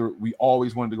 whether we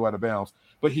always wanted to go out of bounds.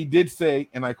 But he did say,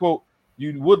 and I quote,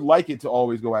 you would like it to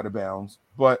always go out of bounds,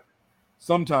 but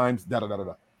sometimes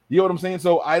da-da-da-da-da. You know what I'm saying?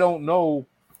 So I don't know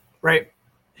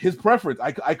his preference.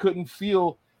 I couldn't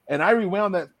feel, and I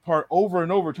rewound that part over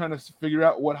and over trying to figure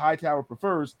out what Hightower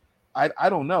prefers. I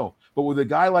don't know. But with a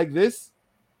guy like this,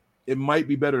 it might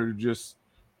be better to just,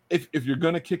 if you're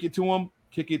going to kick it to him,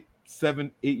 kick it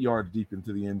 7-8 yards deep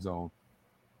into the end zone.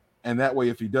 And that way,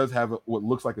 if he does have what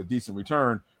looks like a decent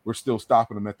return, we're still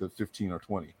stopping him at the 15 or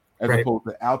 20, as opposed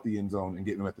to out the end zone and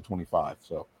getting him at the 25.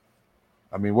 So,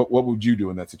 I mean, what would you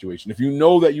do in that situation? If you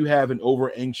know that you have an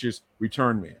over anxious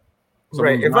return man.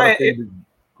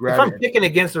 If I'm picking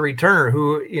against a returner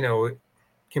who,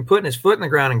 can put his foot in the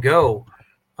ground and go,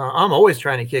 I'm always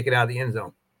trying to kick it out of the end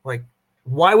zone. Like,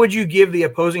 why would you give the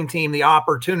opposing team the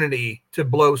opportunity to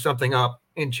blow something up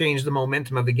and change the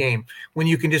momentum of the game when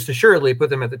you can just assuredly put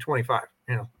them at the 25?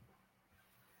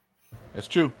 That's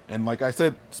true. And like I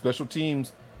said, special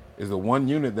teams is the one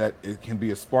unit that it can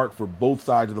be a spark for both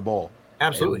sides of the ball.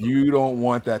 Absolutely. And you don't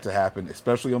want that to happen,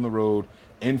 especially on the road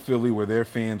in Philly where their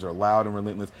fans are loud and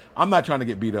relentless. I'm not trying to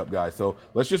get beat up, guys. So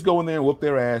let's just go in there and whoop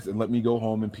their ass and let me go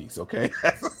home in peace, okay?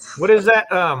 What is that?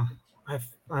 I've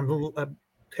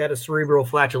had a cerebral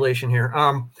flatulation here.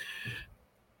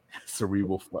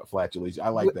 Cerebral flatulation. I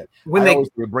like that. When I always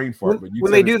do a brain fart, but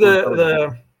when they do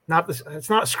it's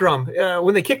not scrum.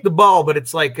 When they kick the ball, but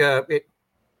it's like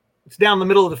it's down the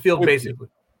middle of the field, squib basically.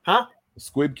 Kick. Huh?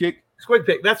 Squib kick. Squid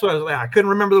pick. That's what I couldn't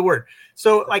remember the word.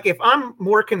 So, like, if I'm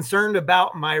more concerned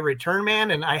about my return man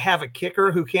and I have a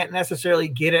kicker who can't necessarily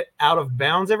get it out of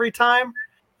bounds every time,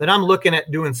 then I'm looking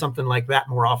at doing something like that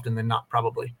more often than not,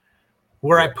 probably.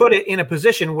 Where I put it in a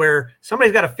position where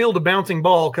somebody's got to field a bouncing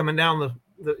ball coming down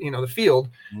the field,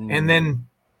 and then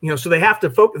so they have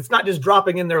to focus. It's not just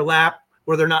dropping in their lap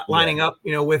where they're not lining up,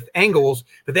 with angles,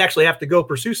 but they actually have to go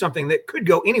pursue something that could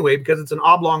go anyway because it's an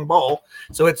oblong ball.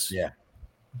 So it's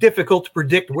difficult to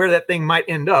predict where that thing might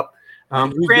end up.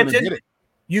 Granted,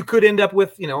 you could end up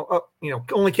with,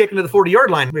 only kicking to the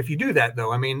 40-yard line if you do that,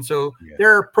 though. I mean, so Yeah.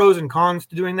 there are pros and cons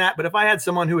to doing that. But if I had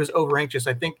someone who is over anxious,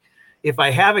 I think if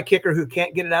I have a kicker who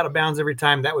can't get it out of bounds every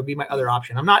time, that would be my other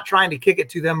option. I'm not trying to kick it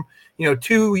to them,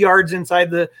 2 yards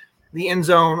inside the end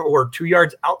zone or 2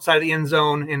 yards outside of the end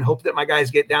zone and hope that my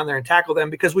guys get down there and tackle them,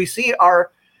 because we've seen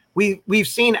our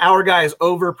guys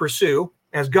over pursue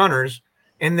as gunners,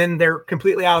 and then they're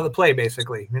completely out of the play,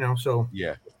 basically, so.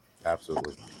 Yeah,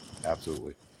 absolutely.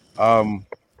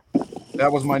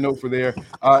 That was my note for there.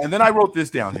 And then I wrote this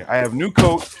down here. I have new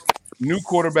coach, new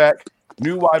quarterback,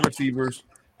 new wide receivers.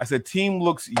 I said team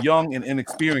looks young and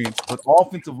inexperienced, but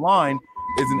offensive line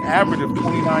is an average of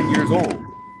 29 years old.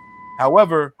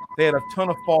 However, they had a ton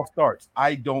of false starts.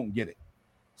 I don't get it.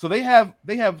 So they have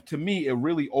to me a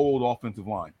really old offensive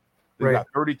line. They've got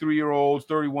 33-year-olds,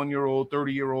 31-year-olds,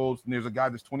 30-year-olds, and there's a guy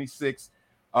that's 26.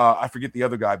 I forget the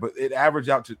other guy, but it averaged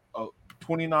out to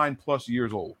 29 plus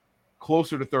years old,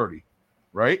 closer to 30,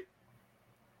 right?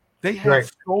 They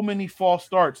have so many false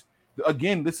starts.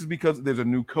 Again, this is because there's a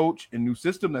new coach and new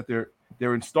system that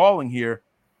they're installing here.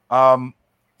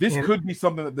 This could be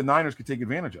something that the Niners could take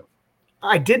advantage of.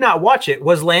 I did not watch it.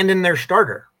 Was Landon their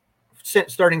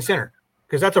starting center?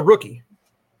 Because that's a rookie.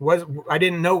 I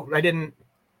didn't know. I didn't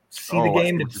see the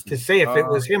game to say if it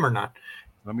was him or not.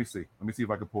 Let me see. Let me see if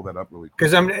I can pull that up really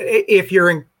quick. Because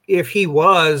if he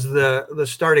was the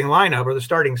starting lineup or the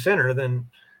starting center, then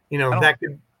that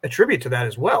could attribute to that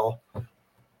as well.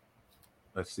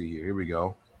 Let's see here. Here we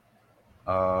go.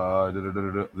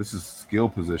 This is skill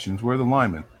positions. Where are the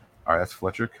linemen? All right, that's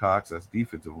Fletcher Cox. That's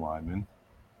defensive lineman.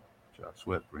 Josh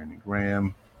Sweat, Brandon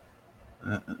Graham.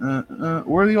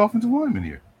 Where are the offensive linemen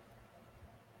here?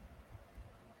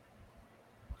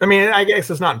 I mean, I guess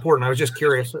it's not important. I was just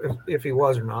curious if he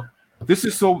was or not. This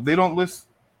is so they don't list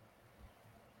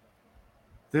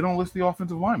the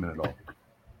offensive linemen at all.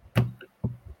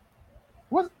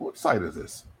 What site is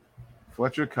this?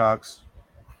 Fletcher Cox,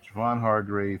 Javon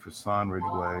Hargrave, Hassan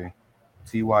Ridgeway,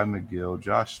 T.Y. McGill,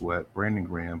 Josh Sweat, Brandon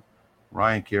Graham,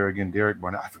 Ryan Kerrigan, Derek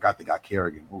Barnett. I forgot they got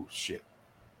Kerrigan. Oh, shit.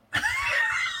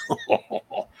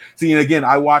 See, and again,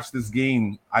 I watched this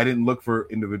game. I didn't look for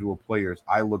individual players.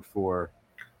 I looked for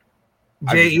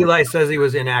Eli says he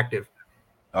was inactive.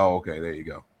 Oh, okay. There you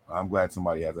go. I'm glad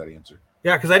somebody has that answer.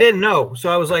 Yeah, because I didn't know. So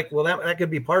I was like, well, that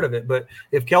could be part of it. But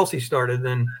if Kelsey started,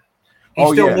 then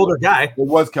he's still an older guy. It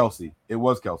was Kelsey.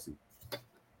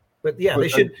 But yeah, they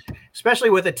should,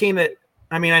 especially with a team that,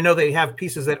 I mean, I know they have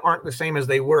pieces that aren't the same as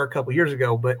they were a couple years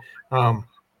ago, but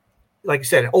like you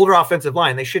said, older offensive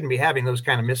line, they shouldn't be having those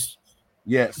kind of miss.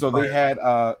 Yeah, so they had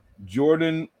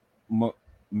Jordan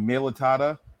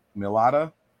Milata,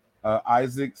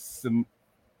 Isaac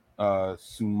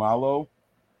Sumalo,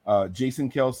 Jason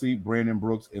Kelsey, Brandon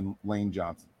Brooks, and Lane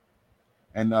Johnson.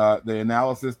 And the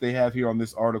analysis they have here on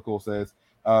this article says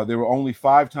there were only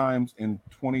 5 times in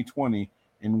 2020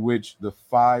 in which the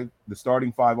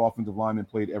starting 5 offensive linemen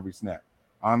played every snap.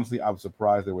 Honestly, I was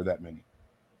surprised there were that many.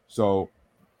 So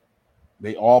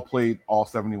they all played all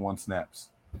 71 snaps.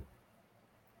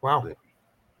 Wow.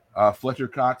 Fletcher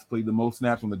Cox played the most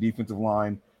snaps on the defensive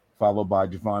line, followed by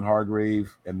Javon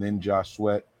Hargrave, and then Josh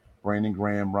Sweat, Brandon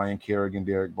Graham, Ryan Kerrigan,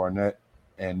 Derek Barnett,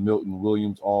 and Milton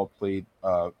Williams all played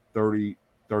 30,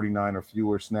 39 or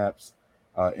fewer snaps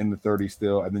in the 30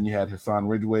 still. And then you had Hassan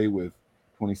Ridgeway with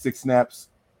 26 snaps,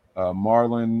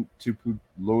 Marlon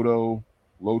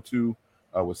Lotu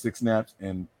with 6 snaps,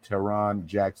 and Teron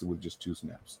Jackson with just 2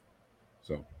 snaps.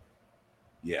 So,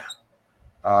 yeah.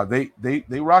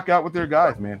 They rock out with their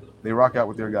guys, man. They rock out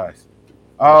with their guys.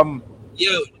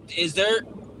 Yo, is there?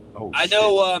 Oh, I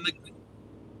know.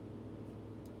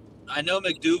 I know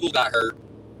McDougal got hurt,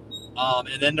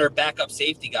 and then their backup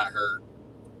safety got hurt.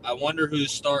 I wonder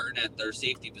who's starting at their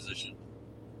safety position.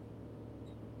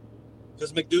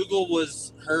 Because McDougal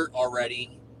was hurt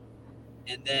already,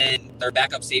 and then their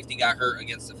backup safety got hurt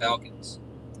against the Falcons.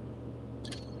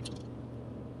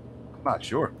 I'm not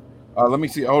sure. Let me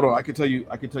see. Hold on. I can tell you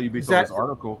based on this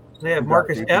article. They have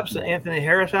Marcus Epps and Anthony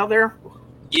Harris out there?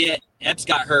 Yeah, Epps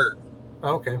got hurt.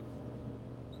 Okay.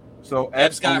 So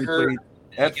Epps got hurt.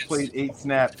 Epps played 8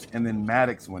 snaps, and then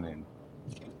Maddox went in.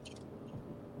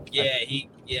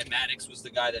 Yeah, Maddox was the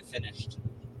guy that finished.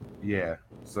 Yeah.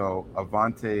 So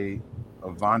Avante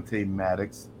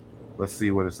Maddox. Let's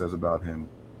see what it says about him.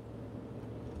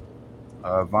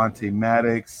 Avante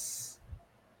Maddox,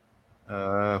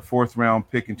 4th round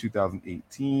pick in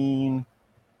 2018.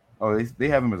 Oh, they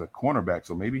have him as a cornerback,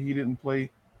 so maybe he didn't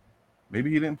play. Maybe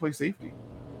he didn't play safety.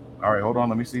 All right, hold on.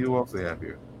 Let me see who else they have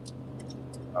here.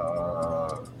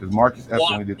 Because Marcus Epps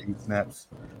only did 8 snaps.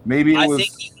 Maybe it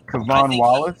was Kevon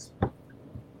Wallace.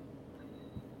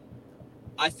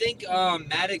 I think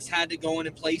Maddox had to go in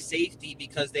and play safety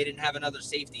because they didn't have another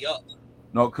safety up.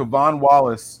 No, Kevon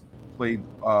Wallace played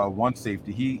one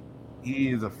safety. He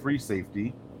is a free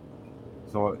safety,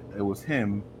 so it was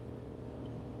him.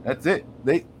 That's it.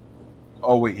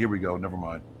 Oh wait, here we go. Never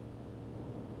mind.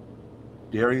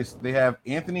 They have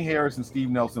Anthony Harris and Steve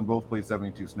Nelson both played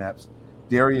 72 snaps.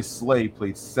 Darius Slay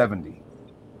played 70,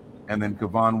 and then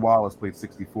Kevon Wallace played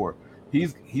 64.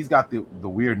 He's got the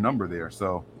weird number there.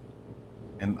 So,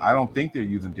 and I don't think they're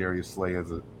using Darius Slay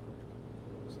as a.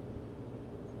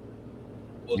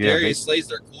 Well, yeah, Darius Slay's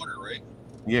their corner, right?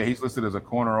 Yeah, he's listed as a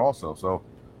corner also. So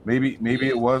maybe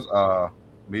it was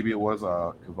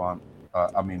Kevon.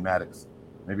 Maddox.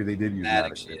 Maybe they did use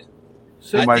Maddox. Yeah.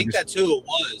 So I think that's who it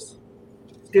was.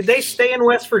 Did they stay in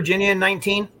West Virginia in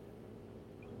 19?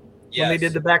 Yes. When they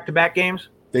did the back-to-back games?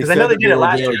 Because I know they did it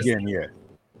last year. Again, yeah.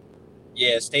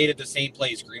 Yeah, stayed at the same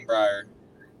place, Greenbrier.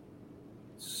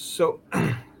 So,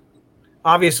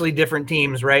 obviously different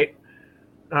teams, right,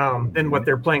 than what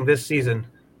they're playing this season.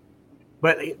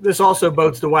 But this also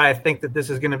bodes to why I think that this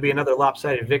is going to be another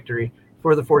lopsided victory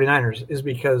for the 49ers, is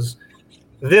because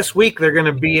this week they're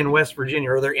going to be in West Virginia,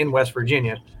 or they're in West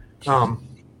Virginia,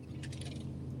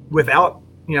 without,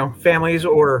 families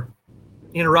or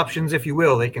interruptions, if you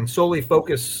will. They can solely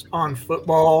focus on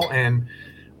football, and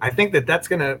I think that that's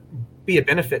going to be a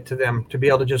benefit to them to be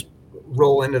able to just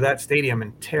roll into that stadium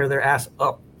and tear their ass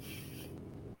up.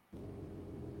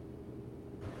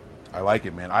 I like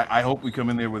it, man. I hope we come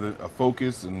in there with a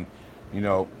focus, and you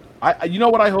know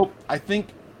what I hope. I think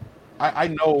I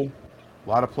know a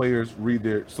lot of players read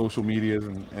their social medias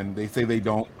and they say they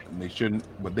don't and they shouldn't,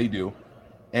 but they do.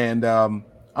 And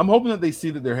I'm hoping that they see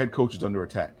that their head coach is under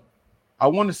attack. I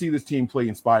want to see this team play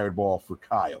inspired ball for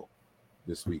Kyle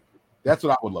this week. That's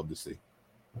what I would love to see.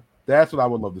 That's what I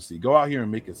would love to see. Go out here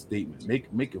and make a statement.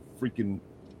 Make a freaking,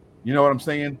 you know what I'm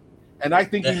saying? And I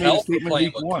think he made a statement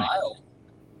week one. Kyle.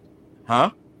 Huh?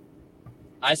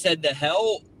 I said the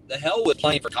hell with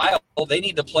playing for Kyle. They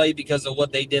need to play because of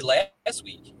what they did last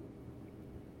week.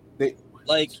 Well,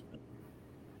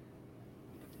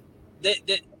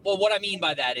 what I mean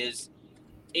by that is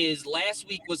last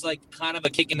week was like kind of a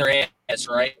kick in their ass,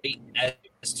 right?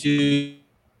 As to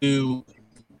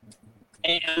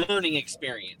a learning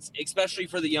experience, especially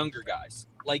for the younger guys.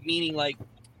 Meaning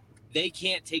they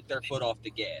can't take their foot off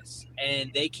the gas,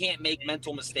 and they can't make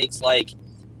mental mistakes. I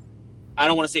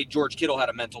don't want to say George Kittle had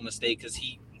a mental mistake because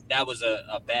that was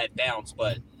a bad bounce,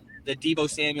 but the Deebo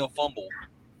Samuel fumble,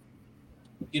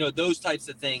 those types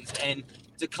of things, and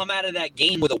to come out of that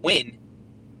game with a win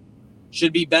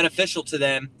should be beneficial to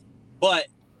them. But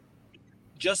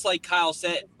just like Kyle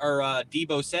said, or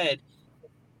Deebo said,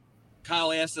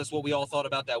 Kyle asked us what we all thought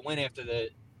about that win after the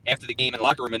game in the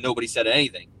locker room, and nobody said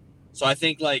anything. So I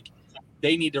think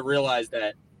they need to realize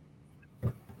that,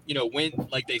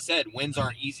 like they said, wins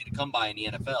aren't easy to come by in the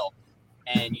NFL,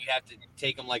 and you have to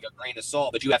take them like a grain of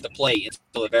salt, but you have to play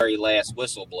until the very last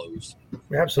whistle blows.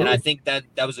 Absolutely. And I think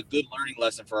that was a good learning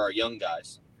lesson for our young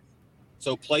guys.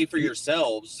 So play for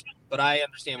yourselves, but I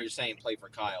understand what you're saying. Play for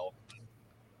Kyle.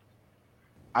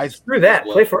 Screw that.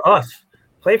 Play for us.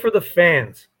 Play for the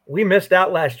fans. We missed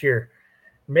out last year.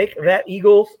 Make that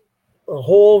Eagles a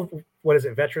whole, what is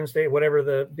it, Veterans Day, whatever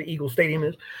the Eagles Stadium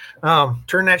is.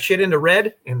 Turn that shit into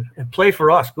red and play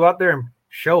for us. Go out there and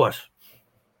show us.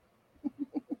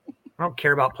 I don't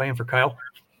care about playing for Kyle.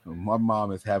 My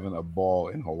mom is having a ball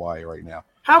in Hawaii right now.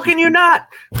 How can you not?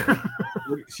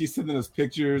 She's sending us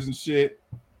pictures and shit.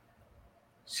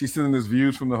 She's sending us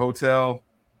views from the hotel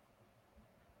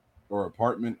or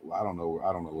apartment. I don't know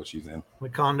what she's in. The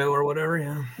condo or whatever,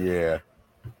 yeah. Yeah.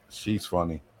 She's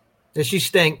funny. Is she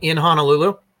staying in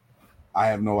Honolulu? I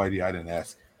have no idea. I didn't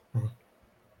ask.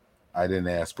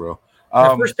 Bro.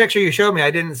 The first picture you showed me,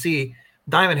 I didn't see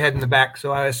Diamond Head in the back,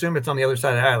 so I assume it's on the other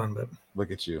side of the island. But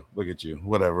look at you.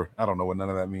 Whatever. I don't know what none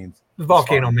of that means. The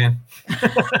volcano, man.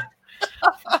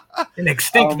 An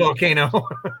extinct volcano.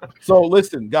 So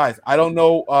listen, guys, I don't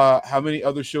know how many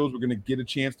other shows we're going to get a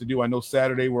chance to do. I know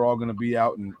Saturday we're all going to be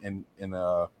out and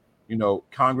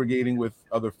congregating with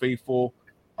other faithful.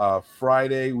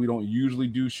 Friday we don't usually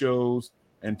do shows,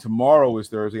 and tomorrow is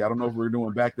Thursday. I don't know if we're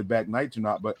doing back-to-back nights or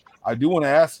not, but I do want to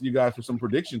ask you guys for some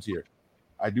predictions here.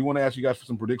 And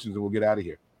we'll get out of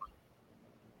here.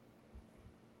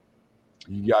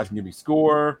 You guys can give me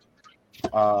score.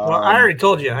 Well, I already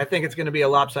told you. I think it's going to be a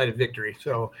lopsided victory.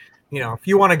 So, if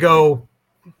you want to go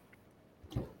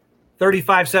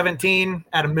 35-17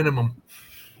 at a minimum.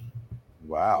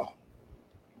 Wow.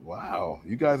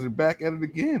 You guys are back at it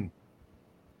again.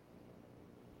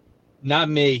 Not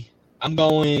me. I'm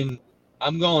going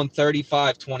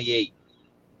 35-28.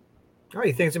 Oh,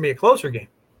 you think it's going to be a closer game?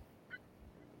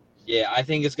 Yeah, I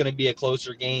think it's going to be a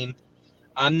closer game.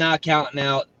 I'm not counting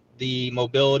out the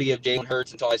mobility of Jalen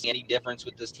Hurts until I see any difference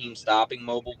with this team stopping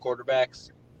mobile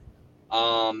quarterbacks.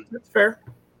 That's fair.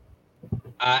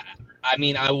 I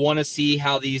mean, I want to see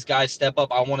how these guys step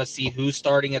up. I want to see who's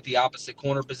starting at the opposite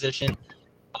corner position.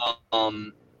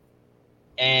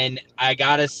 And I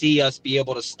got to see us be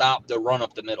able to stop the run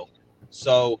up the middle.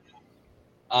 So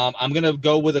I'm going to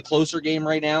go with a closer game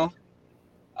right now,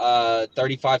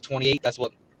 35-28. That's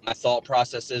what my thought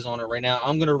process is on it right now.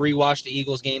 I'm going to rewatch the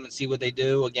Eagles game and see what they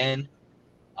do again.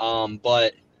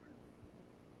 But,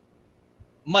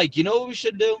 Mike, you know what we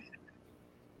should do?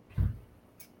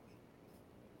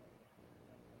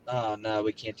 Oh, no,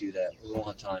 we can't do that. We won't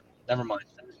have time. Never mind.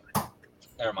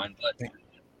 But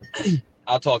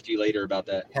I'll talk to you later about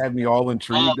that. Had me all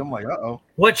intrigued. I'm like, uh-oh.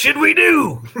 What should we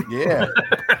do? Yeah.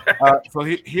 So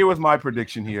here was my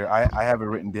prediction here. I have it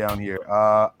written down here.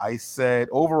 I said,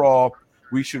 overall,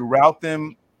 we should route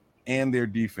them and their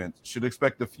defense. Should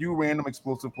expect a few random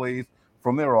explosive plays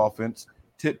from their offense.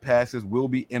 Tip passes will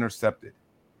be intercepted.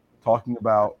 Talking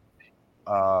about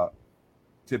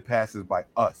tip passes by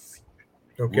us.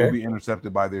 Okay. Will be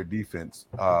intercepted by their defense.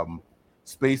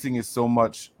 Spacing is so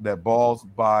much that balls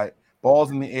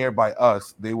in the air by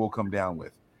us, they will come down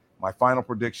with. My final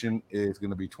prediction is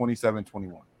going to be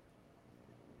 27-21.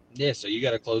 Yeah, so you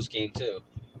got a close game too.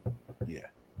 Yeah.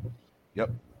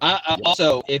 Yep.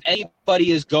 Also, if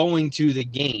anybody is going to the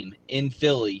game in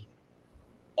Philly,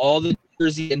 all the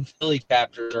Jersey and Philly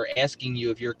chapters are asking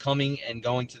you if you're coming and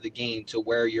going to the game to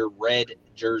wear your red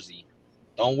jersey.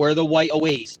 Don't wear the white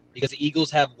aways because the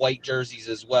Eagles have white jerseys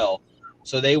as well.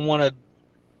 So they want to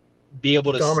be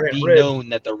able to be known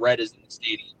that the red is in the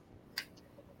stadium.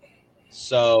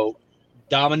 So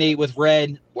dominate with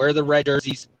red, wear the red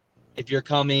jerseys if you're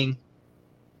coming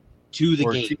to the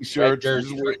game. T-shirts,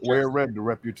 wear red to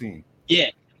rep your team.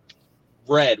 Yeah.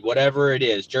 Red, whatever it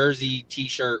is. Jersey,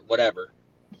 T-shirt, whatever.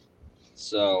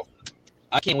 So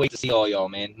I can't wait to see all y'all,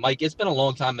 man. Mike, it's been a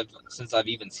long time since I've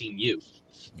even seen you.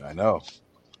 I know.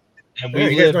 And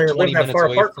we live 20 minutes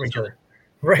away from each other.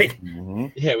 Right. Mm-hmm.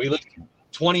 Yeah, we live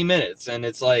 20 minutes, and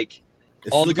it's like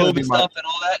all the COVID stuff and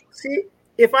all that. See,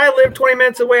 if I lived 20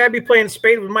 minutes away, I'd be playing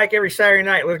spades with Mike every Saturday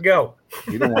night. Let's go.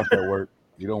 You don't want that work.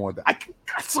 You don't want that.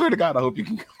 I swear to God, I hope you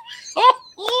can go.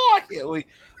 I can't wait.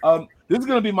 This is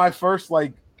gonna be my first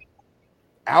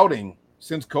outing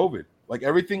since COVID. Like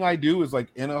everything I do is like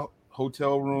in a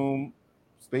hotel room,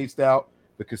 spaced out.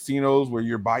 The casinos where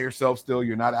you're by yourself still,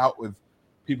 you're not out with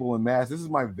people in mass. This is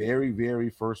my very, very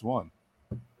first one.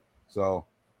 So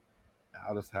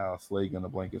how does Slay gonna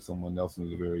blanket someone else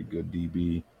is a very good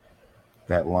DB?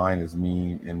 That line is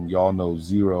mean, and y'all know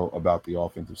zero about the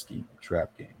offensive scheme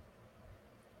trap game.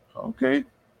 Okay.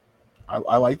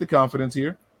 I like the confidence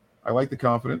here. I like the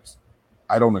confidence.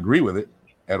 I don't agree with it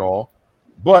at all,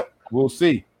 but we'll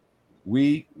see.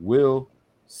 We will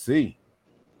see.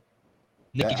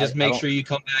 Nikki, just make sure you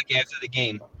come back after the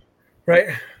game.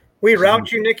 Right. We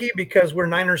route you, Nikki, because we're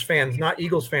Niners fans, not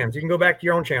Eagles fans. You can go back to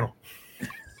your own channel.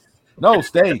 No,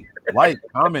 stay. Like,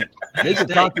 comment. Make a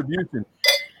contribution.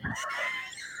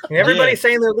 And everybody's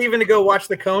saying they're leaving to go watch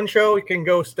the Cone Show. You can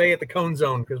go stay at the Cone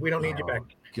Zone because we don't need you back.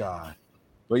 God.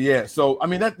 But yeah, so I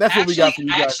mean that's what we got for you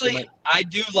guys. Actually, I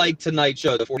do like tonight's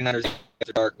show, the 49ers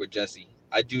After Dark with Jesse.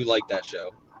 I do like that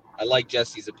show. I like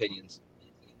Jesse's opinions.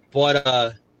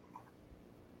 But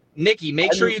Nikki,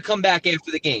 make sure you come back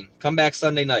after the game. Come back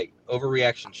Sunday night,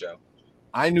 Overreaction Show.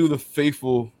 I knew the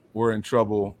faithful were in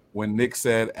trouble when Nick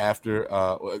said after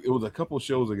it was a couple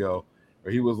shows ago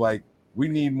where he was like, we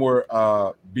need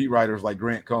more beat writers like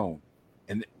Grant Cohn.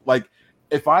 And like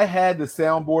if I had the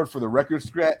soundboard for the record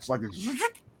scratch,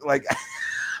 like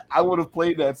I would have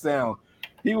played that sound.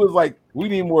 He was like, we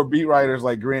need more beat writers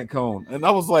like Grant Cohn. And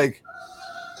I was like,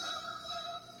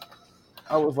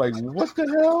 what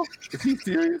the hell? Is he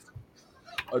serious?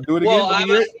 Do it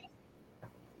again.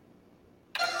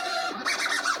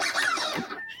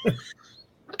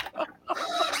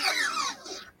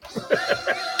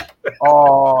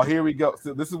 Oh, here we go.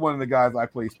 So this is one of the guys I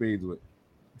play spades with.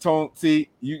 Tone, see,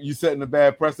 you setting a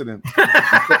bad precedent.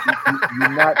 You're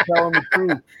not telling the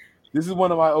truth. This is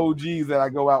one of my OGs that I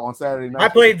go out on Saturday night. I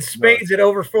played spades at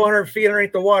over 400 feet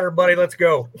underneath the water, buddy. Let's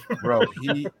go. Bro,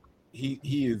 he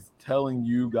is telling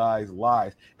you guys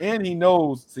lies. And he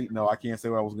knows. See, no, I can't say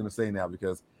what I was going to say now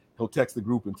because he'll text the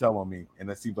group and tell on me. And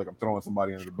that seems like I'm throwing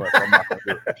somebody under the bus. I'm not going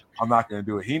to do it. I'm not going to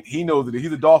do it. He knows it.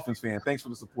 He's a Dolphins fan. Thanks for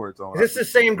the support, Tone. Is this the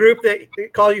same group that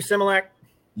call you Similac?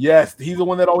 Yes, he's the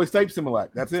one that always types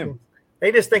Similac. That's him.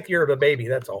 They just think you're the baby.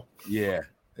 That's all. Yeah.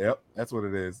 Yep. That's what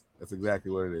it is. That's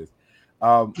exactly what it is.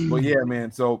 But yeah,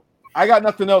 man. So I got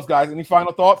nothing else, guys. Any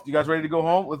final thoughts? You guys ready to go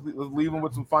home? Let's leave them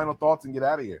with some final thoughts and get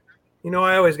out of here. You know,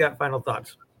 I always got final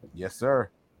thoughts. Yes, sir.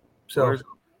 So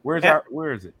where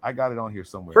is it? I got it on here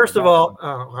somewhere. First of all,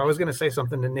 I was going to say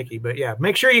something to Nikki, but yeah,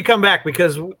 make sure you come back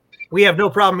because we have no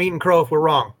problem eating crow if we're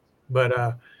wrong.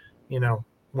 But, you know,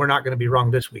 we're not going to be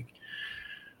wrong this week.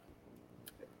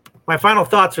 My final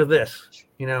thoughts are this.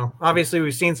 You know, obviously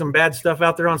we've seen some bad stuff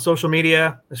out there on social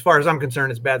media. As far as I'm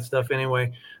concerned, it's bad stuff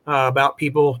anyway, about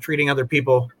people treating other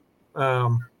people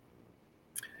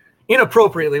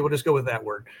inappropriately. We'll just go with that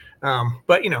word.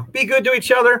 But, you know, be good to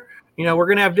each other. You know, we're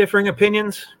going to have differing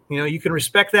opinions. You know, you can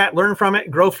respect that, learn from it,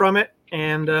 grow from it.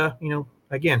 And, you know,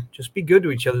 again, just be good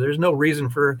to each other. There's no reason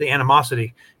for the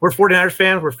animosity. We're 49ers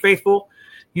fans. We're faithful.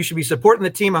 You should be supporting the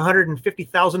team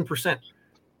 150,000%.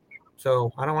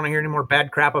 So I don't want to hear any more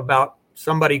bad crap about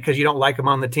somebody because you don't like them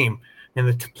on the team. And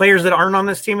the players that aren't on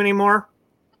this team anymore,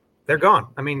 they're gone.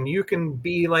 I mean, you can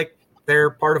be like they're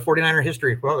part of 49er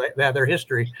history. Well, they have their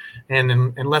history. And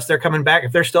unless they're coming back,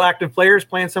 if they're still active players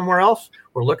playing somewhere else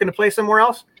or looking to play somewhere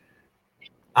else,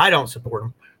 I don't support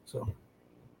them. So,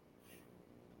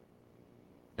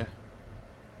 yeah.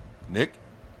 Nick?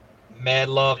 Mad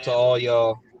love to all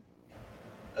y'all.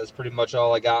 That's pretty much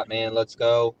all I got, man. Let's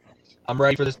go. I'm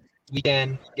ready for this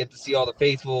weekend. Get to see all the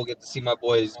faithful. Get to see my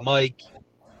boys Mike,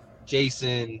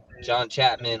 Jason, John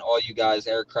Chapman, all you guys,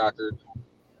 Eric Crocker.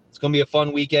 It's going to be a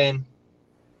fun weekend.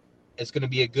 It's going to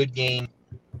be a good game.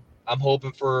 I'm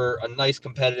hoping for a nice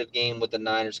competitive game with the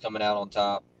Niners coming out on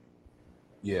top.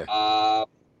 Yeah.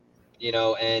 You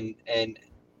know, and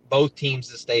both teams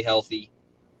to stay healthy.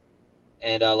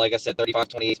 And like I said,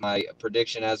 35-28 is my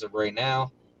prediction as of right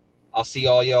now. I'll see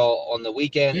all y'all on the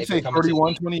weekend. Did you say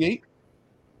 31-28?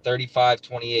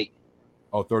 35-28.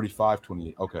 Oh,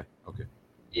 35-28. Okay.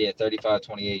 Yeah,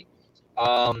 35-28.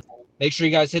 Make sure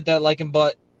you guys hit that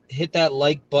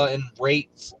like button,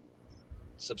 rate,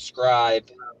 subscribe,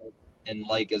 and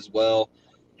like as well.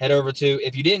 Head over to,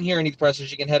 if you didn't hear any of the pressers,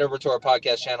 you can head over to our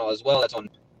podcast channel as well. That's on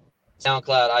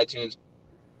SoundCloud, iTunes,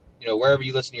 you know, wherever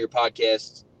you listen to your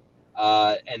podcasts,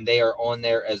 and they are on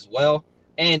there as well.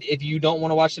 And if you don't want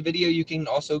to watch the video, you can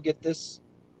also get this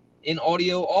in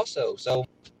audio also. So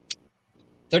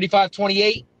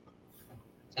 35-28,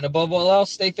 and above all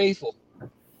else, stay faithful.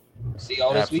 See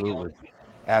y'all this weekend.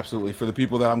 Absolutely. For the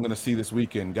people that I'm going to see this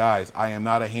weekend, guys, I am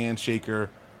not a handshaker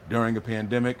during a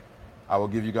pandemic. I will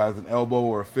give you guys an elbow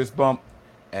or a fist bump.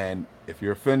 And if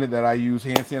you're offended that I use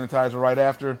hand sanitizer right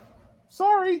after,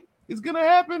 sorry, it's going to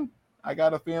happen. I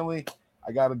got a family.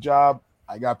 I got a job.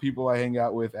 I got people I hang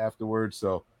out with afterwards.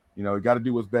 So, you know, you got to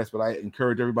do what's best. But I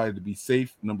encourage everybody to be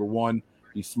safe. Number one,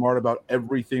 be smart about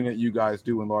everything that you guys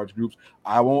do in large groups.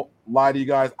 I won't lie to you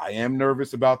guys. I am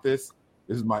nervous about this.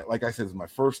 This is like I said, this is my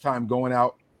first time going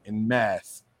out in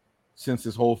mass since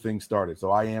this whole thing started.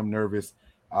 So I am nervous.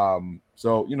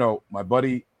 So, you know, my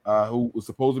buddy who was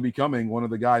supposed to be coming, one of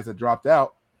the guys that dropped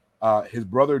out, his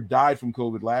brother died from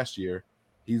COVID last year.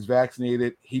 He's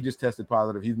vaccinated. He just tested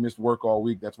positive. He's missed work all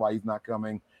week. That's why he's not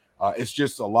coming. It's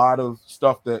just a lot of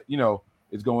stuff that, you know,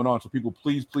 is going on. So people,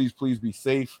 please be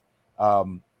safe.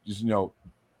 Just, you know,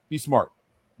 be smart,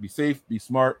 be safe, be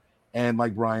smart. And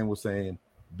like Brian was saying,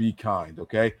 be kind.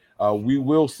 Okay. We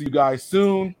will see you guys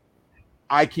soon.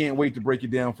 I can't wait to break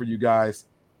it down for you guys.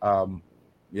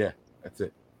 Yeah, that's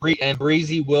it. And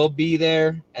Breezy will be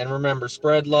there. And remember,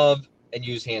 spread love and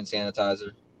use hand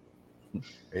sanitizer.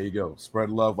 There you go. Spread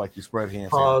love like you spread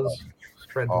hand sanitizer.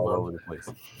 Spread all love. Over the place.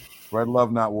 Spread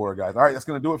love, not war, guys. All right, that's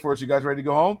going to do it for us. You guys ready to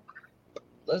go home?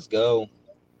 Let's go.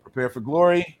 Prepare for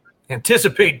glory.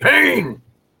 Anticipate pain.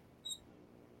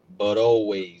 But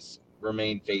always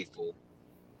remain faithful.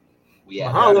 We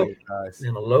have Mahalo guys.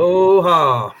 And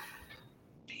aloha.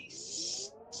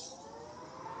 Peace.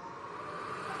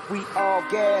 We all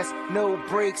gas, no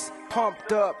brakes,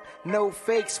 pumped up, no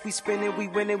fakes. We spinning, we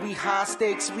winning, we high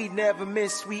stakes. We never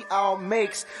miss, we all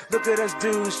makes. Look at us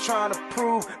dudes trying to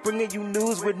prove, bringing you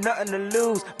news with nothing to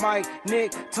lose. Mike,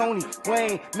 Nick, Tony,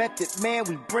 Wayne, Method Man,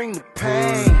 we bring the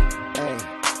pain.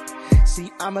 Hey,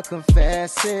 see, I'ma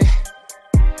confess it.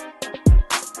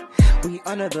 We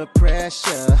under the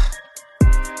pressure.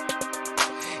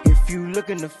 If you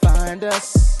looking to find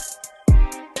us,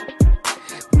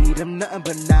 we them nothing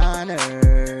but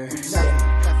Niners.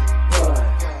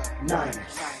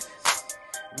 Niners.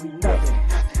 We nothing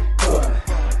but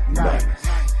Niners.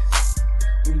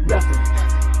 We nothing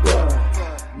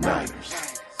but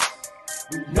Niners.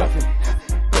 We nothing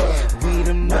but. We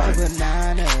them nothing but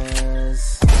Niners.